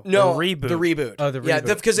 Oh. No, the reboot. The reboot. Oh, the reboot.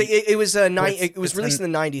 Yeah, because it was it was it's released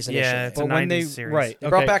in the 90s initially. Yeah, it's But a when 90s they series. right, They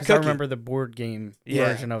brought back 'cause I Cookie. remember the board game Yeah.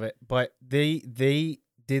 version of it, but they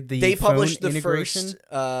did the They phone published the integration.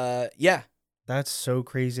 first yeah. That's so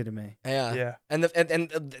crazy to me. Yeah. Yeah. And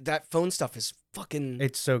that phone stuff is fucking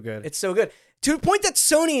It's so good. it's so good. To the point that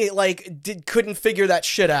Sony couldn't figure that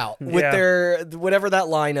shit out with Yeah. their whatever that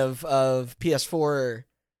line of PS4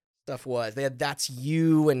 stuff was. They had That's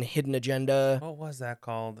You and Hidden Agenda. What was that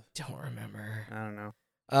called? Don't remember. I don't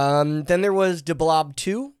know. Then there was De Blob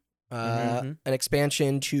 2, Mhm. an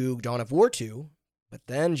expansion to Dawn of War 2. But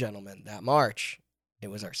then, gentlemen, that March, it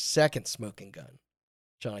was our second smoking gun.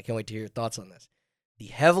 John, I can't wait to hear your thoughts on this. The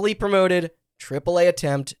heavily promoted AAA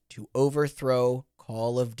attempt to overthrow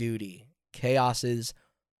Call of Duty, Chaos's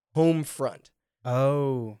home front.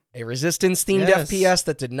 Oh, A resistance-themed Yes. FPS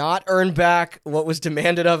that did not earn back what was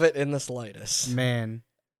demanded of it in the slightest. man.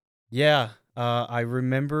 Yeah, I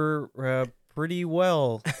remember pretty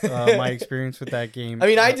well my experience with that game. I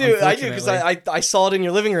mean, I do, because unfortunately. I saw it in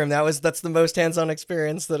your living room. That's the most hands-on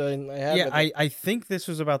experience that I had. Yeah, with it. I think this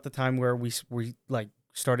was about the time where we like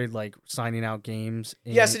started like signing out games.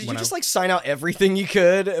 Yeah, so did you just like sign out everything you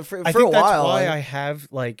could for I a think while? that's why I have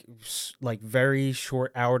like very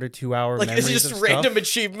short hour to 2 hour like memories it's just of random stuff.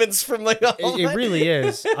 achievements from like It really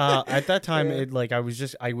is. At that time, Yeah. it like I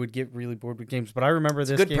would get really bored with games, but I remember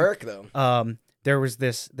this good game. perk though. There was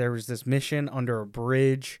this mission under a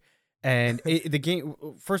bridge, and the game.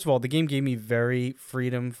 First of all, the game gave me very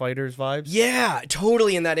Freedom Fighters vibes. Yeah,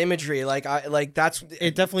 totally in that imagery. That's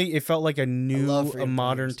It definitely felt like a love a Freedom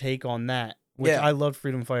modern Fighters. take on that, which Yeah. I loved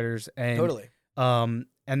Freedom Fighters, and totally. and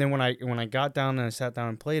then when I got down and I sat down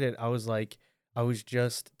and played it, I was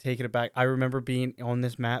just taken aback. I remember being on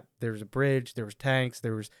this map. There was a bridge. There was tanks.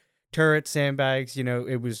 There was turrets, sandbags. You know,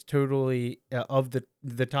 it was totally of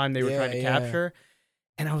the time they were trying to Yeah. capture,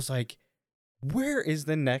 and I was like, where is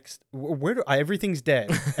the next? Where do everything's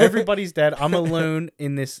dead? Everybody's dead. I'm alone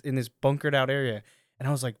in this bunkered out area, and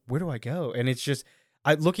I was like, where do I go? And it's just,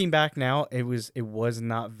 looking back now, it was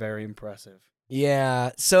not very impressive.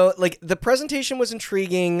 Yeah. So like the presentation was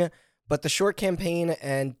intriguing, but the short campaign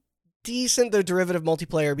and decent though derivative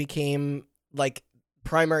multiplayer became like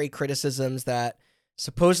primary criticisms that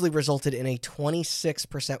supposedly resulted in a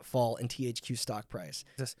 26% fall in THQ stock price.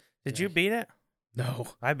 Did you beat it? No,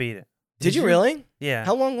 I beat it. Did you really? Yeah.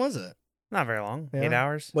 How long was it? Not very long. Yeah. 8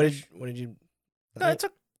 hours. What did you? No, it's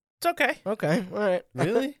okay. Okay. All right.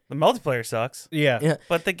 really? The multiplayer sucks. Yeah. Yeah.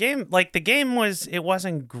 But the game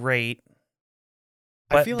wasn't great.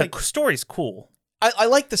 I But feel the like story's cool. I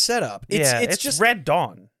like the setup. It's just Red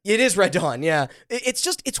Dawn. It is Red Dawn, yeah.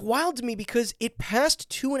 It's wild to me because it passed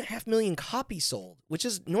 2.5 million copies sold, which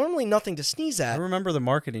is normally nothing to sneeze I at. remember the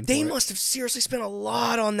marketing. They for it. must have seriously spent a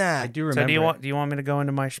lot on I that. do remember. So do you want me to go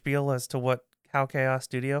into my spiel as to how Chaos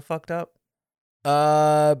Studio fucked up?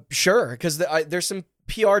 Sure, because there's some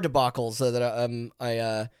PR debacles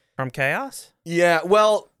that From Chaos? yeah,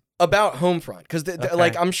 well, about Homefront, because Okay.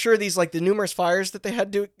 like I'm sure these like the numerous fires that they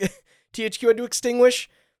had to THQ had to extinguish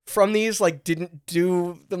from these like didn't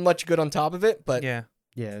do them much good on top of it, but Yeah.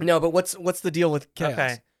 Yeah. no, but what's the deal with Chaos?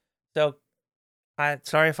 Okay. So,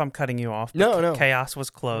 sorry if I'm cutting you off. But No. Chaos was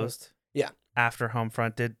closed. Yeah. After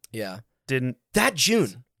Homefront didn't. That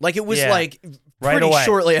June, like it was Yeah. like Right pretty away.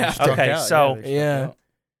 shortly They after. struck Okay, out, so- they struck Yeah. out.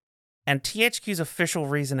 And THQ's official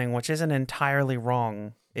reasoning, which isn't entirely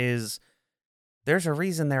wrong, is there's a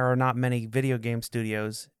reason there are not many video game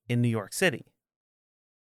studios in New York City.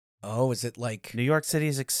 Oh, is it like New York City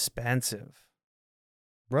is expensive.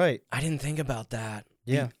 Right. I didn't think about that.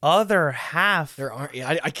 Yeah. Other half. There aren't.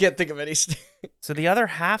 Yeah, I can't think of any. So the other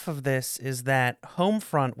half of this is that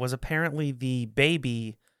Homefront was apparently the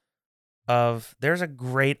baby of. There's a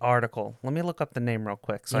great article. Let me look up the name real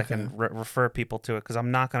quick so I Okay. can refer people to it because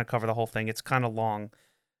I'm not going to cover the whole thing. It's kind of long.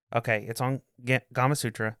 Okay, it's on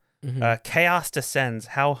Gamasutra. Mhm. Chaos Descends: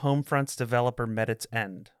 How Homefront's Developer Met Its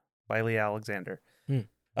End by Lee Alexander. Hmm.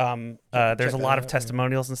 There's Check a that lot of out, yeah.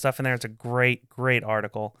 testimonials and stuff in there. It's a great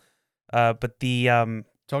article. But the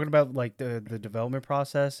Talking about like the development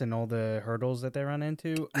process and all the hurdles that they run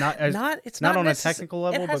into. it's Not on a necess- technical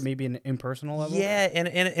it level, has- but maybe an impersonal level. Yeah,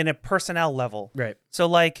 in a personnel level. Right. So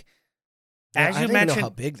like, Yeah, as I you didn't even know mentioned, how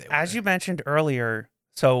big they were. as you mentioned earlier,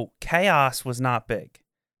 so Chaos was not big.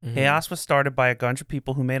 Chaos was started by a bunch of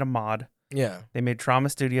people who made a mod. Yeah. They made Trauma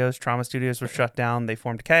Studios. Trauma Studios was shut down. They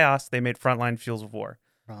formed Chaos. They made Frontline Fuels of War.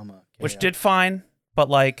 Trauma. Which did fine, but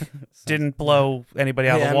didn't blow anybody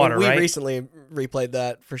out of the water, we right? We recently replayed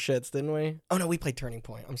that for shits, didn't we? Oh no, we played Turning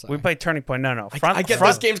Point. I'm sorry. We played Turning Point. No. I get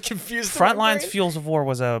those games confused. Frontline's Fuels of War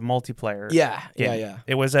was a multiplayer. Yeah.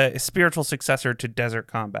 It was a spiritual successor to Desert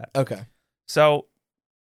Combat. Okay. So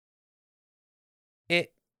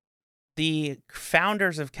the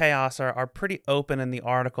founders of Chaos are pretty open in the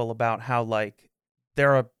article about how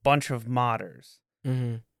there are a bunch of modders.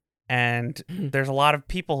 Mm-hmm. And there's a lot of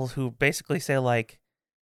people who basically say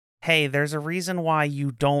hey, there's a reason why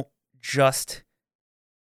you don't just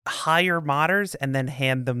hire modders and then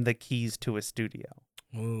hand them the keys to a studio.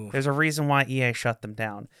 Ooh. There's a reason why EA shut them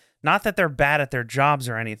down. Not that they're bad at their jobs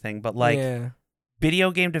or anything, but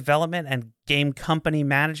video game development and game company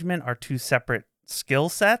management are two separate skill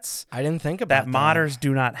sets. I didn't think about that. Modders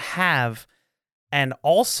do not have. And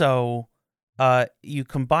also, you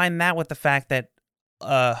combine that with the fact that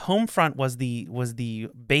Homefront was the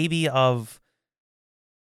baby of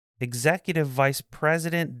Executive Vice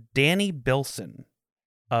President Danny Bilson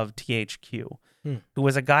of THQ, who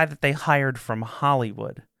was a guy that they hired from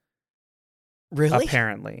Hollywood. Really?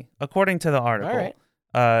 Apparently, according to the article. All right.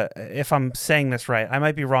 If I'm saying this right, I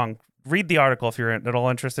might be wrong. Read the article if you're at all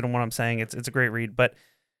interested in what I'm saying. It's a great read. But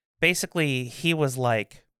basically, he was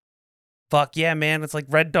like, fuck yeah, man. It's like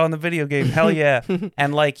Red Dawn, the video game. Hell yeah.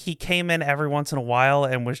 And he came in every once in a while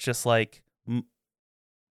and was just he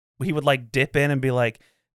would dip in and be like,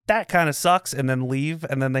 that kind of sucks, and then leave.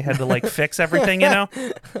 And then they had to fix everything,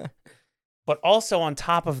 But also on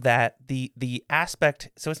top of that, the aspect,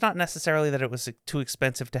 so it's not necessarily that it was too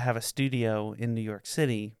expensive to have a studio in New York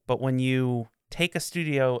City, but when you take a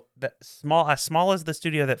studio as small as the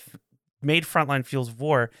studio that made Frontline Fuels of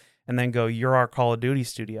War, and then go, you're our Call of Duty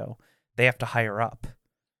studio, they have to hire up.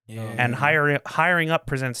 Yeah. And hiring up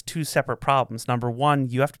presents two separate problems. Number one,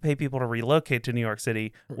 you have to pay people to relocate to New York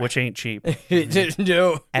City, which ain't cheap.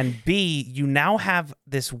 No. And B, you now have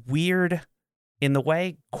this weird, in the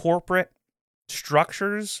way corporate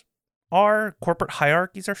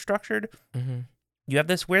hierarchies are structured. Mm-hmm. You have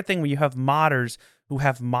this weird thing where you have modders who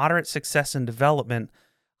have moderate success in development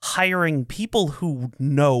hiring people who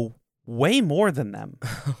know way more than them.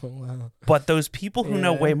 Oh, wow. But those people who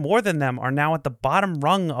know way more than them are now at the bottom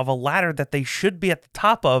rung of a ladder that they should be at the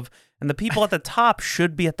top of, and the people at the top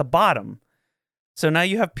should be at the bottom. So now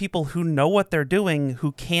you have people who know what they're doing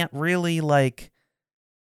who can't really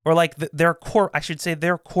their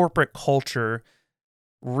corporate culture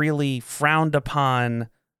really frowned upon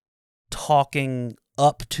talking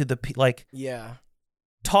up to the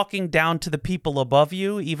talking down to the people above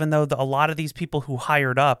you, even though a lot of these people who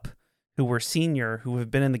hired up, who were senior, who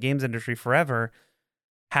have been in the games industry forever,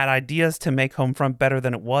 had ideas to make Homefront better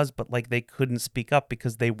than it was, but they couldn't speak up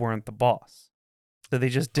because they weren't the boss. So they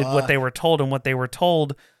just did what they were told, and what they were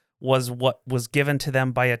told was what was given to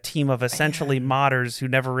them by a team of essentially modders who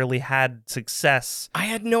never really had success. I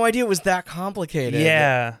had no idea it was that complicated.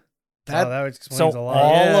 Yeah. That explains so a lot.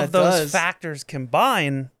 all of those factors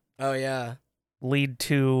combine lead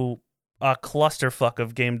to a clusterfuck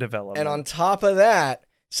of game development. And on top of that,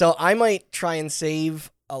 so I might try and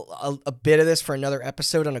save a bit of this for another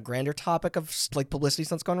episode on a grander topic of publicity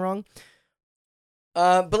stunt's gone wrong.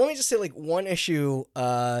 But let me just say one issue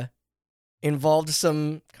involved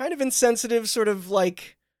some kind of insensitive sort of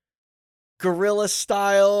guerrilla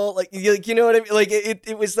style, you know what I mean?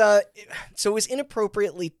 It was so it was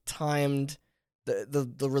inappropriately timed,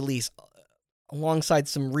 the release alongside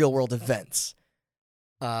some real world events.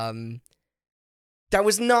 That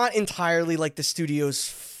was not entirely the studio's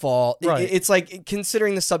fault. Right. It's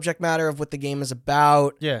considering the subject matter of what the game is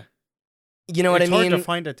about. Yeah. You know what I mean? It's hard to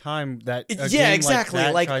find a time that a game exactly.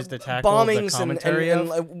 like that tries to tackle bombings the commentary and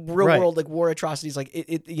real Right. world war atrocities.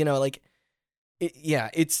 It's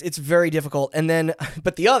very difficult. And then,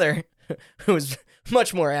 but the other, who was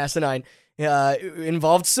much more asinine,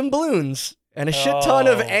 involved some balloons and a shit ton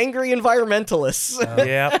of angry environmentalists.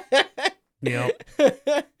 Yep.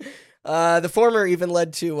 The former even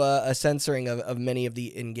led to a censoring of many of the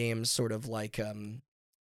in-game sort of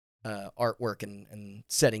artwork and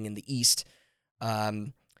setting in the East.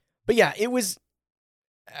 But yeah, it was,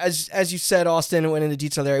 as you said, Austin went into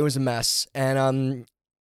detail there, it was a mess. And,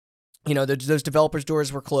 those developers'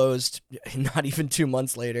 doors were closed not even 2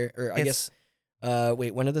 months later, or I guess,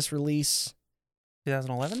 wait, when did this release?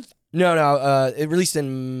 2011? No, it released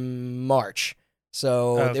in March.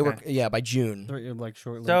 So they were, by June.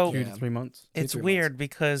 Shortly, so, 2 to 3 months. It's weird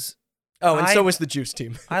because... Oh, and so was the Juice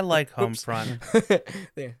team. I like Homefront.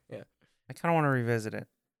 Yeah. I kind of want to revisit it.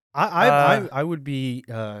 I would be,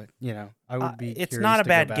 I would be. It's not a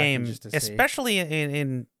bad game, just to especially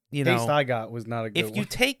in taste I got was not a good if you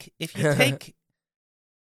take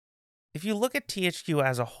if you look at THQ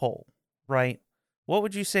as a whole, right? What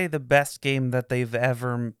would you say the best game that they've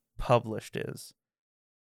ever published is?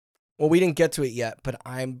 Well, we didn't get to it yet, but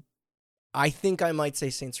I think I might say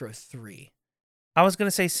Saints Row 3. I was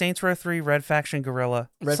gonna say Saints Row 3, Red Faction Guerrilla,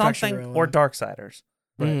 or Darksiders.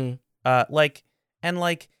 Right.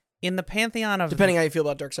 In the pantheon of depending how you feel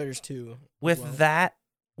about Darksiders 2. With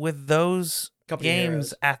those Company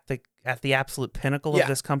games heroes. at the absolute pinnacle of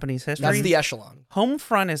this company's history, that's the echelon.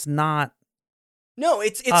 Homefront is not. No,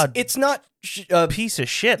 it's not a piece of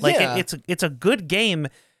shit. Like it's a good game.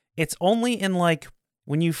 It's only in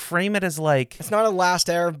when you frame it as it's not a Last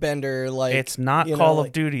Airbender. It's not Call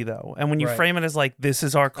of Duty though. And when you frame it as this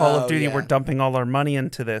is our Call of Duty, we're dumping all our money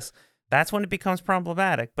into this. That's when it becomes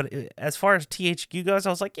problematic. But as far as THQ goes, I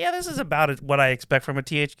was like, yeah, this is about what I expect from a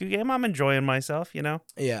THQ game. I'm enjoying myself, Yeah.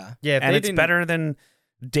 Yeah. And it's better than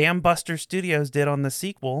Dam Buster Studios did on the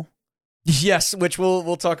sequel. Yes, which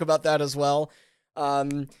we'll talk about that as well.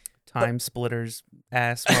 Time splitters,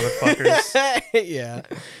 ass motherfuckers. Yeah.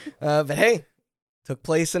 But hey, took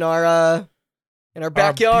place in our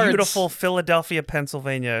backyard. Beautiful Philadelphia,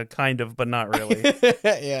 Pennsylvania, kind of, but not really.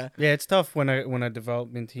 Yeah. Yeah, it's tough when a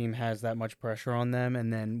development team has that much pressure on them,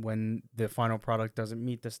 and then when the final product doesn't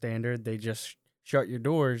meet the standard, they just shut your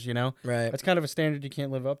doors, Right. That's kind of a standard you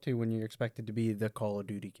can't live up to when you're expected to be the Call of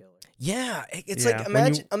Duty killer. Yeah. It's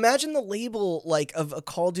imagine the label of a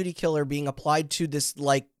Call of Duty killer being applied to this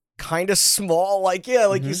kind of small,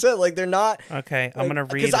 you said, they're not. Okay, I'm gonna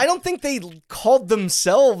read because I don't think they called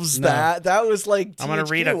themselves that. That was THQ I'm gonna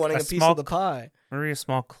read wanting a piece of the pie. I'm gonna read a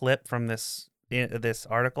small clip from this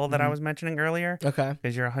article that I was mentioning earlier. Okay,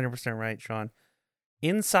 because you're 100% right, Sean.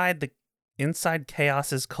 Inside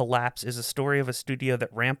Chaos's collapse is a story of a studio that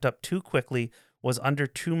ramped up too quickly, was under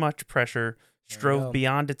too much pressure, strove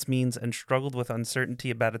beyond its means, and struggled with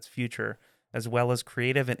uncertainty about its future, as well as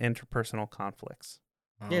creative and interpersonal conflicts.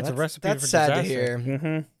 Yeah, it's a recipe for disaster. That's sad to hear.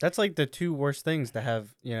 Mm-hmm. That's the two worst things to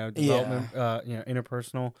have, development,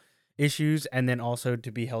 interpersonal issues, and then also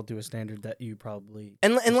to be held to a standard that you probably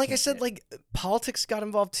and like I said, politics got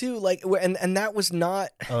involved too, and that was not,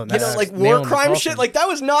 war crime shit, that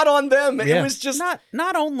was not on them. Yeah. It was just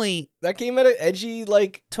not only that came at an edgy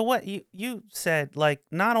to what you said,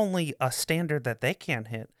 not only a standard that they can't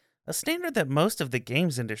hit. A standard that most of the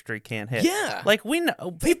games industry can't hit. Yeah. We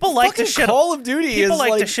know people like to shit Call of Duty. People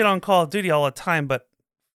like to shit on Call of Duty all the time, but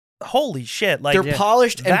holy shit. They're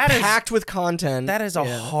polished and packed with content. That is a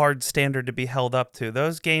hard standard to be held up to.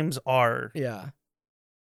 Those games are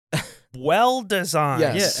well designed.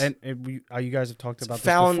 Yes. Yeah, and you guys have talked about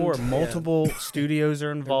this before. Multiple studios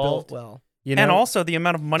are involved. Built well. And also the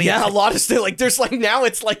amount of money. Yeah, a lot of stuff. There's now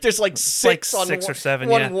it's there's six on 6 or 7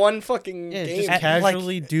 one fucking game. Just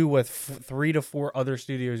casually do what 3 to 4 other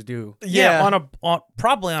studios do. Yeah,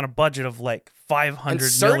 probably on a budget of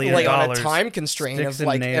 $500 million, on a time constraint Sticks of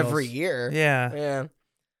and nails. every year. Yeah.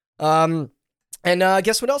 And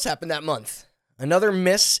guess what else happened that month? Another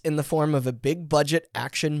miss in the form of a big budget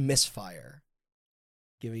action misfire.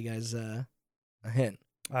 Give you guys a hint.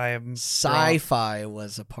 Sci-fi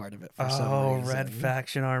was a part of it for some reason. Red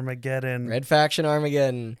Faction Armageddon. Red Faction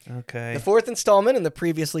Armageddon. Okay. The fourth installment in the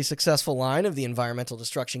previously successful line of the environmental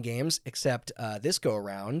destruction games, except this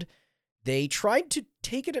go-around, they tried to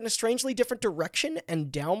take it in a strangely different direction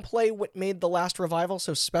and downplay what made the last revival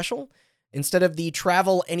so special. Instead of the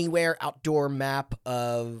travel anywhere outdoor map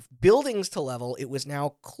of buildings to level, it was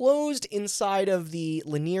now closed inside of the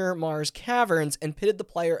linear Mars caverns and pitted the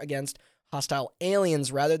player against hostile aliens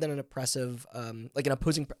rather than an oppressive, an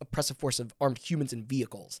oppressive force of armed humans and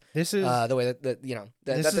vehicles. This is the way that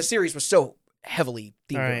the series was so heavily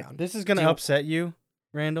themed around. This is gonna upset you,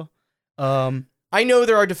 Randall. I know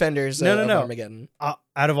there are defenders. No. Of Armageddon.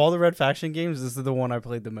 Out of all the Red Faction games, this is the one I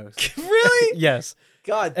played the most. Really? Yes.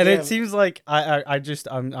 God. And damn. it seems like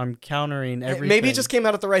I'm countering everything. Maybe it just came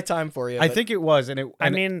out at the right time for you. I think it was,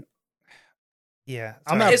 yeah,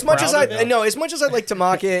 I'm not as much as I like to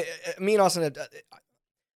mock it. Me and Austin,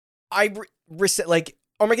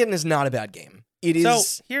 Armageddon is not a bad game. It is.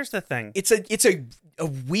 So here's the thing. It's a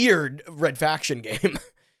weird Red Faction game.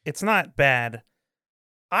 It's not bad.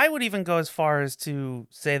 I would even go as far as to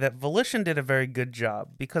say that Volition did a very good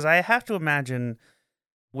job, because I have to imagine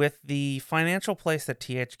with the financial place that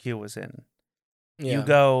THQ was in, you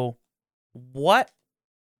go, what?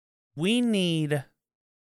 We need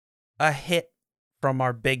a hit from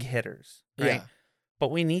our big hitters, right? Yeah.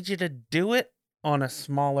 But we need you to do it on a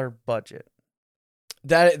smaller budget.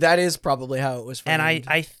 That is probably how it was framed. And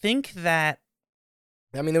I think that...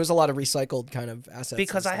 I mean, there was a lot of recycled kind of assets.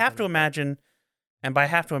 Because I have to imagine, and by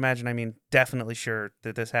have to imagine, I mean definitely sure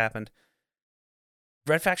that this happened.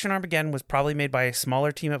 Red Faction Armageddon was probably made by a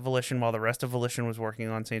smaller team at Volition while the rest of Volition was working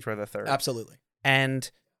on Saints Row the Third. Absolutely. And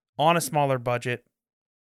on a smaller budget.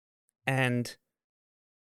 And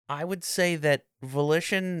I would say that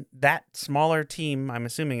Volition, that smaller team, I'm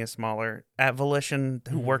assuming is smaller, at Volition,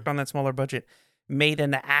 who worked on that smaller budget, made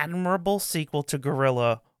an admirable sequel to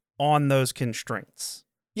Guerrilla on those constraints.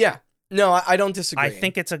 Yeah. No, I don't disagree. I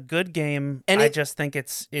think it's a good game. And I just think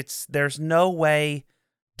it's there's no way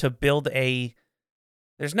to build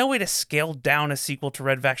there's no way to scale down a sequel to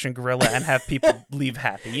Red Faction Guerrilla and have people leave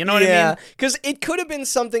happy. You know what I mean? Yeah, because it could have been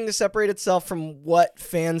something to separate itself from what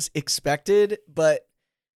fans expected, but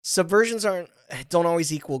subversions don't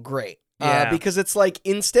always equal great. Yeah. Because it's like,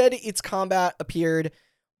 instead, its combat appeared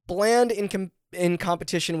bland in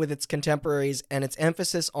competition with its contemporaries, and its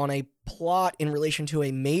emphasis on a plot in relation to a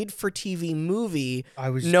made-for-TV movie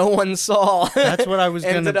no one saw. That's what I was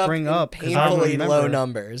going to bring up. Painfully low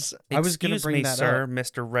numbers. I was going to bring that sir, up.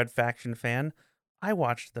 Mr. Red Faction fan. I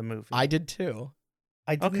watched the movie. I did too.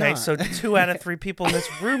 I did okay, not. so 2 out of 3 people in this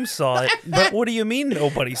room saw it. But what do you mean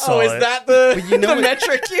nobody saw it? Oh, is that the, But you know the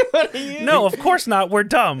metric you want to use? No, of course not. We're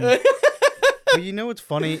dumb. But you know what's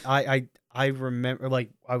funny? I remember, like,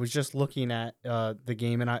 I was just looking at the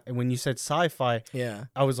game, and when you said sci-fi, Yeah.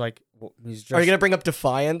 I was like, well, he's just... Are you going to bring up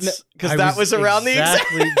Defiance? Because I that was around the exact...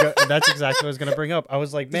 That's exactly what I was going to bring up. I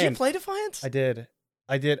was like, man... Did you play Defiance? I did.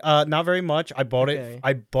 Not very much. I bought it.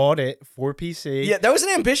 I bought it for PC. Yeah, that was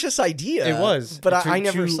an ambitious idea. It was. But I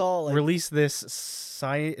never saw, like... release this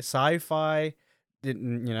sci-fi,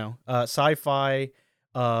 sci-fi,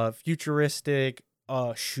 futuristic...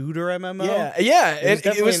 shooter MMO. Yeah.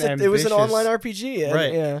 It was It was an online RPG, and,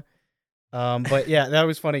 right? Yeah. But yeah, that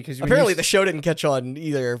was funny because apparently the show didn't catch on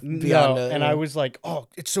either. Beyond, and I was like, "Oh,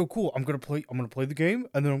 it's so cool! I'm gonna play the game,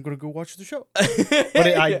 and then I'm gonna go watch the show." But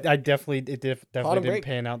it definitely didn't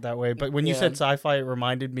pan out that way. But when you said sci-fi, it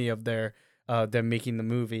reminded me of them making the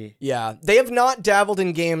movie. Yeah, they have not dabbled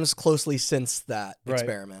in games closely since that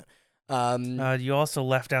experiment. You also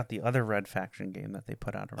left out the other Red Faction game that they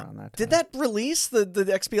put out around that time. Did that release the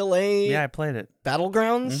XBLA? Yeah, I played it.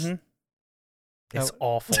 Battlegrounds? Mm-hmm. It's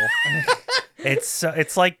awful.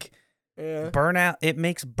 It's like Burnout. It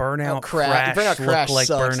makes Burnout Crash look like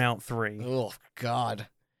sucks. Burnout 3. Oh God.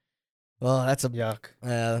 Oh, that's a yuck.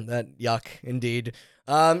 That yuck indeed.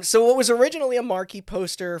 So what was originally a marquee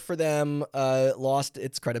poster for them lost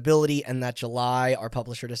its credibility, and that July, our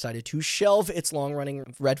publisher decided to shelve its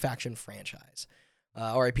long-running Red Faction franchise.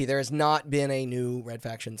 RIP, there has not been a new Red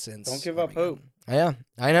Faction since. Don't give up hope. Yeah,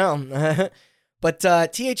 I know. But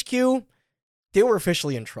THQ, they were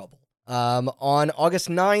officially in trouble. On August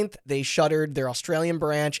 9th, they shuttered their Australian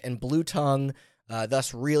branch and Blue Tongue,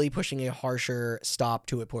 thus really pushing a harsher stop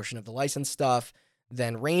to a portion of the license stuff.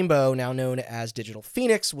 Then Rainbow, now known as Digital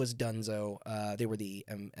Phoenix, was donezo. They were the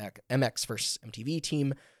MX vs. MTV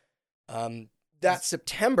team. That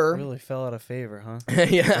September... really fell out of favor, huh?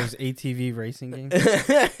 Yeah. Those ATV racing games?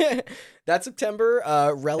 That September,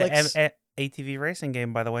 Relics... The ATV racing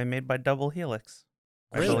game, by the way, made by Double Helix.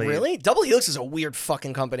 Really? Double Helix is a weird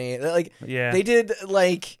fucking company. Like, yeah. They did,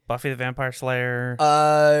 like... Buffy the Vampire Slayer.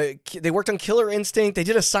 They worked on Killer Instinct. They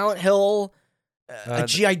did a Silent Hill... a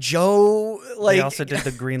G.I. Joe, like... They also did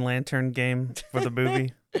the Green Lantern game for the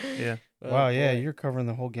movie. Yeah. Wow, yeah, you're covering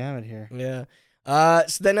the whole gamut here. Yeah.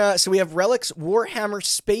 So we have Relics Warhammer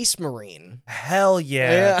Space Marine. Hell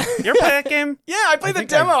yeah. You ever play that game? Yeah, I played the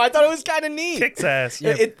demo. I thought it was kind of neat. Kicks ass.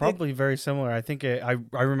 Yeah, probably very similar. I think I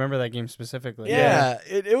remember that game specifically. Yeah.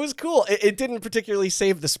 It was cool. It didn't particularly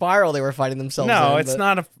save the spiral they were fighting themselves in. No, it's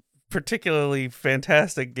not a particularly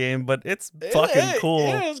fantastic game, but it's fucking cool.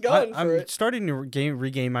 Yeah, it's going for it. I'm starting to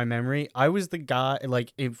regain my memory. I was the guy,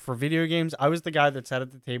 for video games, I was the guy that sat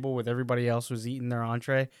at the table with everybody else was eating their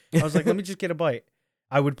entree. I was like, let me just get a bite.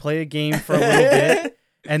 I would play a game for a little bit,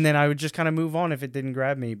 and then I would just kind of move on if it didn't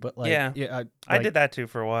grab me. But I did that too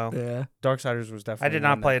for a while. Yeah, Darksiders was definitely. I did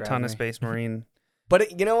not play a ton of Space Marine,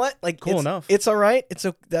 but you know what? Like, cool enough. It's all right.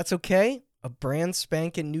 That's okay. A brand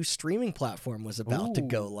spanking new streaming platform was about to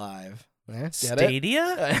go live.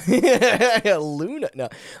 Stadia? Luna. No.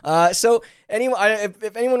 So anyway,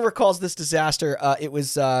 if anyone recalls this disaster, it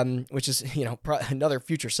was which is another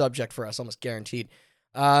future subject for us, almost guaranteed.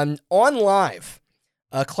 On Live,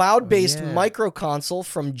 a cloud-based micro console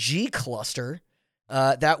from G Cluster,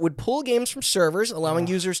 that would pull games from servers, allowing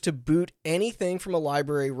users to boot anything from a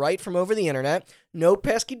library right from over the internet. No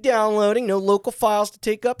pesky downloading, no local files to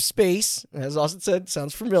take up space. As Austin said,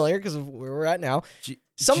 sounds familiar because of where we're at now.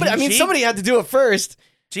 Somebody had to do it first.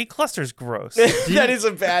 G-Cluster's gross. That is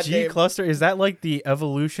a bad name. G-Cluster, is that like the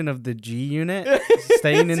evolution of the G unit?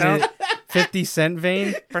 Staying in the 50 Cent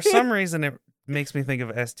vein? For some reason, it makes me think of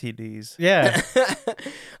STDs. Yeah.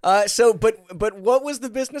 But what was the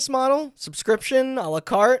business model? Subscription, a la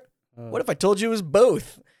carte? What if I told you it was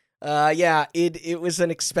both? It was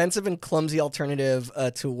an expensive and clumsy alternative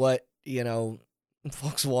to what,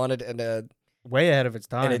 folks wanted, and way ahead of its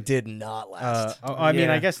time. And it did not last. I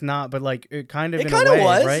mean, I guess not, but like it kind of it in kind a way, of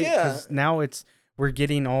was, right? yeah. Because now we're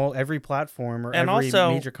getting every platform or and every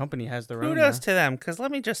also, major company has their own. Kudos to them, because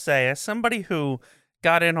let me just say, as somebody who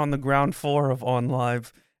got in on the ground floor of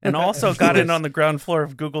OnLive and also got in on the ground floor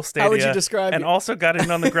of Google Stadia, how would you describe and it? also got in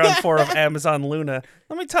on the ground floor of Amazon Luna,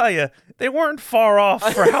 let me tell you, they weren't far off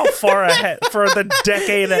for how far ahead for the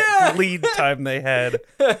decade lead time they had.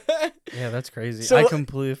 Yeah, that's crazy. So I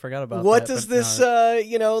completely forgot about what that. What does this,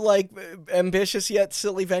 ambitious yet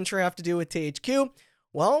silly venture have to do with THQ?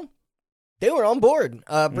 Well, they were on board,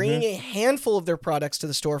 bringing a handful of their products to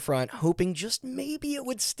the storefront, hoping just maybe it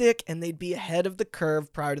would stick and they'd be ahead of the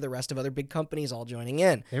curve prior to the rest of other big companies all joining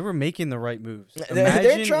in. They were making the right moves. They're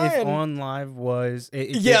Imagine trying. if OnLive was...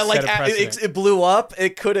 It blew up.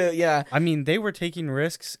 It could have, yeah. I mean, they were taking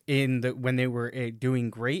risks when they were doing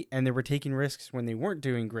great, and they were taking risks when they weren't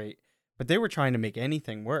doing great. But they were trying to make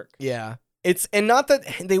anything work. Yeah. And not that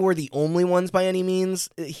they were the only ones by any means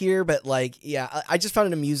here, but I just found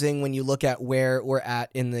it amusing when you look at where we're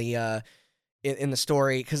at in the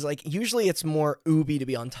story, because usually it's more Ubi to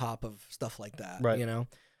be on top of stuff like that, right?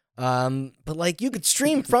 But you could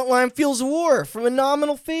stream Frontline Fields of War for a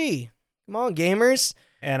nominal fee. Come on, gamers.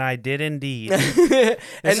 And I did indeed.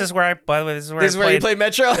 This is where you played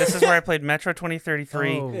Metro. This is where I played Metro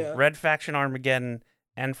 2033, Red Faction Armageddon,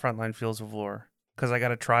 and Frontline Fields of War. Because I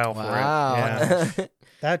got a trial for it. Yeah.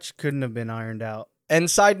 That couldn't have been ironed out.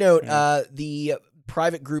 And side note, the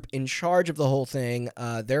private group in charge of the whole thing,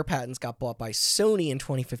 their patents got bought by Sony in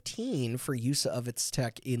 2015 for use of its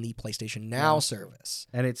tech in the PlayStation Now service.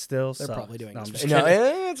 And it still They're sucks. probably doing no, this. No,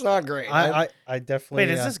 it's not great. I definitely... Wait,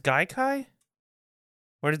 is this Gaikai?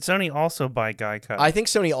 Or did Sony also buy Gaikai? I think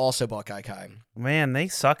Sony also bought Gaikai. Man, they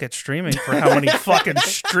suck at streaming for how many fucking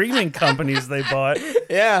streaming companies they bought.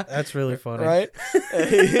 Yeah. That's really funny. Right?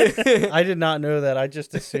 I did not know that. I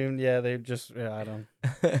just assumed, they just... Yeah, I don't...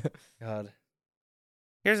 God.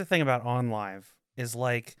 Here's the thing about OnLive, is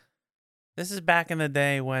this is back in the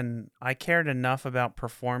day when I cared enough about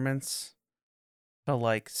performance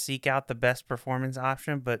to seek out the best performance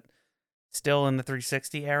option, but still in the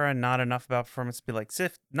 360 era, not enough about performance to be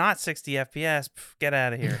not 60 FPS, get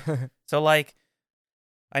out of here. So I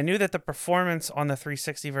knew that the performance on the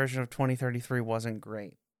 360 version of 2033 wasn't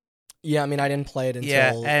great. Yeah, I mean, I didn't play it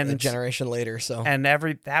until a generation later, so. And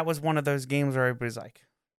that was one of those games where everybody's like,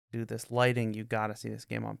 dude, this lighting, you gotta see this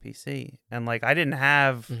game on PC. And I didn't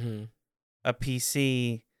have a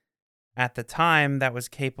PC at the time that was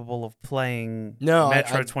capable of playing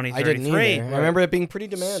Metro 2033. I didn't either. I remember it being pretty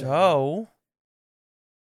demanding. So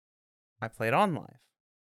I played OnLive.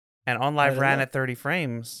 And OnLive ran at 30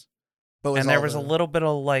 frames. And there was a little bit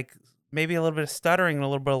of maybe a little bit of stuttering and a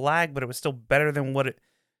little bit of lag, but it was still better than what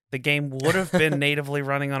the game would have been natively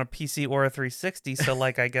running on a PC or a 360. So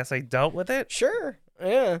I guess I dealt with it. Sure.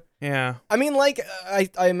 Yeah. Yeah. I mean,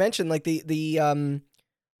 I mentioned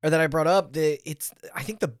or that I brought up, I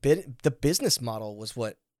think the business model was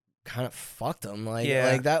what kind of fucked them.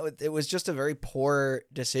 It was just a very poor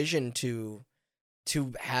decision to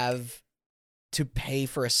have to pay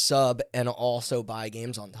for a sub and also buy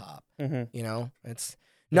games on top. It's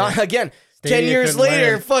not again. Stadia 10 years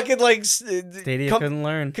later, fucking Stadia couldn't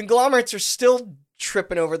learn. Conglomerates are still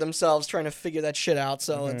tripping over themselves trying to figure that shit out.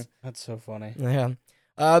 So that's so funny. Yeah.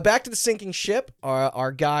 Back to the sinking ship.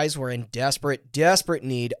 Our guys were in desperate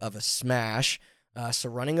need of a smash. So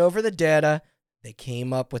running over the data, they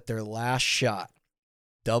came up with their last shot,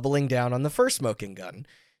 doubling down on the first smoking gun.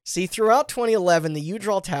 See, throughout 2011, the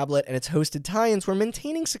U-Draw tablet and its hosted tie-ins were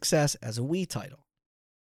maintaining success as a Wii title.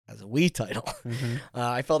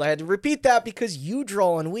 I felt I had to repeat that because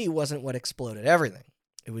U-Draw on Wii wasn't what exploded everything.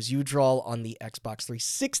 It was U-Draw on the Xbox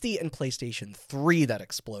 360 and PlayStation 3 that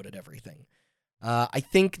exploded everything. I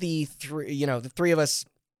think the three of us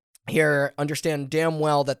here understand damn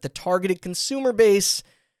well that the targeted consumer base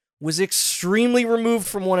was extremely removed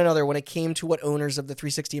from one another when it came to what owners of the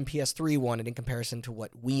 360 and PS3 wanted in comparison to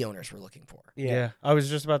what Wii owners were looking for. Yeah. I was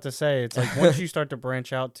just about to say, it's like once you start to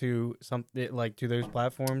branch out to something like to those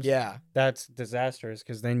platforms, that's disastrous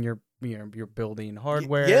because then you're building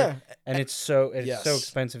hardware, and it's so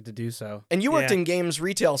expensive to do so. And you worked in games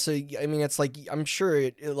retail, so I mean, it's like I'm sure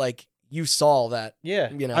it like you saw that.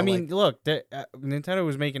 Yeah, you know. I mean, look, Nintendo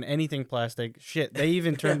was making anything plastic. Shit, they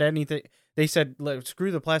even turned anything. They said, "Screw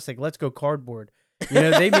the plastic, let's go cardboard." You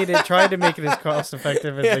know, they tried to make it as cost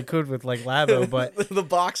effective as they could with like Labo, but the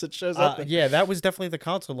box that shows up. Yeah, that was definitely the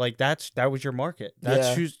console. Like that was your market.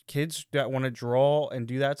 That's who's kids that want to draw and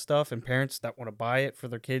do that stuff, and parents that want to buy it for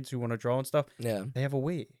their kids who want to draw and stuff. Yeah, they have a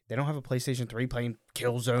Wii. They don't have a PlayStation 3 playing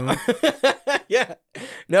Killzone. Yeah,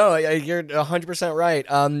 no, you're 100% right.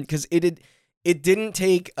 Because it didn't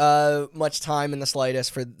take much time in the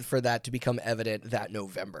slightest for that to become evident that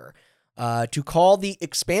November. To call the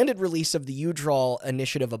expanded release of the U-Draw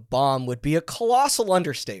initiative a bomb would be a colossal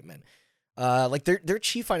understatement. Like their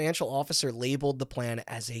chief financial officer labeled the plan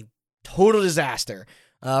as a total disaster,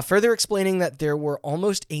 further explaining that there were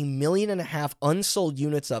almost 1.5 million unsold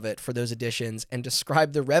units of it for those editions, and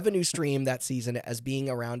described the revenue stream that season as being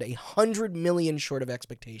around 100 million short of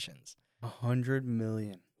expectations. 100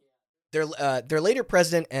 million. Their later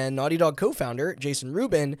president and Naughty Dog co-founder, Jason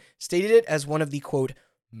Rubin, stated it as one of the, quote,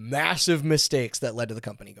 massive mistakes that led to the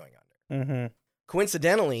company going under. Mm-hmm.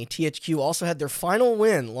 Coincidentally, THQ also had their final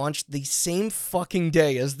win launched the same fucking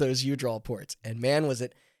day as those U-Draw ports, and man, was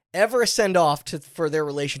it ever a send-off for their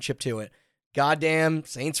relationship to it. Goddamn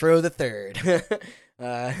Saints Row the Third.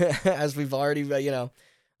 As we've already,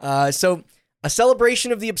 so a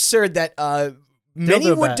celebration of the absurd that many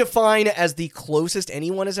would define as the closest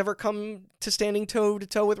anyone has ever come to standing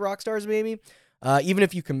toe-to-toe with Rockstar's baby. Even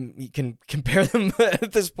if you can compare them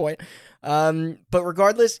at this point. But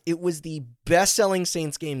regardless, it was the best-selling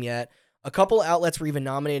Saints game yet. A couple outlets were even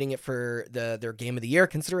nominating it for their Game of the Year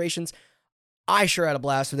considerations. I sure had a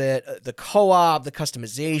blast with it. The co-op, the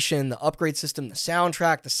customization, the upgrade system, the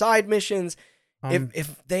soundtrack, the side missions.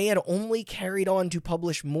 If they had only carried on to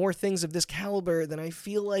publish more things of this caliber, then I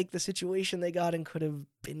feel like the situation they got in could have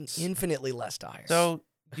been infinitely less dire. So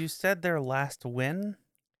you said their last win?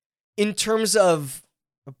 In terms of...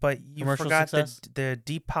 But you forgot the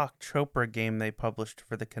Deepak Chopra game they published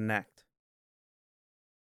for the Kinect.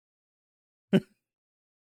 I'm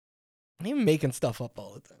even making stuff up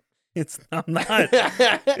all the time. I'm not.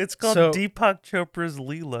 It's called Deepak Chopra's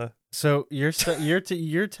Leela. So you're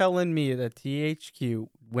telling me that THQ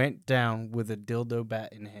went down with a dildo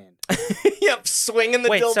bat in hand? Yep, swinging the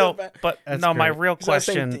dildo bat. But That's no, great. my real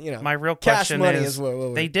question is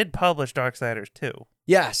they did publish Darksiders 2.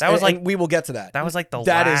 Yes, that was and we will get to that. That was like the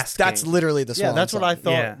last. That's game. Literally the swan. Yeah, that's what I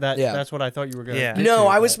thought. Yeah. That's what I thought you were going to. Yeah. No,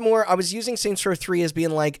 I was using Saints Row 3 as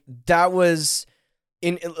being like that was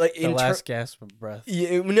in the last gasp of breath.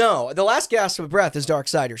 No, the last gasp of breath is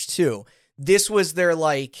Darksiders 2. This was their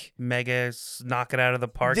like mega knock it out of the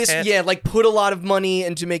park. Like put a lot of money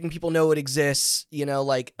into making people know it exists.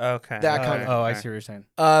 Like that kind of. Oh, I see what you're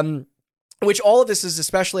saying. Which all of this is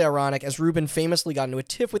especially ironic, as Rubin famously got into a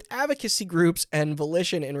tiff with advocacy groups and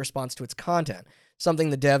Volition in response to its content, something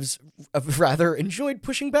the devs rather enjoyed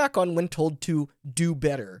pushing back on when told to do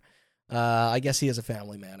better. I guess he is a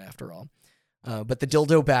family man after all. But the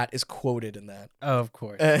dildo bat is quoted in that. Oh, of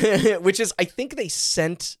course. Which is, I think they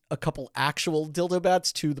sent a couple actual dildo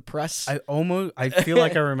bats to the press. I feel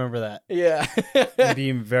like I remember that. Yeah. I'm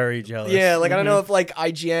being very jealous. Yeah, like I don't know if like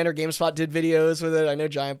IGN or GameSpot did videos with it. I know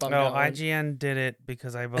Giant Bomb. No, IGN did it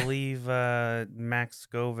because I believe Max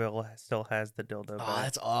Scoville still has the dildo bat. Oh,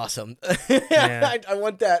 that's awesome. Yeah. I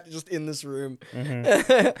want that just in this room.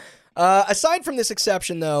 Mm-hmm. Aside from this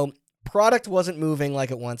exception, though, product wasn't moving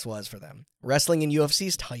like it once was for them. Wrestling and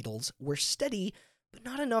UFC's titles were steady, but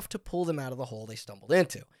not enough to pull them out of the hole they stumbled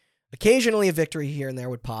into. Occasionally, a victory here and there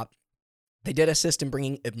would pop. They did assist in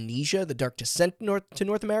bringing Amnesia: The Dark Descent to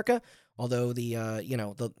North America, although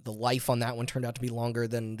the life on that one turned out to be longer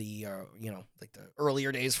than the like the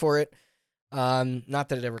earlier days for it. Not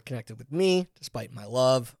that it ever connected with me, despite my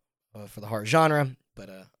love for the horror genre, but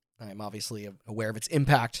I'm obviously aware of its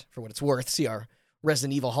impact for what it's worth. See our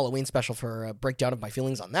Resident Evil Halloween special for a breakdown of my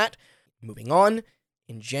feelings on that. Moving on,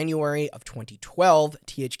 in January of 2012,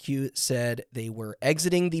 THQ said they were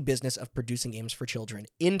exiting the business of producing games for children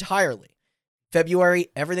entirely. February,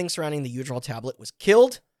 everything surrounding the U-Draw tablet was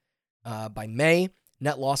killed. By May,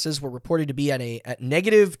 net losses were reported to be at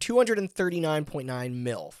negative 239.9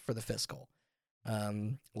 mil for the fiscal.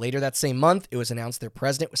 Later that same month, it was announced their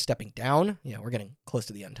president was stepping down. Yeah, we're getting close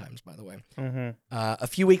to the end times, by the way. Mm-hmm. A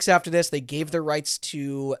few weeks after this, they gave their rights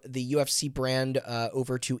to the UFC brand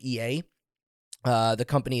over to EA. The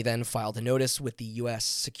company then filed a notice with the U.S.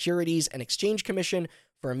 Securities and Exchange Commission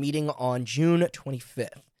for a meeting on June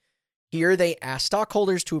 25th. Here, they asked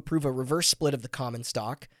stockholders to approve a reverse split of the common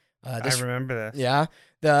stock. I remember this. Yeah.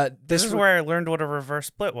 This is where I learned what a reverse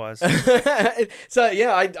split was. So,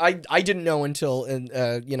 yeah, I didn't know until,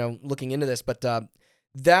 looking into this, but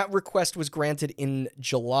that request was granted in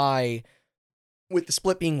July, with the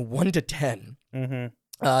split being 1-10,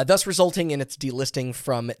 thus resulting in its delisting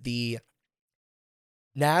from the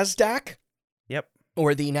NASDAQ. Yep.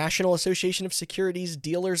 Or the National Association of Securities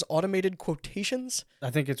Dealers Automated Quotations. I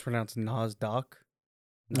think it's pronounced NASDAQ.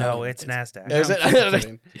 No, it's NASDAQ. Is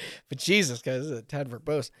it? But Jesus, guys, this is a tad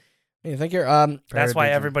verbose. What do you think here? That's why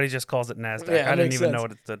everybody just calls it NASDAQ. Yeah, I didn't even know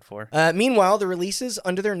what it stood for. Meanwhile, the releases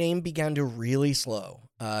under their name began to really slow,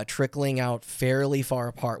 trickling out fairly far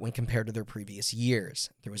apart when compared to their previous years.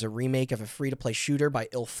 There was a remake of a free-to-play shooter by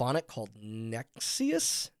IllFonic called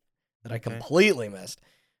Nexius that I completely missed.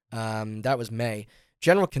 That was May.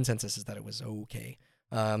 General consensus is that it was okay.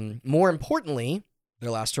 More importantly,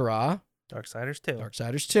 their last hurrah, Darksiders 2.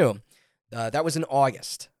 Darksiders 2. That was in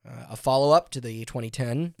August. A follow-up to the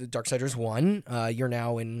 2010 Darksiders 1. You're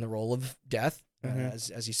now in the role of Death,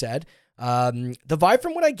 as you said. The vibe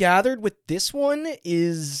from what I gathered with this one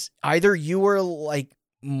is either you were like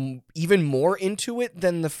even more into it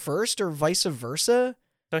than the first, or vice versa.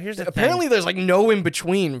 So here's the apparently thing. There's like no in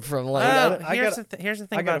between from like. Here's the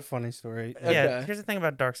thing. I got a funny story. Yeah, here's the thing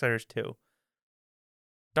about Darksiders 2.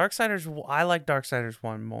 I like Darksiders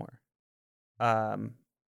 1 more.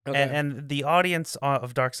 And the audience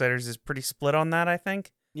of Darksiders is pretty split on that, I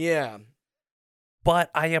think. Yeah. But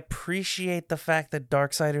I appreciate the fact that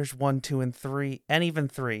Darksiders 1, 2, and 3, and even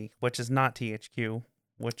 3, which is not THQ,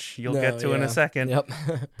 which you'll get to in a second. Yep.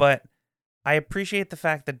 But I appreciate the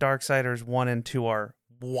fact that Darksiders 1 and 2 are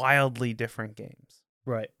wildly different games.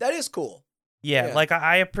 Right. That is cool. Yeah. Like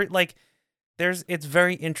it's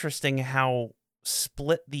very interesting how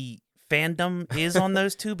split the fandom is on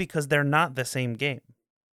those two, because they're not the same game.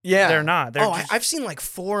 Yeah. They're not. I've seen like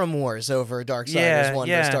forum wars over Darksiders 1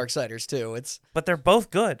 versus Darksiders 2. But they're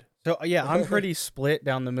both good. So yeah, I'm pretty split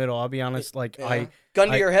down the middle. I'll be honest. Like gun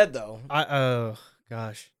to your head though. Oh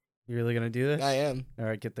gosh, you really gonna do this? I am. All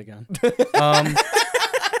right, get the gun.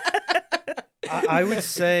 I would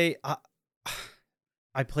say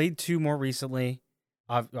I played 2 more recently.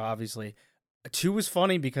 Obviously, 2 was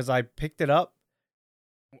funny because I picked it up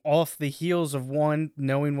off the heels of 1,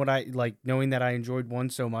 knowing that I enjoyed 1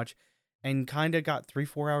 so much, and kind of got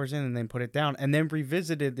 3-4 hours in and then put it down, and then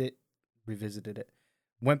revisited it,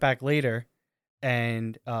 went back later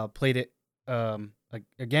and played it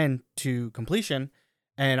again to completion,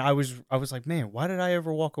 and I was like, man, why did I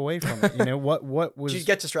ever walk away from it? You know, what was? Did you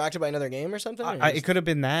get distracted by another game or something? It could have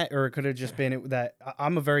been that, or it could have just been that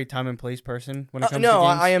I'm a very time and place person when it comes to no,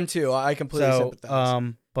 games. I am too. I completely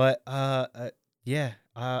sympathize. But yeah,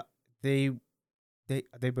 they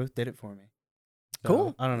both did it for me. So,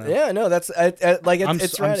 cool. I don't know. Yeah, no, that's it's right I'm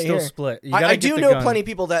still here. split. I do know plenty of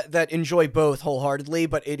people that enjoy both wholeheartedly,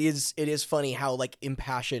 but it is funny how like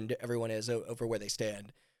impassioned everyone is over where they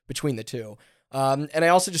stand between the two. And I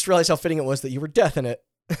also just realized how fitting it was that you were Death in it.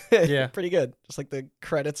 Yeah, pretty good. Just like the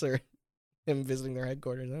credits are him visiting their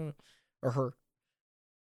headquarters, I don't know, or her.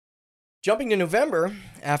 Jumping to November,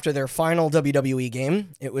 after their final WWE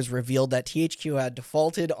game, it was revealed that THQ had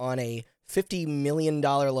defaulted on a $50 million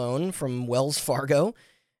loan from Wells Fargo,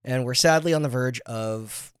 and were sadly on the verge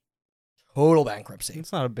of total bankruptcy.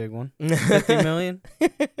 It's not a big one. $50 million? I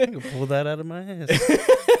can pull that out of my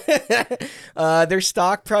ass. Their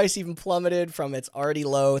stock price even plummeted from its already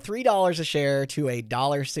low $3 a share to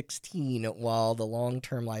 $1.16, while the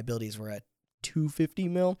long-term liabilities were at $250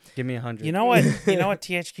 million. Give me 100. You know what? You know what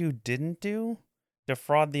THQ didn't do?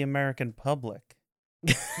 Defraud the American public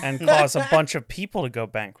and cause a bunch of people to go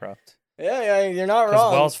bankrupt. Yeah, you're not wrong.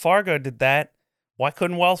 Because Wells Fargo did that. Why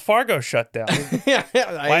couldn't Wells Fargo shut down?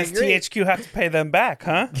 Why does THQ have to pay them back,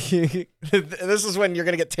 huh? This is when you're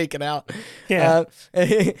going to get taken out. Yeah.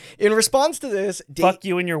 In response to this... Fuck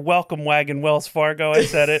you and your welcome wagon, Wells Fargo. I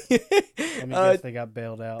said it. Let me guess they got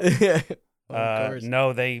bailed out.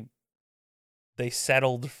 No, they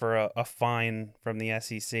settled for a fine from the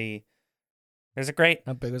SEC. There's a great...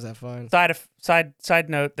 How big was that fine? Side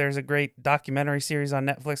note, there's a great documentary series on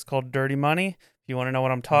Netflix called Dirty Money. If you want to know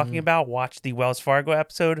what I'm talking about, watch the Wells Fargo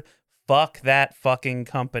episode. Fuck that fucking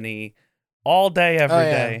company all day, every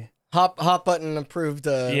day. Hot button approved.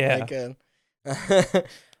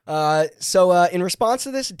 So in response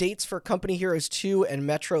to this, dates for Company Heroes 2 and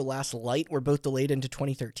Metro Last Light were both delayed into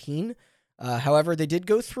 2013. However, they did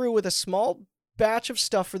go through with a small batch of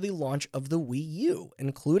stuff for the launch of the Wii U,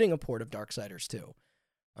 including a port of Darksiders 2.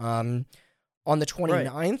 On the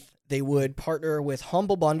 29th, they would partner with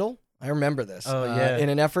Humble Bundle. I remember this. In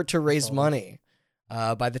an effort to raise money.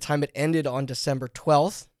 By the time it ended on December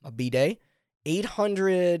 12th, a B-Day,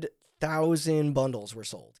 800,000 bundles were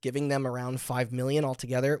sold, giving them around $5 million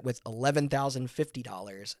altogether, with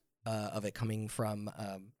 $11,050 of it coming from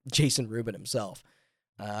Jason Rubin himself.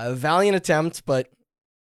 A valiant attempt, but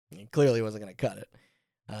it clearly wasn't going to cut it.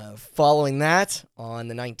 Following that, on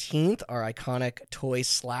the 19th, our iconic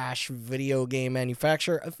toy/video game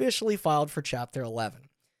manufacturer officially filed for Chapter 11.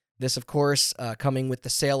 This, of course, coming with the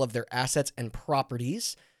sale of their assets and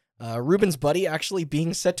properties. Rubin's buddy actually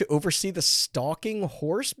being set to oversee the Stalking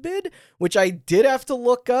Horse bid, which I did have to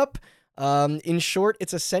look up. In short,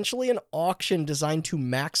 it's essentially an auction designed to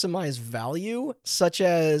maximize value, such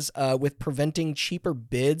as with preventing cheaper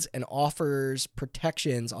bids, and offers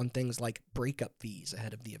protections on things like breakup fees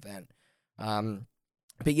ahead of the event.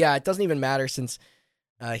 But yeah, it doesn't even matter, since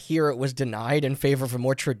here it was denied in favor of a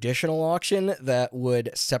more traditional auction that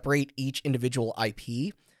would separate each individual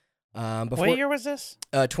IP. What year was this?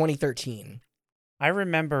 2013. I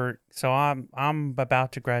remember. So I'm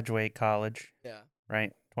about to graduate college. Yeah.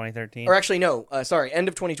 Right. 2013. Or actually, no. Sorry, end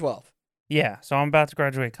of 2012. Yeah. So I'm about to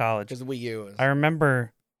graduate college. Because the Wii U is. I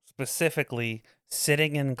remember specifically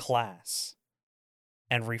sitting in class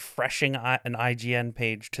and refreshing an IGN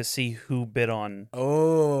page to see who bid on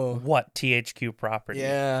what THQ property.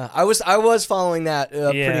 Yeah, I was following that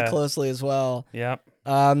pretty closely as well. Yep.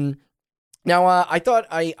 Now, I thought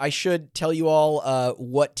I should tell you all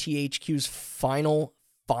what THQ's final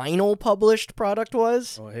published product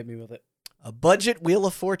was. Oh, hit me with it. A budget Wheel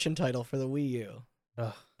of Fortune title for the Wii U.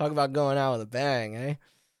 Ugh. Talk about going out with a bang, eh?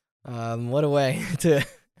 What a way to...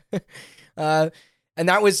 and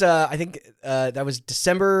that was, I think, that was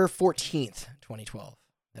December 14th, 2012.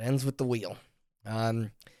 It ends with the wheel.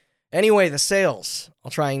 Anyway, the sales. I'll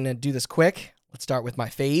try and do this quick. Let's start with my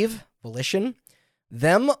fave, Volition.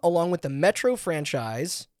 Them, along with the Metro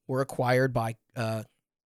franchise, were acquired by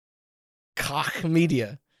Koch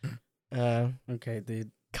Media. Okay, dude.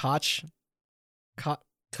 Koch.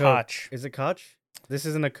 Is it Koch? This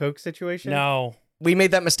isn't a Coke situation? No. We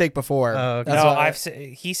made that mistake before. Okay. No,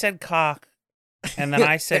 he said Koch, and then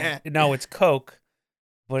I said, no, it's Coke,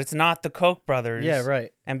 but it's not the Koch brothers. Yeah,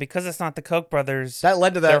 right. And because it's not the Koch brothers, that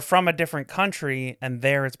led to that. They're from a different country, and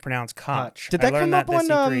there it's pronounced Koch. Did that come up on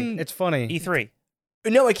E3. It's funny. E3.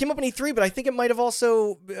 No, it came up in E3, but I think it might have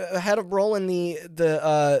also had a role in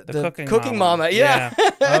the Cooking Mama. Yeah.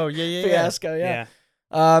 Oh, yeah. Fiasco, yeah.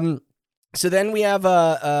 So then we have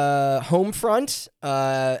Homefront,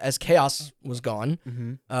 as Chaos was gone,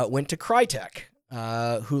 went to Crytek,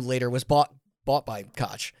 who later was bought by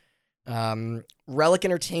Koch. Relic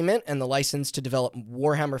Entertainment and the license to develop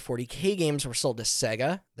Warhammer 40K games were sold to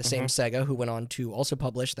Sega, the same Sega who went on to also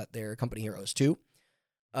publish their Company Heroes 2.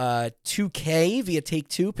 2K via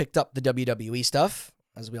Take-Two picked up the WWE stuff,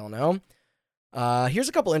 as we all know. Here's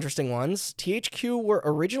a couple interesting ones. THQ were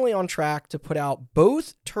originally on track to put out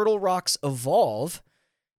both Turtle Rock's Evolve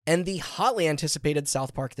and the hotly anticipated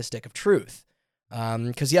South Park: The Stick of Truth.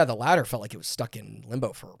 Because, the latter felt like it was stuck in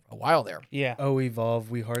limbo for a while there. Yeah. Oh,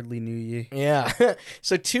 Evolve, we hardly knew ye. Yeah.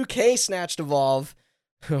 So 2K snatched Evolve,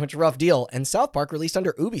 which rough deal, and South Park released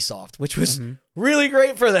under Ubisoft, which was really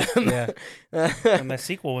great for them. Yeah. And the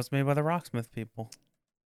sequel was made by the Rocksmith people.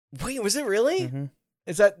 Wait, was it really? Mm-hmm.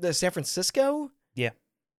 Is that the San Francisco? Yeah.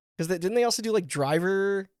 Because didn't they also do like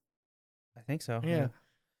Driver? I think so. Yeah.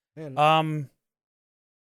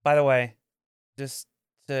 By the way, just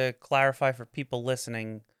to clarify for people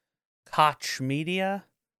listening, Koch Media,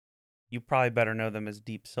 you probably better know them as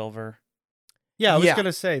Deep Silver. Yeah, I was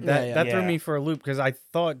gonna say that threw me for a loop because I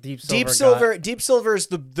thought Deep Silver is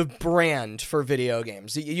the brand for video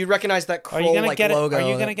games. You recognize that Kroll logo. Are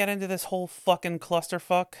you gonna get into this whole fucking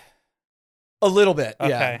clusterfuck? A little bit,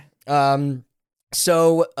 okay. Yeah.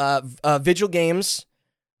 So Vigil Games,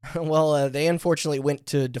 well, they unfortunately went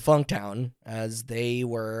to Defunct Town as they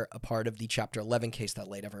were a part of the Chapter 11 case that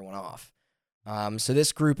laid everyone off. So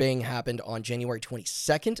this grouping happened on January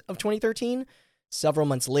 22nd of 2013. Several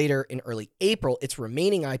months later, in early April, its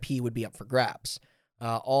remaining IP would be up for grabs.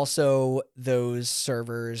 Also, those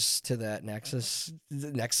servers to that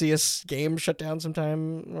Nexius game shut down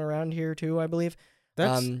sometime around here too, I believe.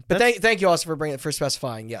 Thank you also for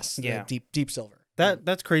specifying. Yes, Deep Silver.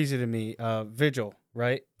 That's crazy to me. Vigil,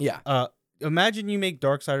 right? Yeah. imagine you make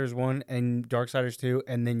Darksiders 1 and Darksiders 2,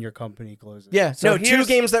 and then your company closes. Yeah, So no, 2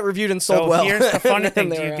 games that reviewed and sold well. Here's the funny And thing.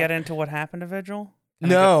 they Do you were get out. into what happened to Vigil?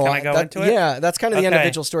 Can I go into it? Yeah, that's kind of the end of Okay.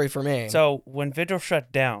 Vigil's story for me. So when Vigil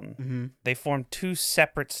shut down, Mm-hmm. they formed 2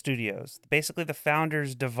 separate studios. Basically, the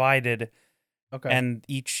founders divided, Okay. and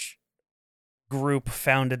each group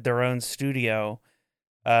founded their own studio.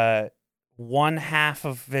 One half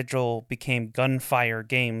of Vigil became Gunfire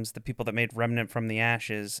Games, the people that made Remnant from the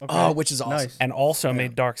Ashes, Okay. Oh, which is awesome. Nice. and also Yeah.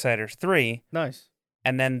 made Darksiders 3. Nice.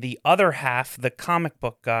 And then the other half, the comic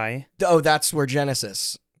book guy, Oh, that's where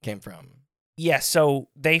Genesis came from. yeah, so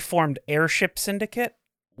they formed Airship Syndicate,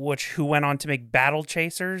 who went on to make Battle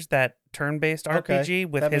Chasers, that turn-based Okay, RPG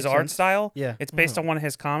with that his makes art sense. style. Yeah. It's based Oh. on one of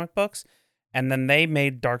his comic books, and then they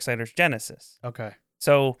made Darksiders Genesis. Okay.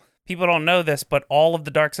 So people don't know this, but all of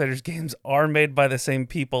the Darksiders games are made by the same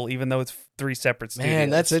people, even though it's 3 separate studios. Man,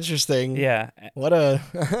 that's interesting. Yeah, What a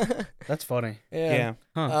That's funny. yeah.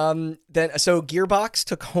 Huh. Then so Gearbox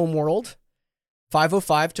took Homeworld,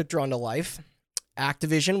 505 took Drawn to Life,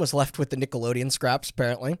 Activision was left with the Nickelodeon scraps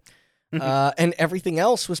apparently, and everything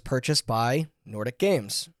else was purchased by Nordic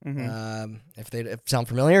Games. Mhm. If they sound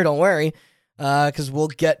familiar, don't worry, because we'll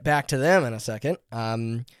get back to them in a second.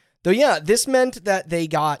 Though yeah, this meant that they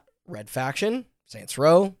got Red Faction, Saints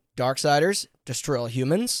Row, Darksiders, Destroy All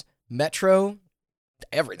Humans, Metro,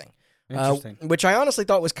 everything. Interesting. Which I honestly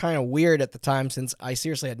thought was kind of weird at the time, since I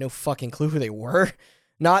seriously had no fucking clue who they were.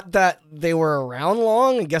 Not that they were around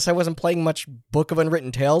long. I guess I wasn't playing much Book of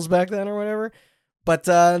Unwritten Tales back then or whatever. But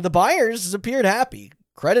the buyers appeared happy.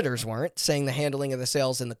 Creditors weren't, saying the handling of the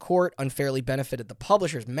sales in the court unfairly benefited the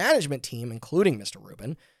publisher's management team, including Mr.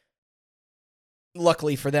 Rubin.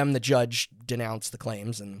 Luckily for them, the judge denounced the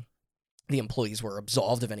claims and the employees were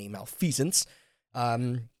absolved of any malfeasance.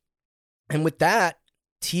 And with that,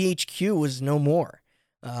 THQ was no more.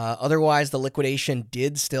 Otherwise, the liquidation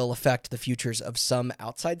did still affect the futures of some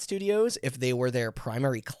outside studios if they were their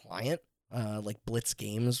primary client. Like Blitz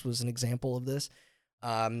Games was an example of this.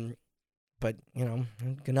 But, you know,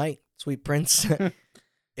 good night, sweet prince.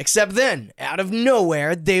 Except then, out of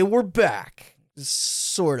nowhere, they were back.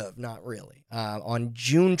 Sort of, not really. On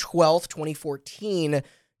June 12th, 2014,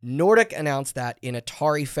 Nordic announced that in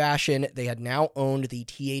Atari fashion, they had now owned the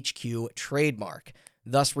THQ trademark,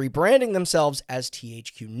 thus rebranding themselves as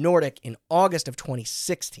THQ Nordic in August of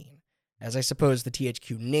 2016, as I suppose the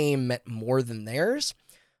THQ name meant more than theirs.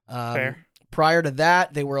 Fair. Prior to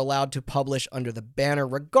that, they were allowed to publish under the banner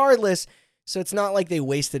regardless, so it's not like they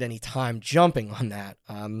wasted any time jumping on that.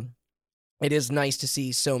 It is nice to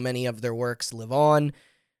see so many of their works live on,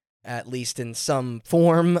 at least in some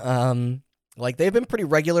form. Like, they've been pretty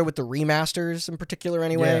regular with the remasters in particular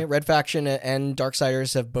anyway. Yeah. Red Faction and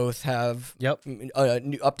Darksiders have both have Yep. new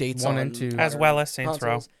updates 1 on and 2. As well as Saints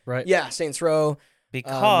consoles. Row. Right. Yeah, Saints Row.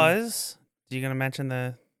 Because, are you going to mention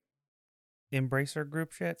the Embracer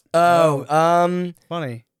Group shit?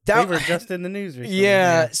 Funny. That They were just in the news recently.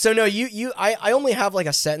 yeah. So no, I only have like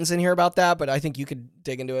a sentence in here about that, but I think you could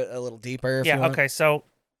dig into it a little deeper. If you Yeah, want. okay, so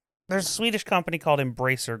there's a Swedish company called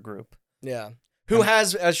Embracer Group. Yeah. Who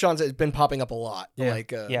has, as Sean said, been popping up a lot. Yeah.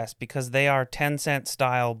 Like, Yes, because they are 10-cent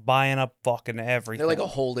style, buying up fucking everything. they're like a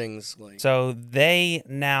holdings. Like, So they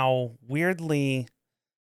now weirdly,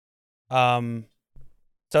 so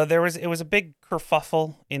it was a big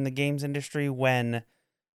kerfuffle in the games industry when,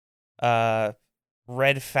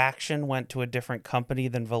 Red Faction went to a different company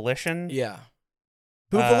than Volition. yeah.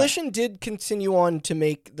 Who Uh, Volition did continue on to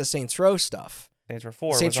make the Saints Row stuff. Saints Row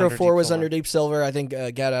 4. Saints was Row under 4 Deep was Silver. under Deep Silver. I think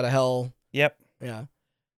Get Out of Hell. Yep, Yeah.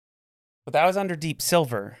 but that was under Deep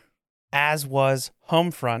Silver, as was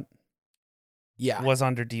Homefront Yeah. was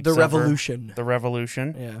under Deep the Silver. Revolution. The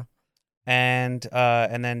Revolution. Yeah. And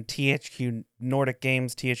then THQ Nordic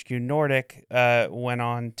Games, THQ Nordic, went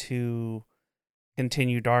on to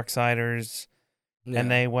continue Darksiders, Yeah.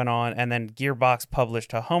 and they went on, and then Gearbox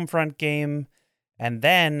published a Homefront game, and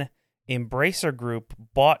then Embracer Group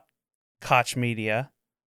bought Koch Media,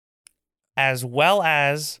 as well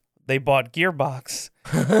as they bought Gearbox,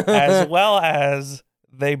 as well as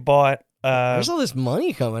they bought Where's all this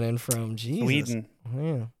money coming in from? Jesus. Sweden.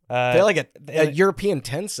 Yeah. They're like a European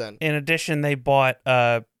Tencent. In addition, they bought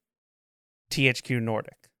THQ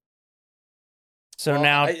Nordic. So Well,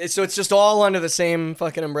 now, so it's just all under the same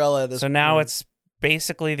fucking umbrella. so now it's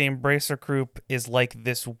basically the Embracer Group is like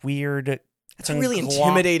this weird. it's a really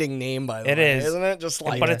intimidating name, by the It way, is. isn't it? Just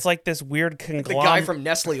like but it's like this weird the guy conglomerate. from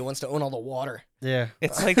Nestle who wants to own all the water. Yeah.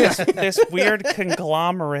 It's like this weird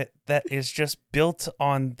conglomerate that is just built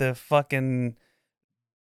on the fucking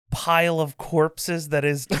pile of corpses that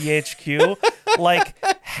is THQ. Like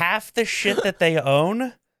half the shit that they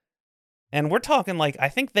own And we're talking like I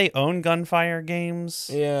think they own Gunfire Games.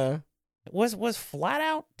 Yeah. Was Flat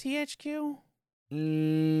Out THQ?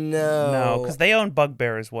 No, because they own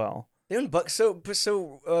Bugbear as well. They own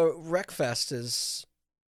Wreckfest is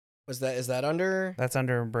that under? That's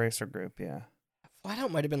under Embracer Group, yeah. Flat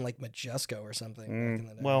Out might have been like Majesco or something. Back in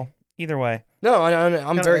the day. Well, either way. No,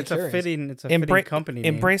 I'm very it's curious. It's a fitting company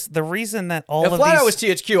name. Embrace the reason that all if of Flat these Out was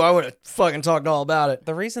THQ, I would have fucking talked all about it.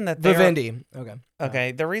 the reason that they Vivendi.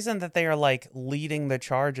 Okay, the reason that they are like leading the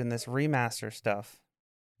charge in this remaster stuff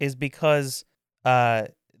is because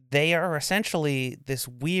they are essentially this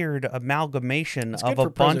weird amalgamation It's of good a for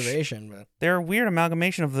bunch. preservation, They're a weird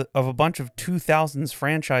amalgamation of a bunch of 2000s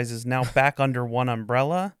franchises now back under one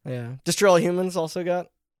umbrella. yeah. Destroy All Humans also got.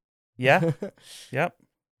 Yeah. Yep.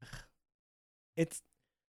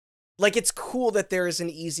 It's cool that there is an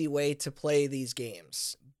easy way to play these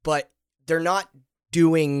games, but they're not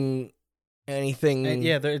doing anything.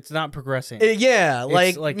 It's not progressing. Yeah,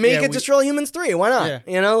 make it Destroy All Humans 3. Why not? Yeah.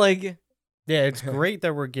 You know, like. Yeah, it's great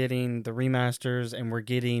that we're getting the remasters and we're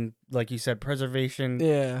getting, like you said,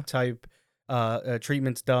 preservation type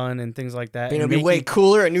treatments done and things like that. It'll be way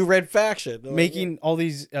cooler. A new Red Faction. Making all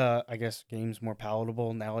these, I guess, games more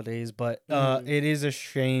palatable nowadays. But it is a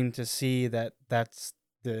shame to see that that's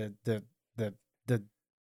the.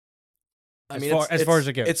 I as mean, as far as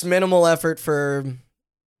it goes, it's minimal effort for.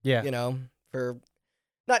 Yeah. You know, for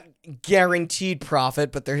not guaranteed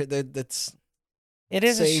profit, but that's. It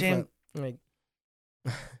is a shame. Like,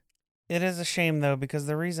 it is a shame though, because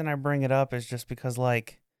the reason I bring it up is just because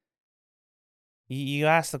like you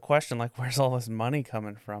ask the question like, where's all this money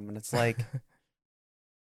coming from? And it's like,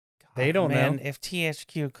 they don't know. If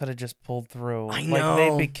THQ could have just pulled through, I like know.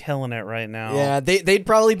 they'd be killing it right now. Yeah, they'd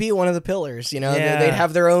probably be one of the pillars. You know, Yeah. they'd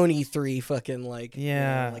have their own E3 fucking like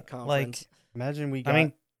conference. like imagine we got. I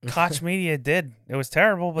mean, Koch Media did. It was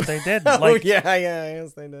terrible, but they did. Oh Like, yeah,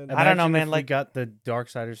 yes they did. I don't know, man, If like- we got the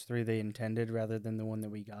Darksiders 3 they intended rather than the one that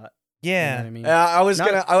we got. yeah. You know what I mean? I was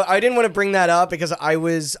I didn't want to bring that up because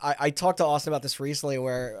I talked to Austin about this recently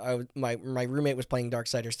where my roommate was playing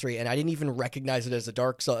Darksiders 3 and I didn't even recognize it as a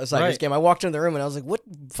Darksiders game. I walked into the room and I was like, what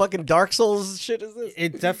fucking Dark Souls shit is this?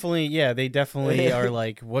 It definitely, they definitely are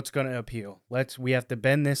like, what's going to appeal? We have to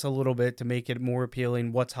bend this a little bit to make it more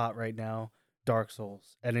appealing. What's hot right now? Dark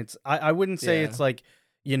Souls. And it's, I wouldn't say it's like,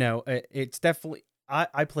 it's definitely,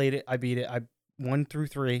 I played it, I beat it, I 1 through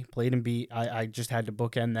 3, played and beat. I just had to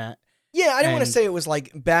bookend that. Yeah, I didn't want to say it was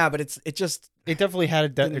like bad, but it definitely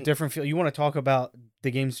had a different feel. You want to talk about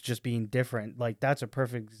the games just being different? Like that's a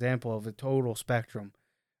perfect example of a total spectrum.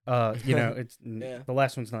 It's the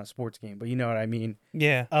last one's not a sports game, but you know what I mean.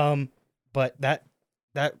 Yeah. But that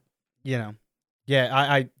that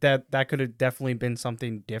could have definitely been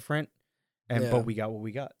something different, but we got what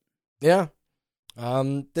we got. Yeah.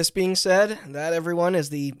 This being said, that everyone is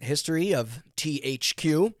the history of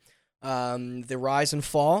THQ. The rise and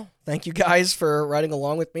fall. Thank you guys for riding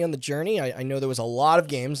along with me on the journey. I know there was a lot of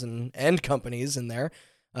games and companies in there,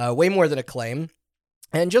 way more than Acclaim.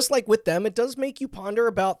 And just like with them, it does make you ponder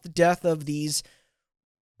about the death of these,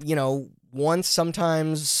 once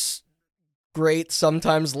sometimes great,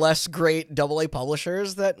 sometimes less great AA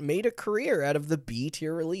publishers that made a career out of the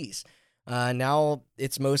B-tier release. Now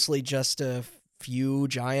it's mostly just a few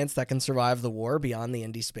giants that can survive the war beyond the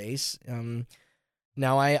indie space.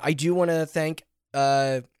 Now, I do want to thank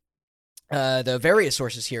the various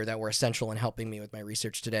sources here that were essential in helping me with my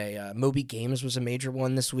research today. Moby Games was a major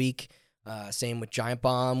one this week. Same with Giant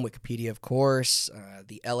Bomb, Wikipedia, of course,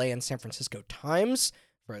 the LA and San Francisco Times,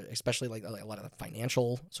 for especially like a lot of the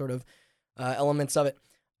financial sort of elements of it.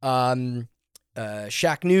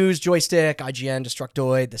 Shack News, Joystick, IGN,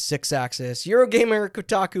 Destructoid, The Six Axis, Eurogamer,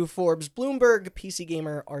 Kotaku, Forbes, Bloomberg, PC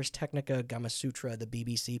Gamer, Ars Technica, Gamasutra, the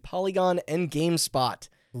BBC, Polygon, and GameSpot.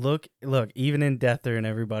 Look! Even in death, they're in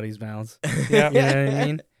everybody's mouths. Yeah, you know what I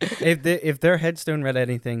mean. If their headstone read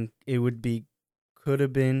anything, it would be could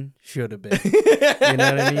have been, should have been. You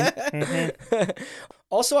know what I mean? Mm-hmm.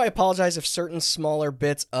 Also, I apologize if certain smaller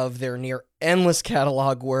bits of their near endless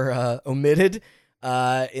catalog were omitted.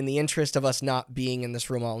 In the interest of us not being in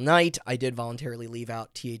this room all night, I did voluntarily leave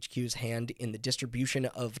out THQ's hand in the distribution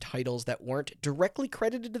of titles that weren't directly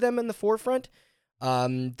credited to them in the forefront.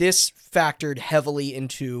 This factored heavily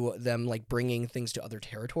into them like bringing things to other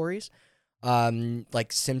territories, like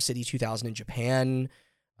SimCity 2000 in Japan,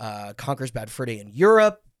 Conker's Bad Fur Day in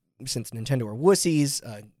Europe, since Nintendo are wussies.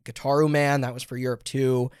 Guitaru Man, that was for Europe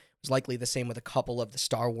too. It was likely the same with a couple of the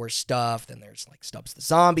Star Wars stuff. Then there's like Stubbs the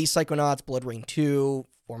Zombie, Psychonauts, Blood Rain 2,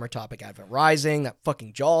 former topic Advent Rising, that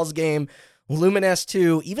fucking Jaws game, Lumines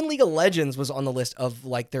 2, even League of Legends was on the list of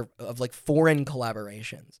foreign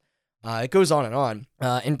collaborations. It goes on,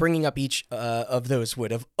 and bringing up each of those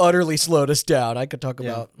would have utterly slowed us down. I could talk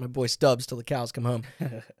about my boy Stubbs till the cows come home.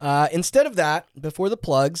 Instead of that, before the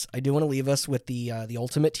plugs, I do want to leave us with the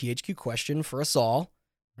ultimate THQ question for us all,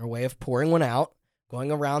 our way of pouring one out,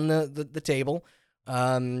 going around the table.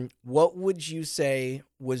 What would you say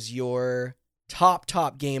was your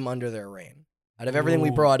top game under their reign out of everything we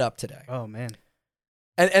brought up today? Oh man.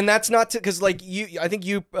 And that's not because like I think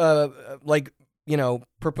you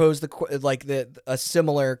proposed a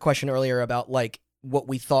similar question earlier about like what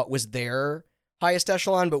we thought was their highest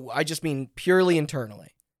echelon, but I just mean purely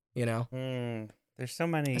internally, There's so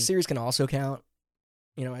many. A series can also count,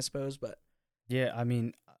 I suppose, but yeah, I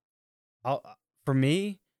mean, for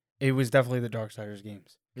me, it was definitely the Darksiders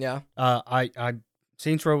games. Yeah. I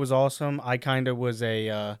Saints Row was awesome. I kind of was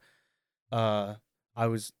I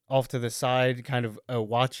was off to the side, kind of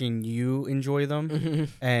watching you enjoy them,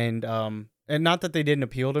 and not that they didn't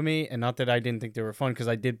appeal to me, and not that I didn't think they were fun, because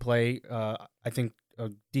I did play, I think a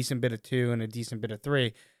decent bit of 2 and a decent bit of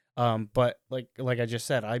 3, but like I just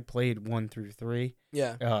said, I played 1 through 3.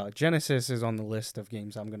 Yeah. Genesis is on the list of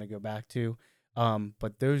games I'm gonna go back to,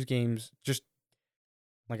 but those games, just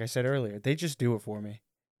like I said earlier, they just do it for me.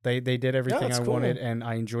 They did everything I wanted, and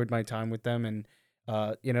I enjoyed my time with them, and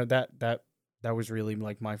that was really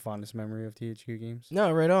like my fondest memory of THQ games.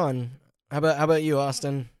 No, right on. How about you,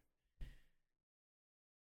 Austin?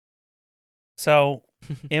 So,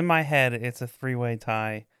 in my head, it's a 3-way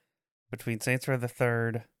tie between Saints Row the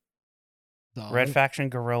Third, Red Faction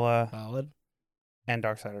Guerrilla, and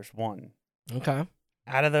Darksiders 1. Okay.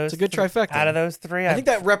 Out of those, it's a good trifecta. Out of those 3, I think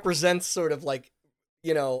that represents sort of like,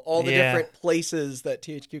 all the different places that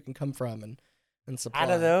THQ can come from and supply.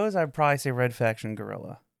 Out of those, I'd probably say Red Faction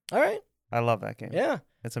Guerrilla. All right. I love that game. Yeah.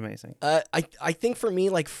 It's amazing. I think for me,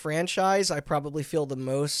 like franchise, I probably feel the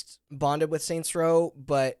most bonded with Saints Row,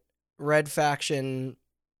 but Red Faction.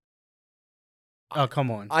 Oh, come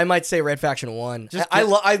on. I might say Red Faction 1.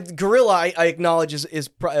 Guerrilla, I acknowledge is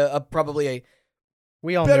probably a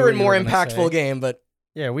better and more impactful game, but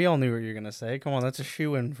yeah, we all knew what you were gonna say. Come on, that's a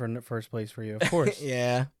shoo-in for first place for you, of course.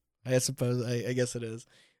 Yeah, I suppose. I guess it is.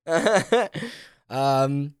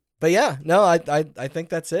 But yeah, no, I think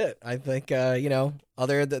that's it. I think the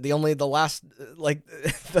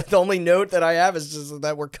only note that I have is just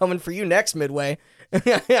that we're coming for you next Midway.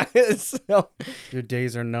 So, your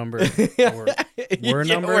days are numbered. We're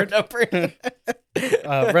numbered.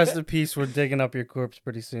 Rest in peace. We're digging up your corpse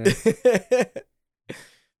pretty soon.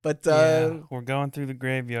 But we're going through the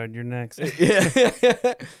graveyard. You're next. I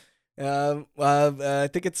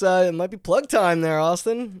think it might be plug time there,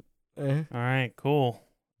 Austin. All right, cool.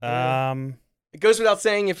 It goes without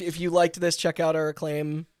saying, if you liked this, check out our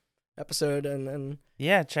Acclaim episode and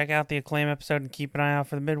yeah, check out the Acclaim episode and keep an eye out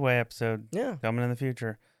for the Midway episode. Yeah, coming in the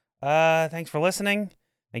future. Thanks for listening.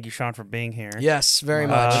 Thank you, Sean, for being here. Yes, very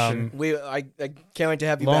much. I can't wait to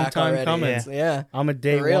have you long back time already. Coming. Yeah, I'm a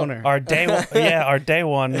day oneer. Our day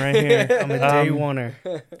one right here. I'm a day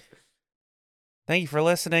oneer. Thank you for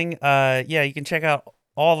listening. You can check out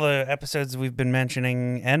all the episodes we've been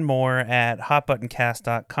mentioning and more at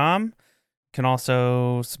hotbuttoncast.com. You can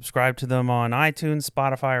also subscribe to them on iTunes,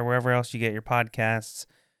 Spotify, or wherever else you get your podcasts.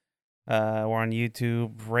 We're on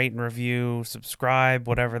YouTube. Rate and review, subscribe,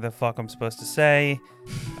 whatever the fuck I'm supposed to say.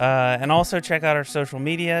 And also check out our social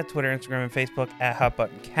media, Twitter, Instagram, and Facebook at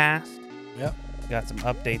HotButtonCast. Yep. Got some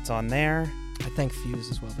updates on there. I thank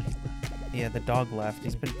Fuse as well, but he left. Yeah, the dog left.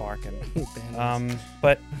 He's been barking.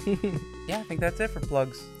 But yeah, I think that's it for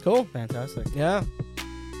plugs. Cool. Fantastic. Yeah.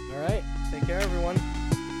 All right. Take care, everyone.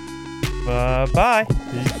 Bye.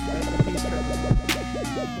 Peace.